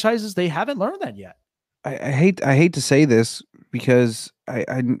these franchises, they haven't learned that yet. I hate to say this because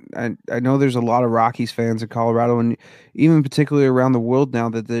I know there's a lot of Rockies fans in Colorado and even particularly around the world now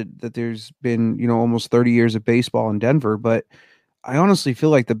that there's been almost 30 years of baseball in Denver, but I honestly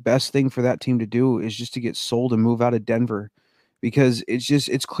feel like the best thing for that team to do is just to get sold and move out of Denver, because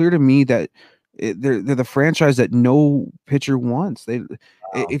it's clear to me that they're the franchise that no pitcher wants.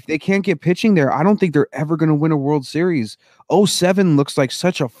 If they can't get pitching there, I don't think they're ever going to win a World Series. 07 looks like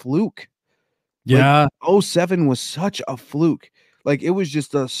such a fluke. Yeah. 07 was such a fluke. Like, it was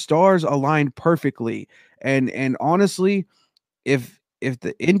just the stars aligned perfectly. And honestly, if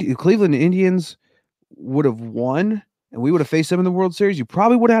the Cleveland Indians would have won and we would have faced them in the World Series, you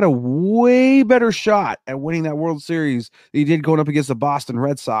probably would have had a way better shot at winning that World Series than you did going up against the Boston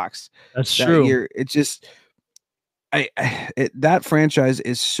Red Sox. That's true. Year. It just, that franchise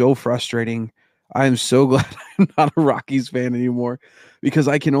is so frustrating. I am so glad I'm not a Rockies fan anymore, because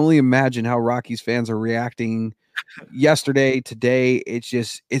I can only imagine how Rockies fans are reacting yesterday, today.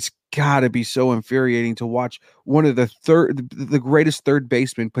 It's got to be so infuriating to watch one of the greatest third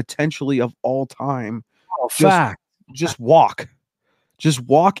baseman potentially of all time. Just walk,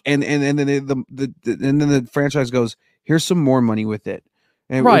 and then the franchise goes, here's some more money with it,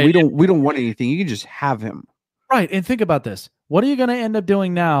 and right. we don't want anything. You can just have him. Right, and think about this. What are you going to end up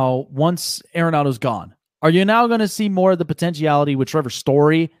doing now once Arenado's gone? Are you now going to see more of the potentiality with Trevor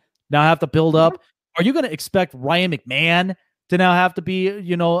Story now have to build up? Are you going to expect Ryan McMahon to now have to be,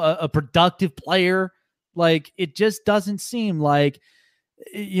 a productive player? Like, it just doesn't seem like,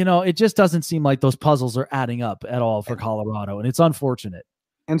 those puzzles are adding up at all for Colorado, and it's unfortunate.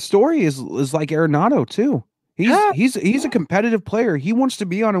 And Story is like Arenado too. He's a competitive player. He wants to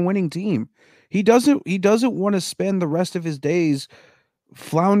be on a winning team. He doesn't want to spend the rest of his days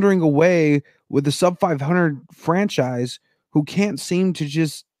floundering away with the sub 500 franchise who can't seem to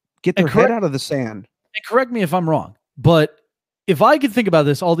just get their head out of the sand. And correct me if I'm wrong, but if I could think about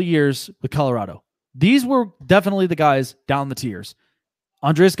this all the years with Colorado, these were definitely the guys down the tiers.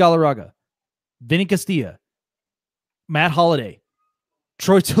 Andres Galarraga, Vinny Castilla, Matt Holliday,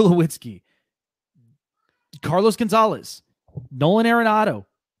 Troy Tulowitzki, Carlos Gonzalez, Nolan Arenado,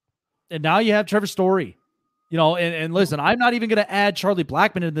 and now you have Trevor Story. And listen, I'm not even going to add Charlie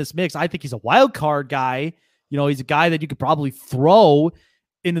Blackmon in this mix. I think he's a wild card guy. He's a guy that you could probably throw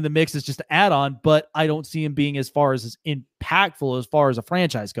into the mix as just an add-on, but I don't see him being as impactful as far as a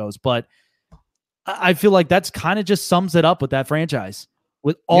franchise goes. But I feel like that's kind of just sums it up with that franchise,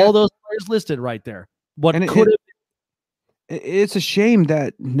 with all those players listed right there. What could have been. It's a shame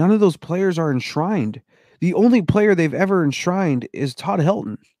that none of those players are enshrined. The only player they've ever enshrined is Todd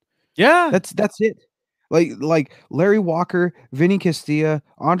Helton. Yeah, that's it. Like Larry Walker, Vinny Castilla,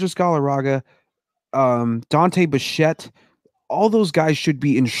 Andres Galarraga, Dante Bichette, all those guys should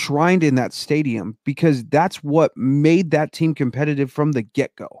be enshrined in that stadium, because that's what made that team competitive from the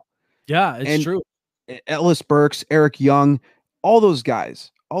get-go. Yeah, it's true. Ellis Burks, Eric Young, all those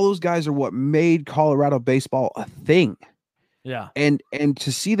guys all those guys are what made Colorado baseball a thing. Yeah. And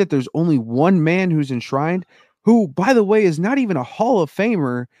to see that there's only one man who's enshrined, who, by the way, is not even a Hall of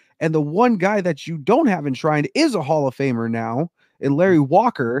Famer, and the one guy that you don't have enshrined is a Hall of Famer now, and Larry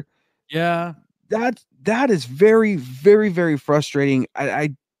Walker. Yeah. That is very, very, very frustrating.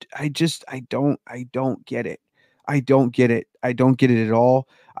 I don't get it. I don't get it. I don't get it at all.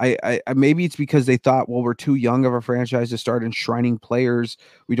 I maybe it's because they thought, well, we're too young of a franchise to start enshrining players.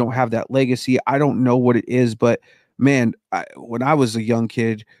 We don't have that legacy. I don't know what it is, but man, when I was a young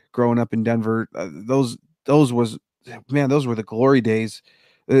kid growing up in Denver, those were the glory days.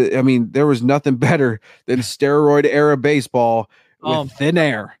 I mean, there was nothing better than steroid era baseball with thin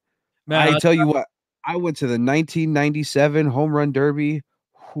air. Man, I tell you what, I went to the 1997 Home Run Derby.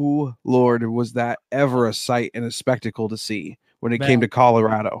 Who, Lord, was that ever a sight and a spectacle to see when it came to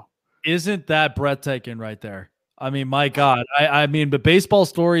Colorado? Isn't that breathtaking right there? I mean, my God. I mean, the baseball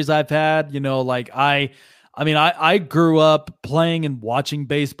stories I've had, like I grew up playing and watching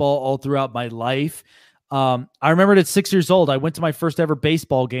baseball all throughout my life. I remember at 6 years old, I went to my first ever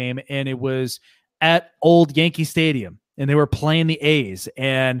baseball game, and it was at Old Yankee Stadium, and they were playing the A's.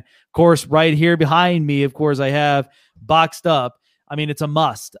 And of course, right here behind me, of course, I have boxed up. I mean, it's a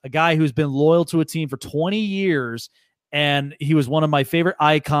must. A guy who's been loyal to a team for 20 years, and he was one of my favorite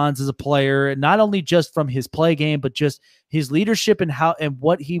icons as a player, and not only just from his play game, but just his leadership and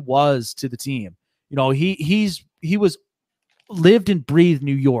what he was to the team. He was lived and breathed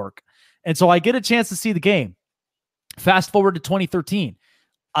New York. And so I get a chance to see the game. Fast forward to 2013.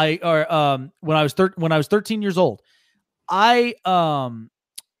 When I was 13 years old, I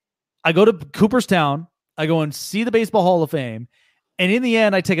go to Cooperstown. I go and see the Baseball Hall of Fame. And in the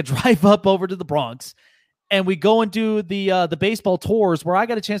end, I take a drive up over to the Bronx, and we go and do the baseball tours, where I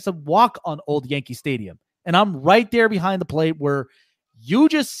got a chance to walk on Old Yankee Stadium. And I'm right there behind the plate, where you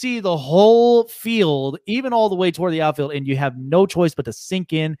just see the whole field, even all the way toward the outfield, and you have no choice but to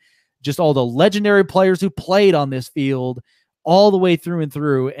sink in just all the legendary players who played on this field all the way through and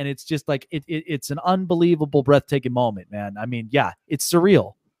through. And it's just like, it's an unbelievable, breathtaking moment, man. I mean, yeah, it's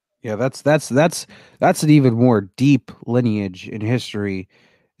surreal. Yeah, that's an even more deep lineage in history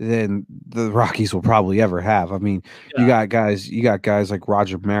than the Rockies will probably ever have. I mean, you got guys like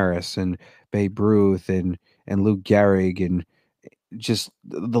Roger Maris and Babe Ruth and Lou Gehrig, and just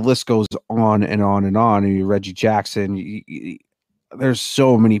the list goes on and on and on. And Reggie Jackson. There's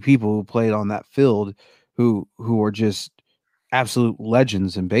so many people who played on that field who are just absolute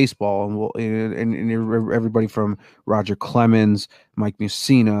legends in baseball, and everybody from Roger Clemens, Mike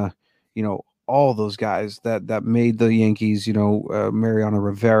Mussina, all those guys that made the Yankees, Mariano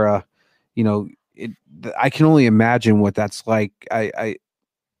Rivera, I can only imagine what that's like.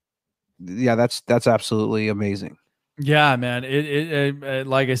 That's absolutely amazing. Yeah, man. It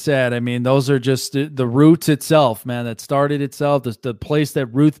like I said, I mean, those are just the roots itself, man, that started itself, the place that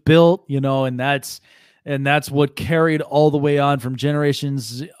Ruth built, and that's what carried all the way on from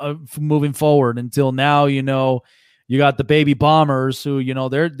generations moving forward until now. You got the baby boomers who,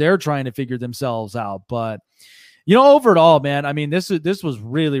 they're trying to figure themselves out. But, over it all, man, I mean, this was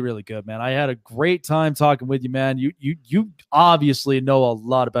really, really good, man. I had a great time talking with you, man. You obviously know a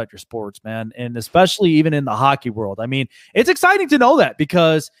lot about your sports, man, and especially even in the hockey world. I mean, it's exciting to know that,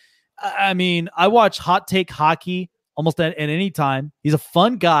 because, I mean, I watch Hot Take Hockey almost at any time. He's a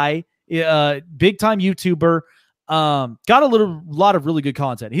fun guy. Big time YouTuber, got a lot of really good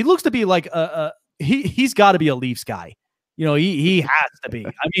content. He looks to be like he's got to be a Leafs guy. He has to be.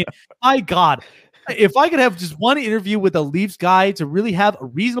 I mean, my God, if I could have just one interview with a Leafs guy to really have a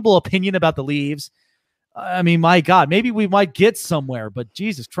reasonable opinion about the Leafs, I mean, my God, maybe we might get somewhere. But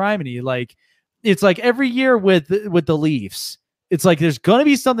Jesus criminy, like, it's like every year with the Leafs, it's like there's gonna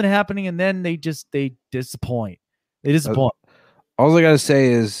be something happening, and then they disappoint. They disappoint. All I gotta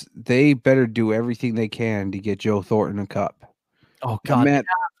say is they better do everything they can to get Joe Thornton a cup. Oh God,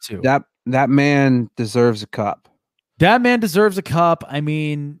 that man deserves a cup. That man deserves a cup. I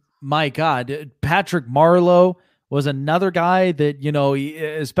mean, my God, Patrick Marleau was another guy that,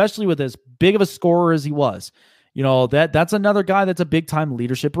 especially with as big of a scorer as he was, that's another guy that's a big time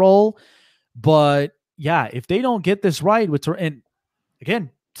leadership role. But yeah, if they don't get this right and again,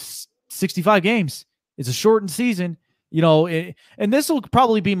 65 games, it's a shortened season. And this will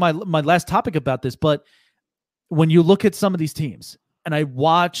probably be my last topic about this, but when you look at some of these teams, and I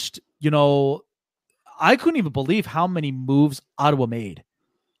watched, I couldn't even believe how many moves Ottawa made.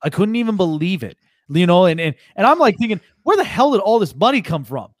 I couldn't even believe it, and I'm like thinking, where the hell did all this money come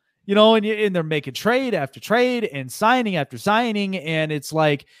from? And they're making trade after trade and signing after signing, and it's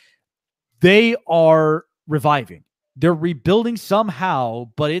like they are reviving. They're rebuilding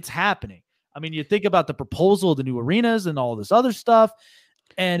somehow, but it's happening. I mean, you think about the proposal of the new arenas and all this other stuff,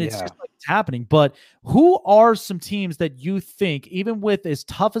 and it's just like it's happening. But who are some teams that you think, even with as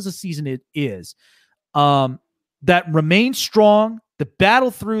tough as a season it is, that remain strong, to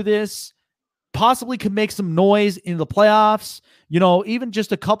battle through this, possibly could make some noise in the playoffs? Even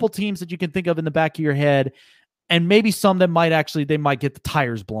just a couple teams that you can think of in the back of your head, and maybe some that might get the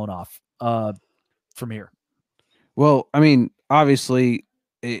tires blown off from here. Well, I mean, obviously,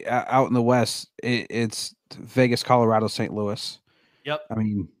 out in the West, it's Vegas, Colorado, St. Louis. Yep. I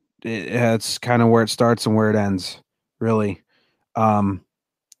mean, it's kind of where it starts and where it ends, really. Out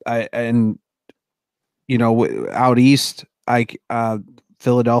east,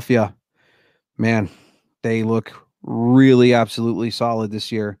 Philadelphia, man, they look really absolutely solid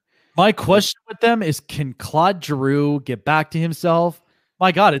this year. My question with them is, can Claude Giroux get back to himself?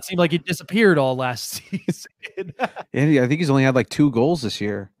 My God, it seemed like he disappeared all last season. Yeah, I think he's only had like 2 goals this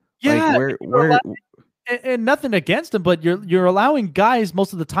year. Yeah, like where and nothing against him, but you're allowing guys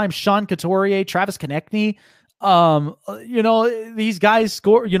most of the time, Sean Couturier, Travis Konechny, these guys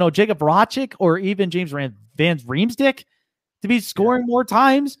score, Jacob Voracek or even James Van Riemsdyk to be scoring more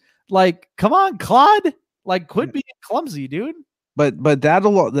times. Like, come on, Claude, like, quit being clumsy, dude. But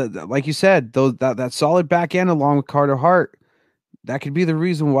like you said, that solid back end along with Carter Hart, that could be the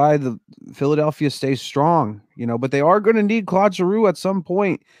reason why the Philadelphia stays strong, but they are going to need Claude Giroux at some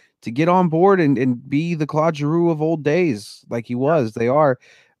point to get on board and be the Claude Giroux of old days like he was. They are.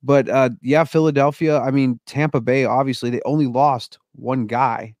 But Philadelphia, I mean, Tampa Bay, obviously they only lost one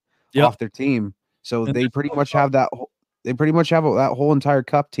guy off their team. So they pretty much have that whole entire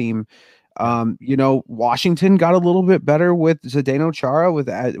cup team. Washington got a little bit better with Zdeno Chara with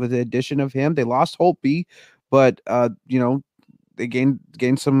the addition of him. They lost Holtby, but they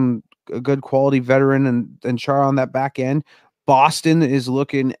gained some good quality veteran and Chara on that back end. Boston is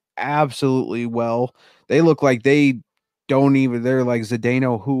looking absolutely well. They look like they're like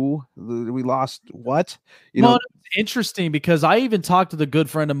Zdeno, who we lost what? It's interesting because I even talked to the good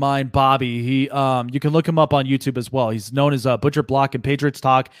friend of mine, Bobby. He you can look him up on YouTube as well. He's known as Butcher Block and Patriots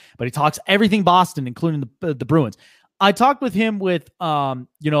Talk, but he talks everything Boston, including the Bruins. I talked with him with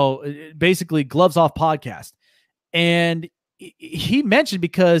basically Gloves Off podcast, and he mentioned,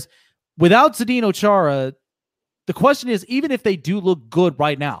 because without Zdeno Chara, the question is, even if they do look good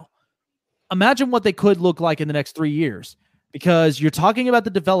right now, imagine what they could look like in the next 3 years. Because you're talking about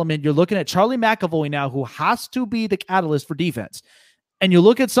the development, you're looking at Charlie McAvoy now, who has to be the catalyst for defense. And you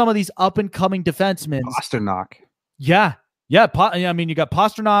look at some of these up-and-coming defensemen. Pasternak. Yeah. I mean, you got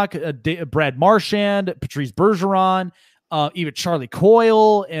Pasternak, Brad Marchand, Patrice Bergeron, even Charlie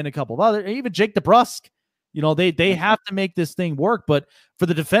Coyle, and a couple of other, even Jake DeBrusk. They have to make this thing work. But for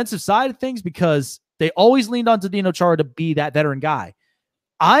the defensive side of things, because they always leaned on Zdeno Chara to be that veteran guy,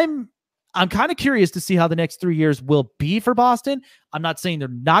 I'm kind of curious to see how the next 3 years will be for Boston. I'm not saying they're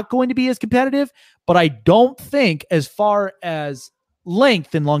not going to be as competitive, but I don't think, as far as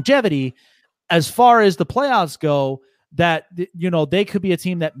length and longevity, as far as the playoffs go, that they could be a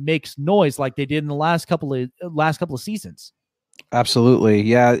team that makes noise like they did in the last couple of seasons. Absolutely,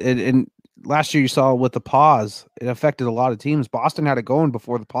 yeah. And last year you saw with the pause, it affected a lot of teams. Boston had it going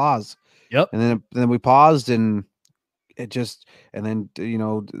before the pause. Yep. And then we paused, and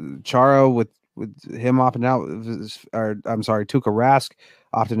Chara with him opting out, Tuukka Rask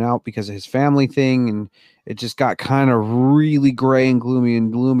opting out because of his family thing, and it just got kind of really gray and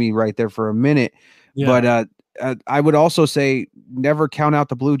gloomy right there for a minute. Yeah. But I would also say never count out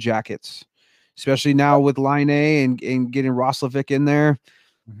the Blue Jackets, especially now with Line A and getting Roslovic in there.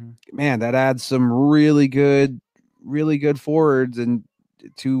 Mm-hmm. Man, that adds some really good forwards and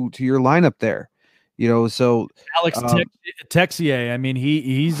to your lineup there. So Alex Texier, I mean,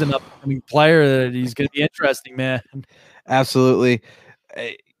 he's an upcoming player that he's going to be interesting, man. Absolutely.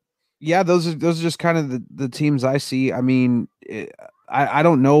 Those are just kind of the teams I see. I mean, I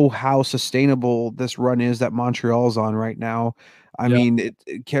don't know how sustainable this run is that Montreal's on right now. I mean,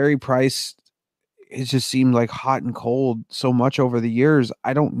 Carey Price, it just seemed like hot and cold so much over the years.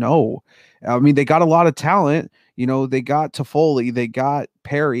 I don't know. I mean, they got a lot of talent. They got Toffoli, they got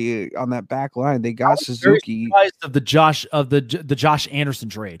Perry on that back line, they got Suzuki. Very surprised of the Josh Anderson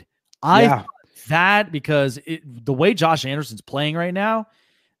trade. That because the way Josh Anderson's playing right now,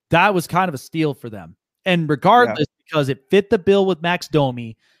 that was kind of a steal for them. And regardless, because it fit the bill with Max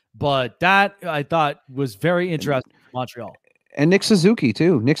Domi, but that I thought was very interesting for Montreal. And Nick Suzuki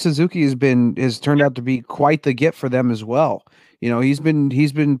too. Nick Suzuki has turned out to be quite the get for them as well. He's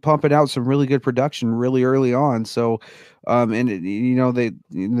been pumping out some really good production really early on. So,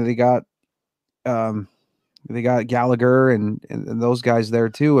 they got They got Gallagher and those guys there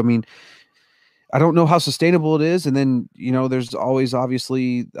too. I mean, I don't know how sustainable it is. And then, there's always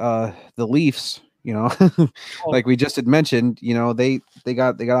obviously the Leafs, like we just had mentioned, they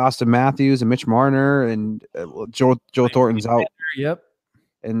got Austin Matthews and Mitch Marner and Joe Thornton's out. Yep.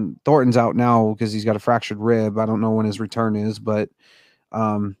 And Thornton's out now because he's got a fractured rib. I don't know when his return is, but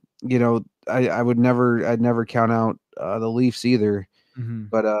I'd never count out the Leafs either. Mm-hmm.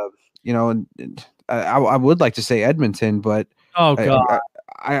 But and I would like to say Edmonton, but oh god,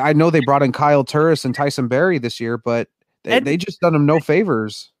 I know they brought in Kyle Turris and Tyson Barrie this year, but they just done them no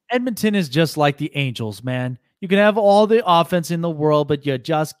favors. Edmonton is just like the Angels, man. You can have all the offense in the world, but you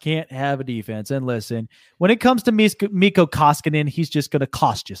just can't have a defense. And listen, when it comes to Mikko Koskinen, he's just going to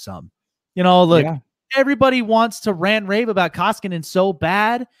cost you some. Look, everybody wants to rant rave about Koskinen so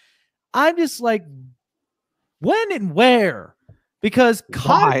bad. I'm just like, when and where? Because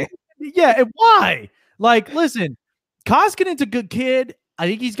why? Why? Like, listen, Koskinen's a good kid. I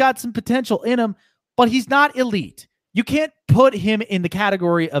think he's got some potential in him, but he's not elite. You can't put him in the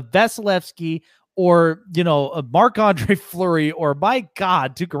category of Vasilevsky or, Marc-Andre Fleury or, my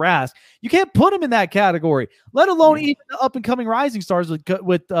God, Tuukka Rask. You can't put him in that category, let alone even the up-and-coming rising stars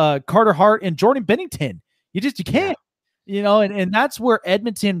with Carter Hart and Jordan Binnington. You can't, and that's where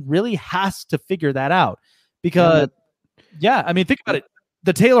Edmonton really has to figure that out because, I mean, think about it.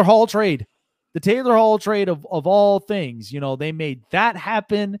 The Taylor Hall trade of all things, they made that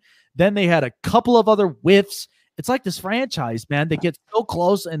happen. Then they had a couple of other whiffs. It's like this franchise, man. They get so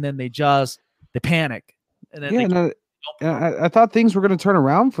close and then they panic. And then I thought things were going to turn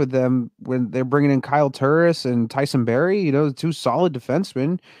around for them when they're bringing in Kyle Turris and Tyson Barrie, the two solid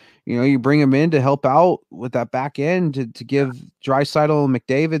defensemen. You bring them in to help out with that back end to give Draisaitl and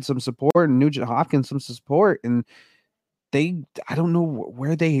McDavid some support and Nugent Hopkins some support. And I don't know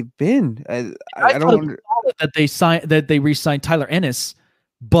where they've been. I don't that they re-signed Tyler Ennis,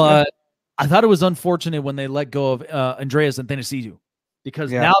 but I thought it was unfortunate when they let go of Andreas Athanasiou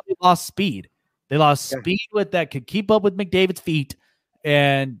because now they lost speed. They lost speed with that could keep up with McDavid's feet,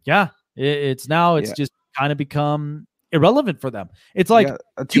 and it's just kind of become irrelevant for them. It's like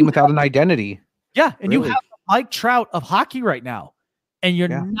a team without an identity. Yeah, and you have Mike Trout of hockey right now, and you're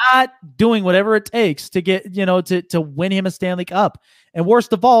not doing whatever it takes to get to win him a Stanley Cup. And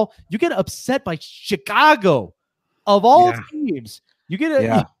worst of all, you get upset by Chicago of all teams. You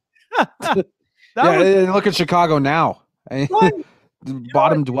get look at Chicago now.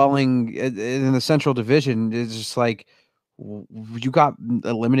 Bottom dwelling in the Central Division is just like you got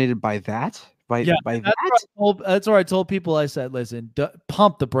eliminated by that. That's where I told people. I said, "Listen,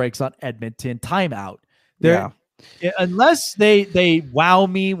 pump the brakes on Edmonton. Timeout. Unless they wow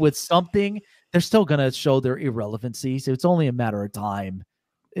me with something, they're still gonna show their irrelevancy. So it's only a matter of time.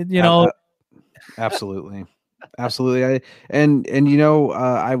 Absolutely." Absolutely.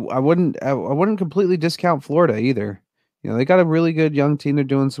 I wouldn't completely discount Florida either. They got a really good young team. They're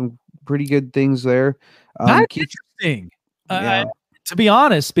doing some pretty good things there. That's interesting. To be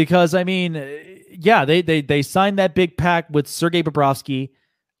honest, because I mean, they signed that big pack with Sergei Bobrovsky,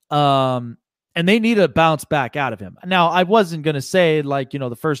 and they need to bounce back out of him. Now, I wasn't going to say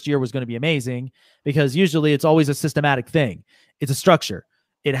the first year was going to be amazing because usually it's always a systematic thing. It's a structure.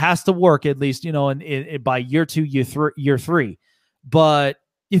 It has to work at least, by year 2, year 3. But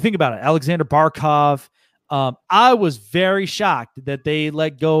you think about it, Alexander Barkov. I was very shocked that they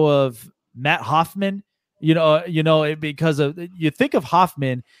let go of Matt Hoffman. Because you think of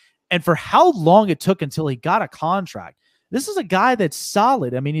Hoffman, and for how long it took until he got a contract. This is a guy that's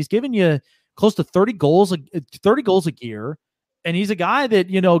solid. I mean, he's giving you close to 30 goals a year, and he's a guy that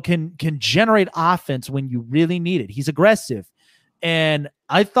can generate offense when you really need it. He's aggressive. And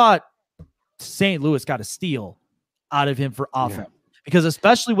I thought St. Louis got a steal out of him for offense because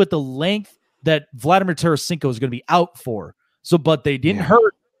especially with the length that Vladimir Tarasenko is going to be out for. But they didn't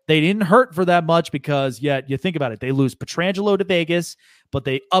hurt. They didn't hurt for that much because you think about it. They lose Pietrangelo to Vegas, but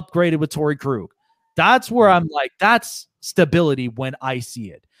they upgraded with Torrey Krug. That's where I'm like, that's stability when I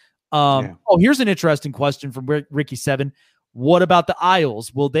see it. Oh, here's an interesting question from Ricky 7. What about the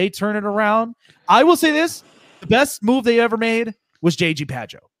Isles? Will they turn it around? I will say this. The best move they ever made was J.G.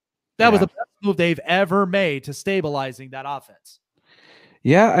 Pageau. That was the best move they've ever made to stabilizing that offense.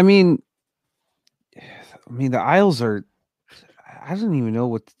 Yeah, I mean, the Isles are, I don't even know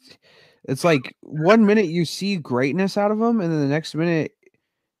what, it's like 1 minute you see greatness out of them, and then the next minute,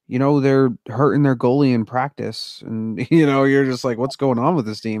 they're hurting their goalie in practice, and you're just like, what's going on with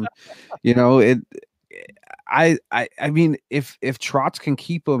this team? I mean, if Trotz can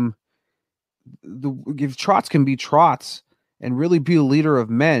keep them, if Trotz can be Trotz and really be a leader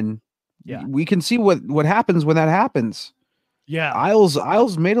of men, Yeah. We can see what happens when that happens. Yeah.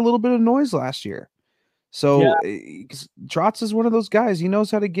 Isles made a little bit of noise last year. So Trotz is one of those guys. He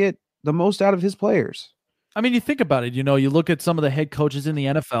knows how to get the most out of his players. I mean, you think about it, you look at some of the head coaches in the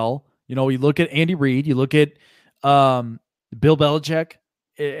NFL, you look at Andy Reid, you look at Bill Belichick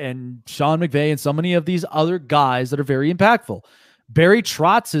and Sean McVay and so many of these other guys that are very impactful. Barry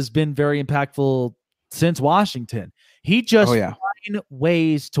Trotz has been very impactful since Washington. He just find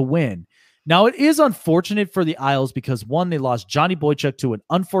ways to win. Now, it is unfortunate for the Isles because, one, they lost Johnny Boychuk to an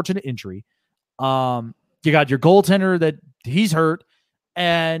unfortunate injury. You got your goaltender that he's hurt,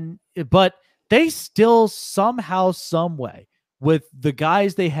 but they still somehow, some way, with the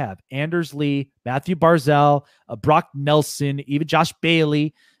guys they have, Anders Lee, Matthew Barzal, Brock Nelson, even Josh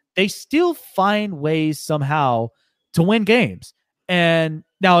Bailey, they still find ways somehow to win games. And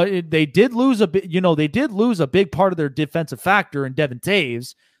now they did lose a bit, they did lose a big part of their defensive factor in Devin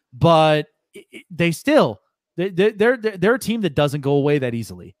Taves, but they're a team that doesn't go away that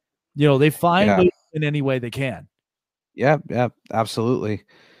easily. They find ways in any way they can. Yeah, absolutely.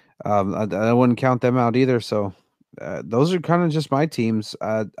 I wouldn't count them out either. So those are kind of just my teams.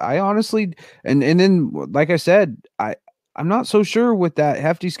 I honestly, and then like I said, I'm not so sure with that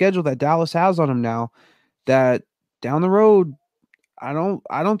hefty schedule that Dallas has on them now, that down the road, I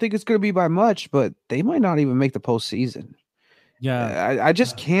don't think it's going to be by much, but they might not even make the postseason. Yeah, I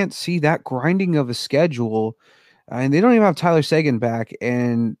just can't see that grinding of a schedule, and they don't even have Tyler Seguin back.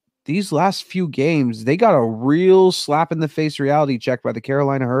 And these last few games, they got a real slap in the face reality check by the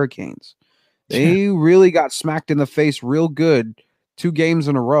Carolina Hurricanes. They really got smacked in the face real good 2 games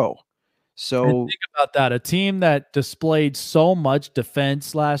in a row. So and think about that. A team that displayed so much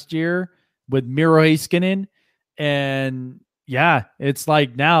defense last year with Miro Heiskanen, and it's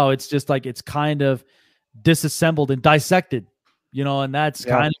like now it's just like it's kind of disassembled and dissected, and that's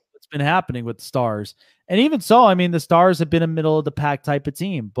kind of what's been happening with the Stars. And even so, I mean, the Stars have been a middle of the pack type of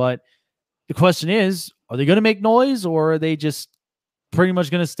team, but the question is, are they going to make noise, or are they just pretty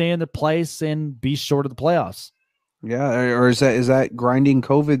much going to stay in their place and be short of the playoffs? Yeah. Or is that grinding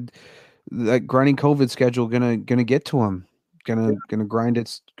COVID schedule going to get to them? Going to grind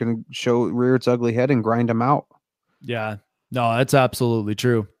it's going to rear its ugly head and grind them out. Yeah. No, that's absolutely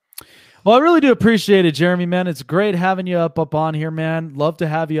true. Well, I really do appreciate it, Jeremy, man. It's great having you up on here, man. Love to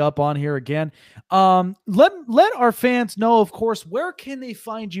have you up on here again. Let our fans know, of course, where can they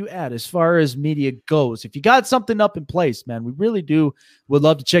find you at as far as media goes? If you got something up in place, man, we really would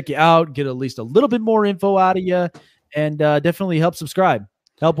love to check you out, get at least a little bit more info out of you, and definitely help subscribe,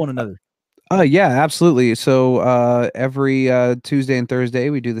 help one another. Yeah, absolutely. So every Tuesday and Thursday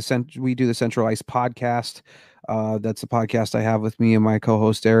we do the Central Ice podcast. That's a podcast I have with me and my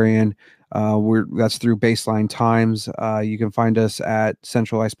co-host Arian. That's through Baseline Times. You can find us at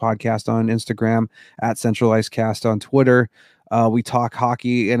Central Ice Podcast on Instagram, at Central Ice Cast on Twitter. We talk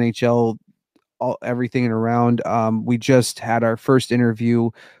hockey, NHL, everything and around. We just had our first interview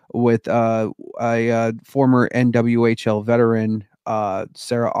with a former NWHL veteran,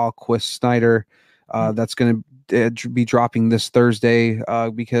 Sarah Alquist Snyder. That's going to be dropping this Thursday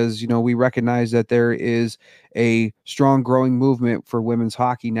because we recognize that there is a strong growing movement for women's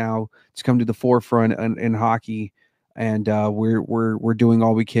hockey now to come to the forefront in hockey, and we're doing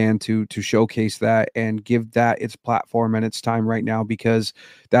all we can to showcase that and give that its platform and its time right now, because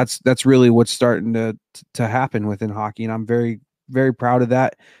that's really what's starting to happen within hockey, and I'm very, very proud of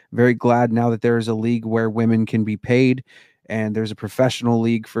that. Very glad now that there is a league where women can be paid, and there's a professional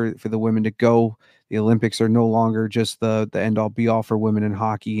league for the women to go. The Olympics are no longer just the end all be all for women in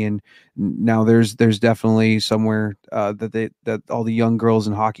hockey, and now there's definitely somewhere that all the young girls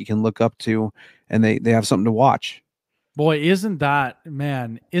in hockey can look up to, and they have something to watch. Boy, isn't that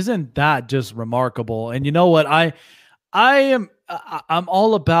just remarkable? And you know what? I'm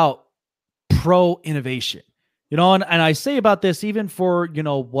all about pro innovation, and I say about this even for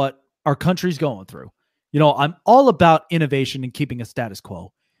what our country's going through. I'm all about innovation and keeping a status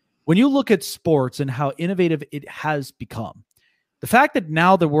quo. When you look at sports and how innovative it has become, the fact that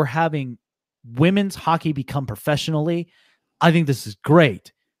now that we're having women's hockey become professionally, I think this is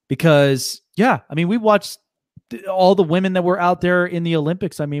great because, we watched all the women that were out there in the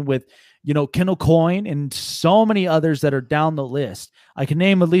Olympics. I mean, with, Kendall Coyne and so many others that are down the list. I can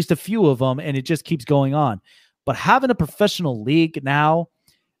name at least a few of them, and it just keeps going on. But having a professional league now,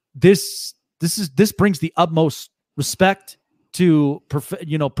 this brings the utmost respect to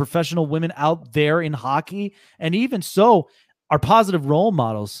professional women out there in hockey, and even so are positive role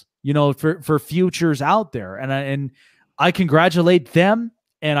models, for futures out there. And I congratulate them,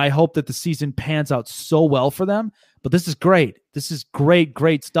 and I hope that the season pans out so well for them. But this is great. This is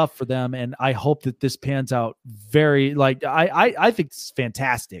great stuff for them. And I hope that this pans out very, like, I think it's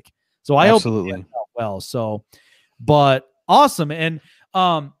fantastic. So I hope it pans out well. So, but awesome. And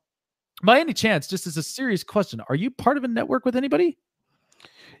by any chance, just as a serious question, are you part of a network with anybody?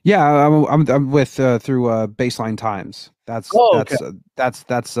 Yeah, I'm with through Baseline Times. That's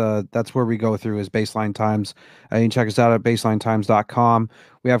where we go through is Baseline Times. You can check us out at baselinetimes.com.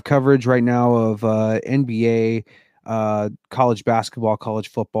 We have coverage right now of NBA, college basketball, college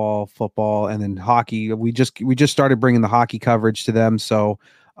football, and then hockey. We just started bringing the hockey coverage to them. So,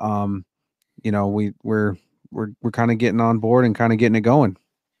 you know, we're kind of getting on board and kind of getting it going.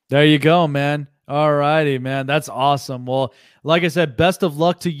 There you go, man. All righty, man. That's awesome. Well, like I said, best of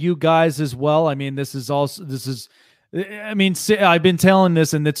luck to you guys as well. I mean, I've been telling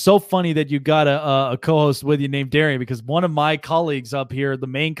this, and it's so funny that you got a co-host with you named Darian, because one of my colleagues up here, the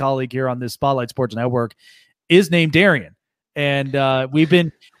main colleague here on this Spotlight Sports Network, is named Darian. And we've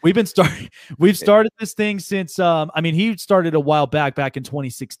started this thing since, he started a while back in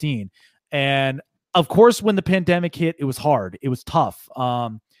 2016. And of course, when the pandemic hit, it was hard. It was tough.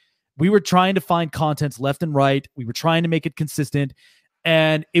 We were trying to find contents left and right. We were trying to make it consistent,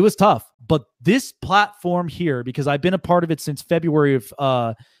 and it was tough. But this platform here, because I've been a part of it since February of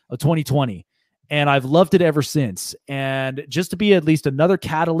 2020, and I've loved it ever since. And just to be at least another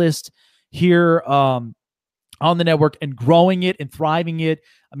catalyst here on the network and growing it and thriving it.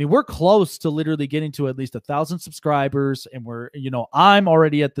 I mean, we're close to literally getting to at least 1,000 subscribers, and I'm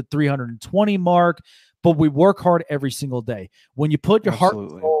already at the 320 mark. But we work hard every single day. When you put your heart and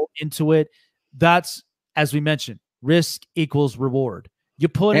soul into it, that's, as we mentioned, risk equals reward. You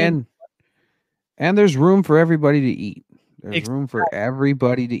put in, and there's room for everybody to eat. There's room for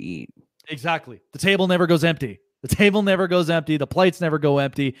everybody to eat. Exactly. The table never goes empty. The table never goes empty. The plates never go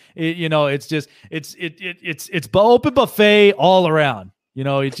empty. It's open buffet all around.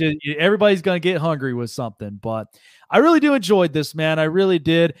 Everybody's going to get hungry with something, but I really do enjoyed this, man. I really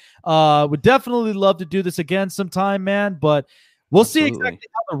did. Would definitely love to do this again sometime, man, but we'll see exactly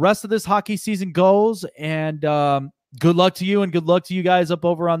how the rest of this hockey season goes. And good luck to you, and good luck to you guys up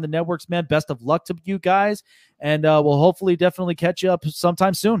over on the networks, man. Best of luck to you guys. And we'll hopefully definitely catch you up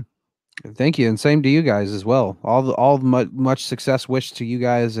sometime soon. Thank you. And same to you guys as well. Much success wish to you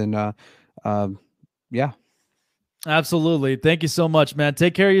guys. And yeah. Absolutely. Thank you so much, man.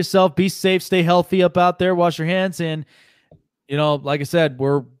 Take care of yourself. Be safe. Stay healthy up out there. Wash your hands. And, like I said,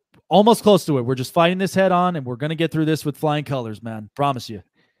 we're almost close to it. We're just fighting this head on, and we're going to get through this with flying colors, man. Promise you.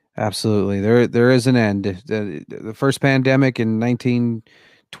 Absolutely. There is an end. The first pandemic in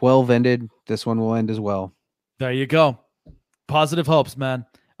 1912 ended. This one will end as well. There you go. Positive hopes, man.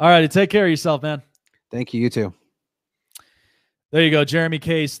 All right. Take care of yourself, man. Thank you. You too. There you go. Jeremy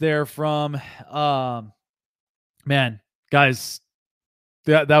Case there from, man, guys,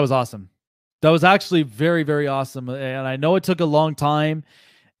 that was awesome. That was actually very, very awesome. And I know it took a long time.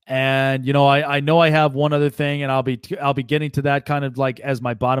 And, I know I have one other thing, and I'll be getting to that kind of like as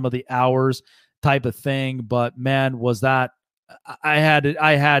my bottom of the hours type of thing. But man, was that I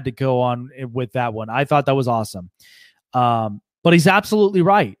had to go on with that one. I thought that was awesome. But he's absolutely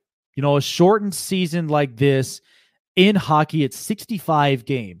right. A shortened season like this in hockey, it's 65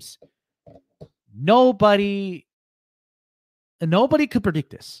 games. Nobody could predict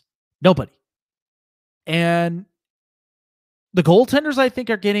this. Nobody. And the goaltenders, I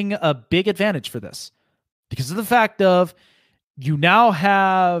think, are getting a big advantage for this because of the fact of you now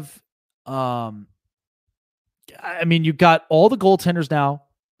have, you've got all the goaltenders now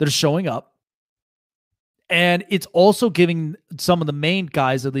that are showing up. And it's also giving some of the main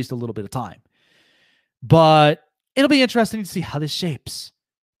guys at least a little bit of time. But it'll be interesting to see how this shapes.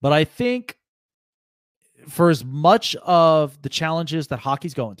 But I think for as much of the challenges that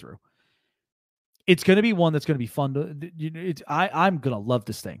hockey's going through, it's going to be one that's going to be fun. I'm going to love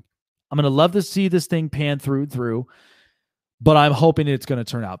this thing. I'm going to love to see this thing pan through, but I'm hoping it's going to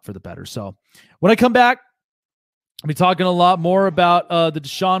turn out for the better. So when I come back, I'll be talking a lot more about the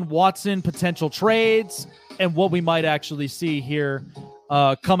Deshaun Watson potential trades and what we might actually see here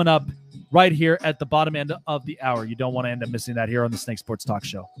coming up right here at the bottom end of the hour. You don't want to end up missing that here on the Snake Sports Talk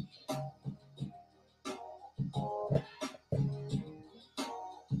Show.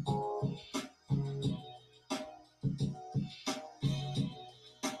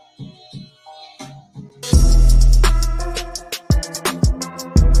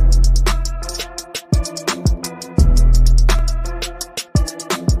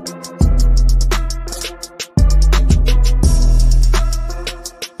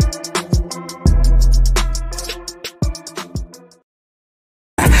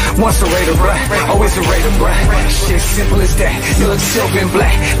 Once a Raider, bruh, always a Raider, bruh. Shit simple as that. You look silver and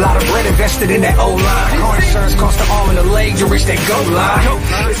black. Lot of bread invested in that O-line. Car insurance cost the arm and a leg to reach that goal line.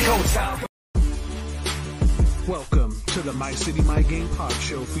 It's go time. Welcome to the My City, My Game pod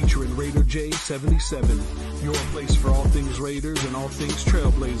show featuring Raider J77, your place for all things Raiders and all things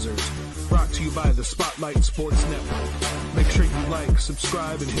Trailblazers. Brought to you by the Spotlight Sports Network. Make sure you like,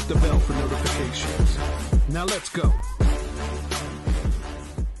 subscribe, and hit the bell for notifications. Now let's go.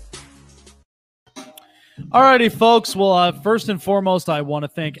 Alrighty, folks. Well, first and foremost, I want to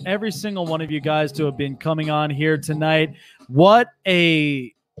thank every single one of you guys to have been coming on here tonight. What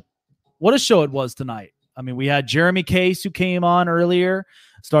a show it was tonight. I mean, we had Jeremy Case who came on earlier,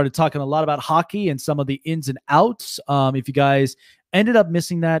 started talking a lot about hockey and some of the ins and outs. If you guys ended up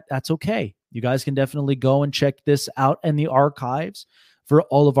missing that, that's okay. You guys can definitely go and check this out in the archives for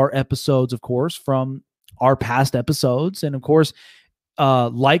all of our episodes, of course, from our past episodes. And of course,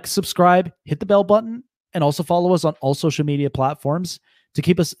 like, subscribe, hit the bell button, and also follow us on all social media platforms to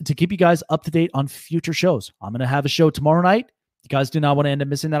keep you guys up to date on future shows. I'm going to have a show tomorrow night. You guys do not want to end up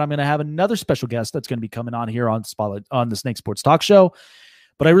missing that. I'm going to have another special guest that's going to be coming on here on Spotlight on the Snake Sports Talk Show.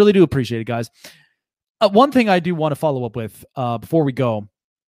 But I really do appreciate it, guys. One thing I do want to follow up with before we go.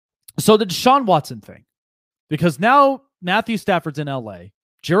 So the Deshaun Watson thing, because now Matthew Stafford's in LA,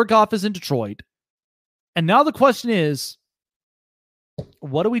 Jared Goff is in Detroit, and now the question is,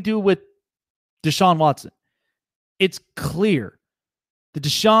 what do we do with Deshaun Watson? It's clear that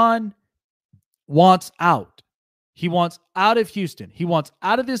Deshaun wants out. He wants out of Houston. He wants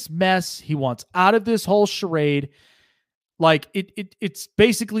out of this mess. He wants out of this whole charade. Like it's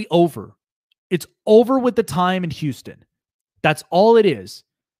basically over. It's over with the time in Houston. That's all it is.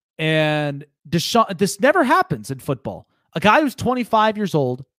 And Deshaun, this never happens in football. A guy who's 25 years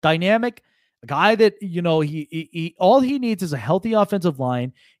old, dynamic, a guy that, you know, he all he needs is a healthy offensive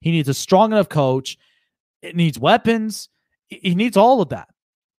line. He needs a strong enough coach. It needs weapons. He needs all of that.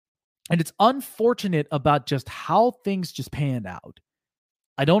 And it's unfortunate about just how things just panned out.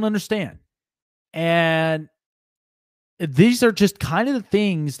 I don't understand. And these are just kind of the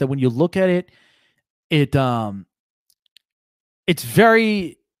things that when you look at it, it's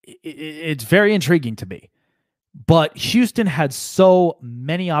very intriguing to me. But Houston had so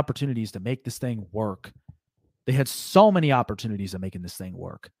many opportunities to make this thing work. They had so many opportunities of making this thing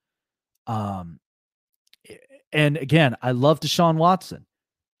work. And again, I love Deshaun Watson.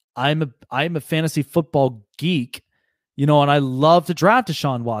 I'm a fantasy football geek, you know, and I love to draft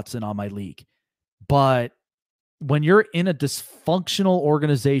Deshaun Watson on my league. But when you're in a dysfunctional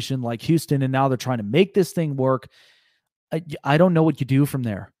organization like Houston and now they're trying to make this thing work, I don't know what you do from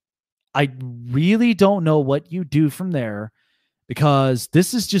there. I really don't know what you do from there, because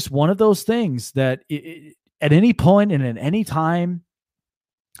this is just one of those things that at any point and at any time,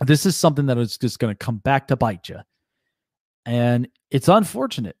 this is something that is just going to come back to bite you. And it's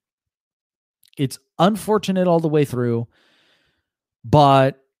unfortunate. It's unfortunate all the way through,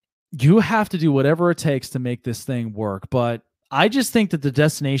 but you have to do whatever it takes to make this thing work. But I just think that the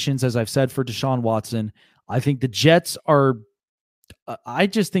destinations, as I've said, for Deshaun Watson, I think the Jets are, I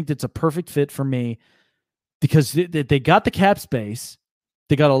just think it's a perfect fit for me, because they got the cap space.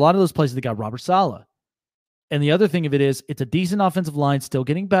 They got a lot of those places. They got Robert Saleh. And the other thing of it is, it's a decent offensive line, still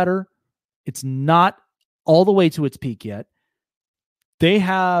getting better. It's not all the way to its peak yet. They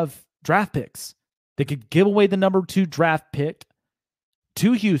have draft picks. They could give away the number 2 draft pick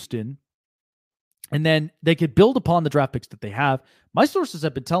to Houston, and then they could build upon the draft picks that they have. My sources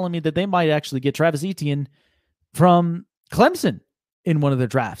have been telling me that they might actually get Travis Etienne from Clemson in one of their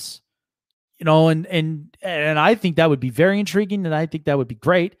drafts. You know, and I think that would be very intriguing, and I think that would be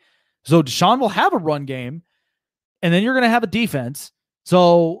great. So Deshaun will have a run game, and then you're going to have a defense.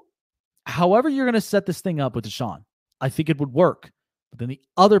 So however you're going to set this thing up with Deshaun, I think it would work. But then the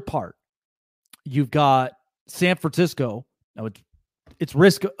other part, you've got San Francisco. Now it's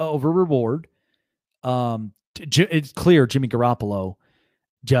risk over reward. It's clear Jimmy Garoppolo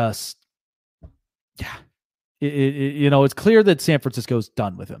just, yeah, it's clear that San Francisco's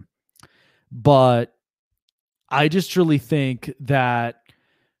done with him. But I just truly think that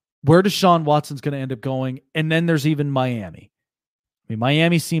where Deshaun Watson's going to end up going, and then there's even Miami. I mean,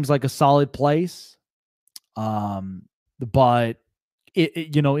 Miami seems like a solid place. But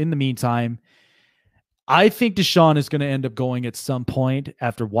in the meantime, I think Deshaun is going to end up going at some point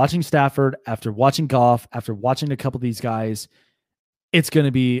after watching Stafford, after watching Goff, after watching a couple of these guys. It's going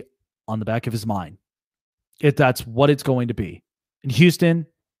to be on the back of his mind. That's what it's going to be. In Houston,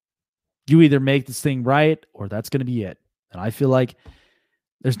 you either make this thing right or that's going to be it. And I feel like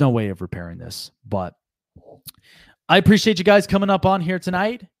there's no way of repairing this. But I appreciate you guys coming up on here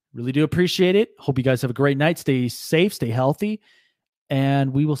tonight. Really do appreciate it. Hope you guys have a great night. Stay safe, stay healthy,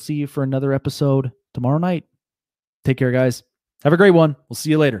 and we will see you for another episode tomorrow night. Take care, guys. Have a great one. We'll see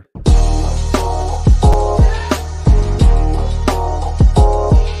you later.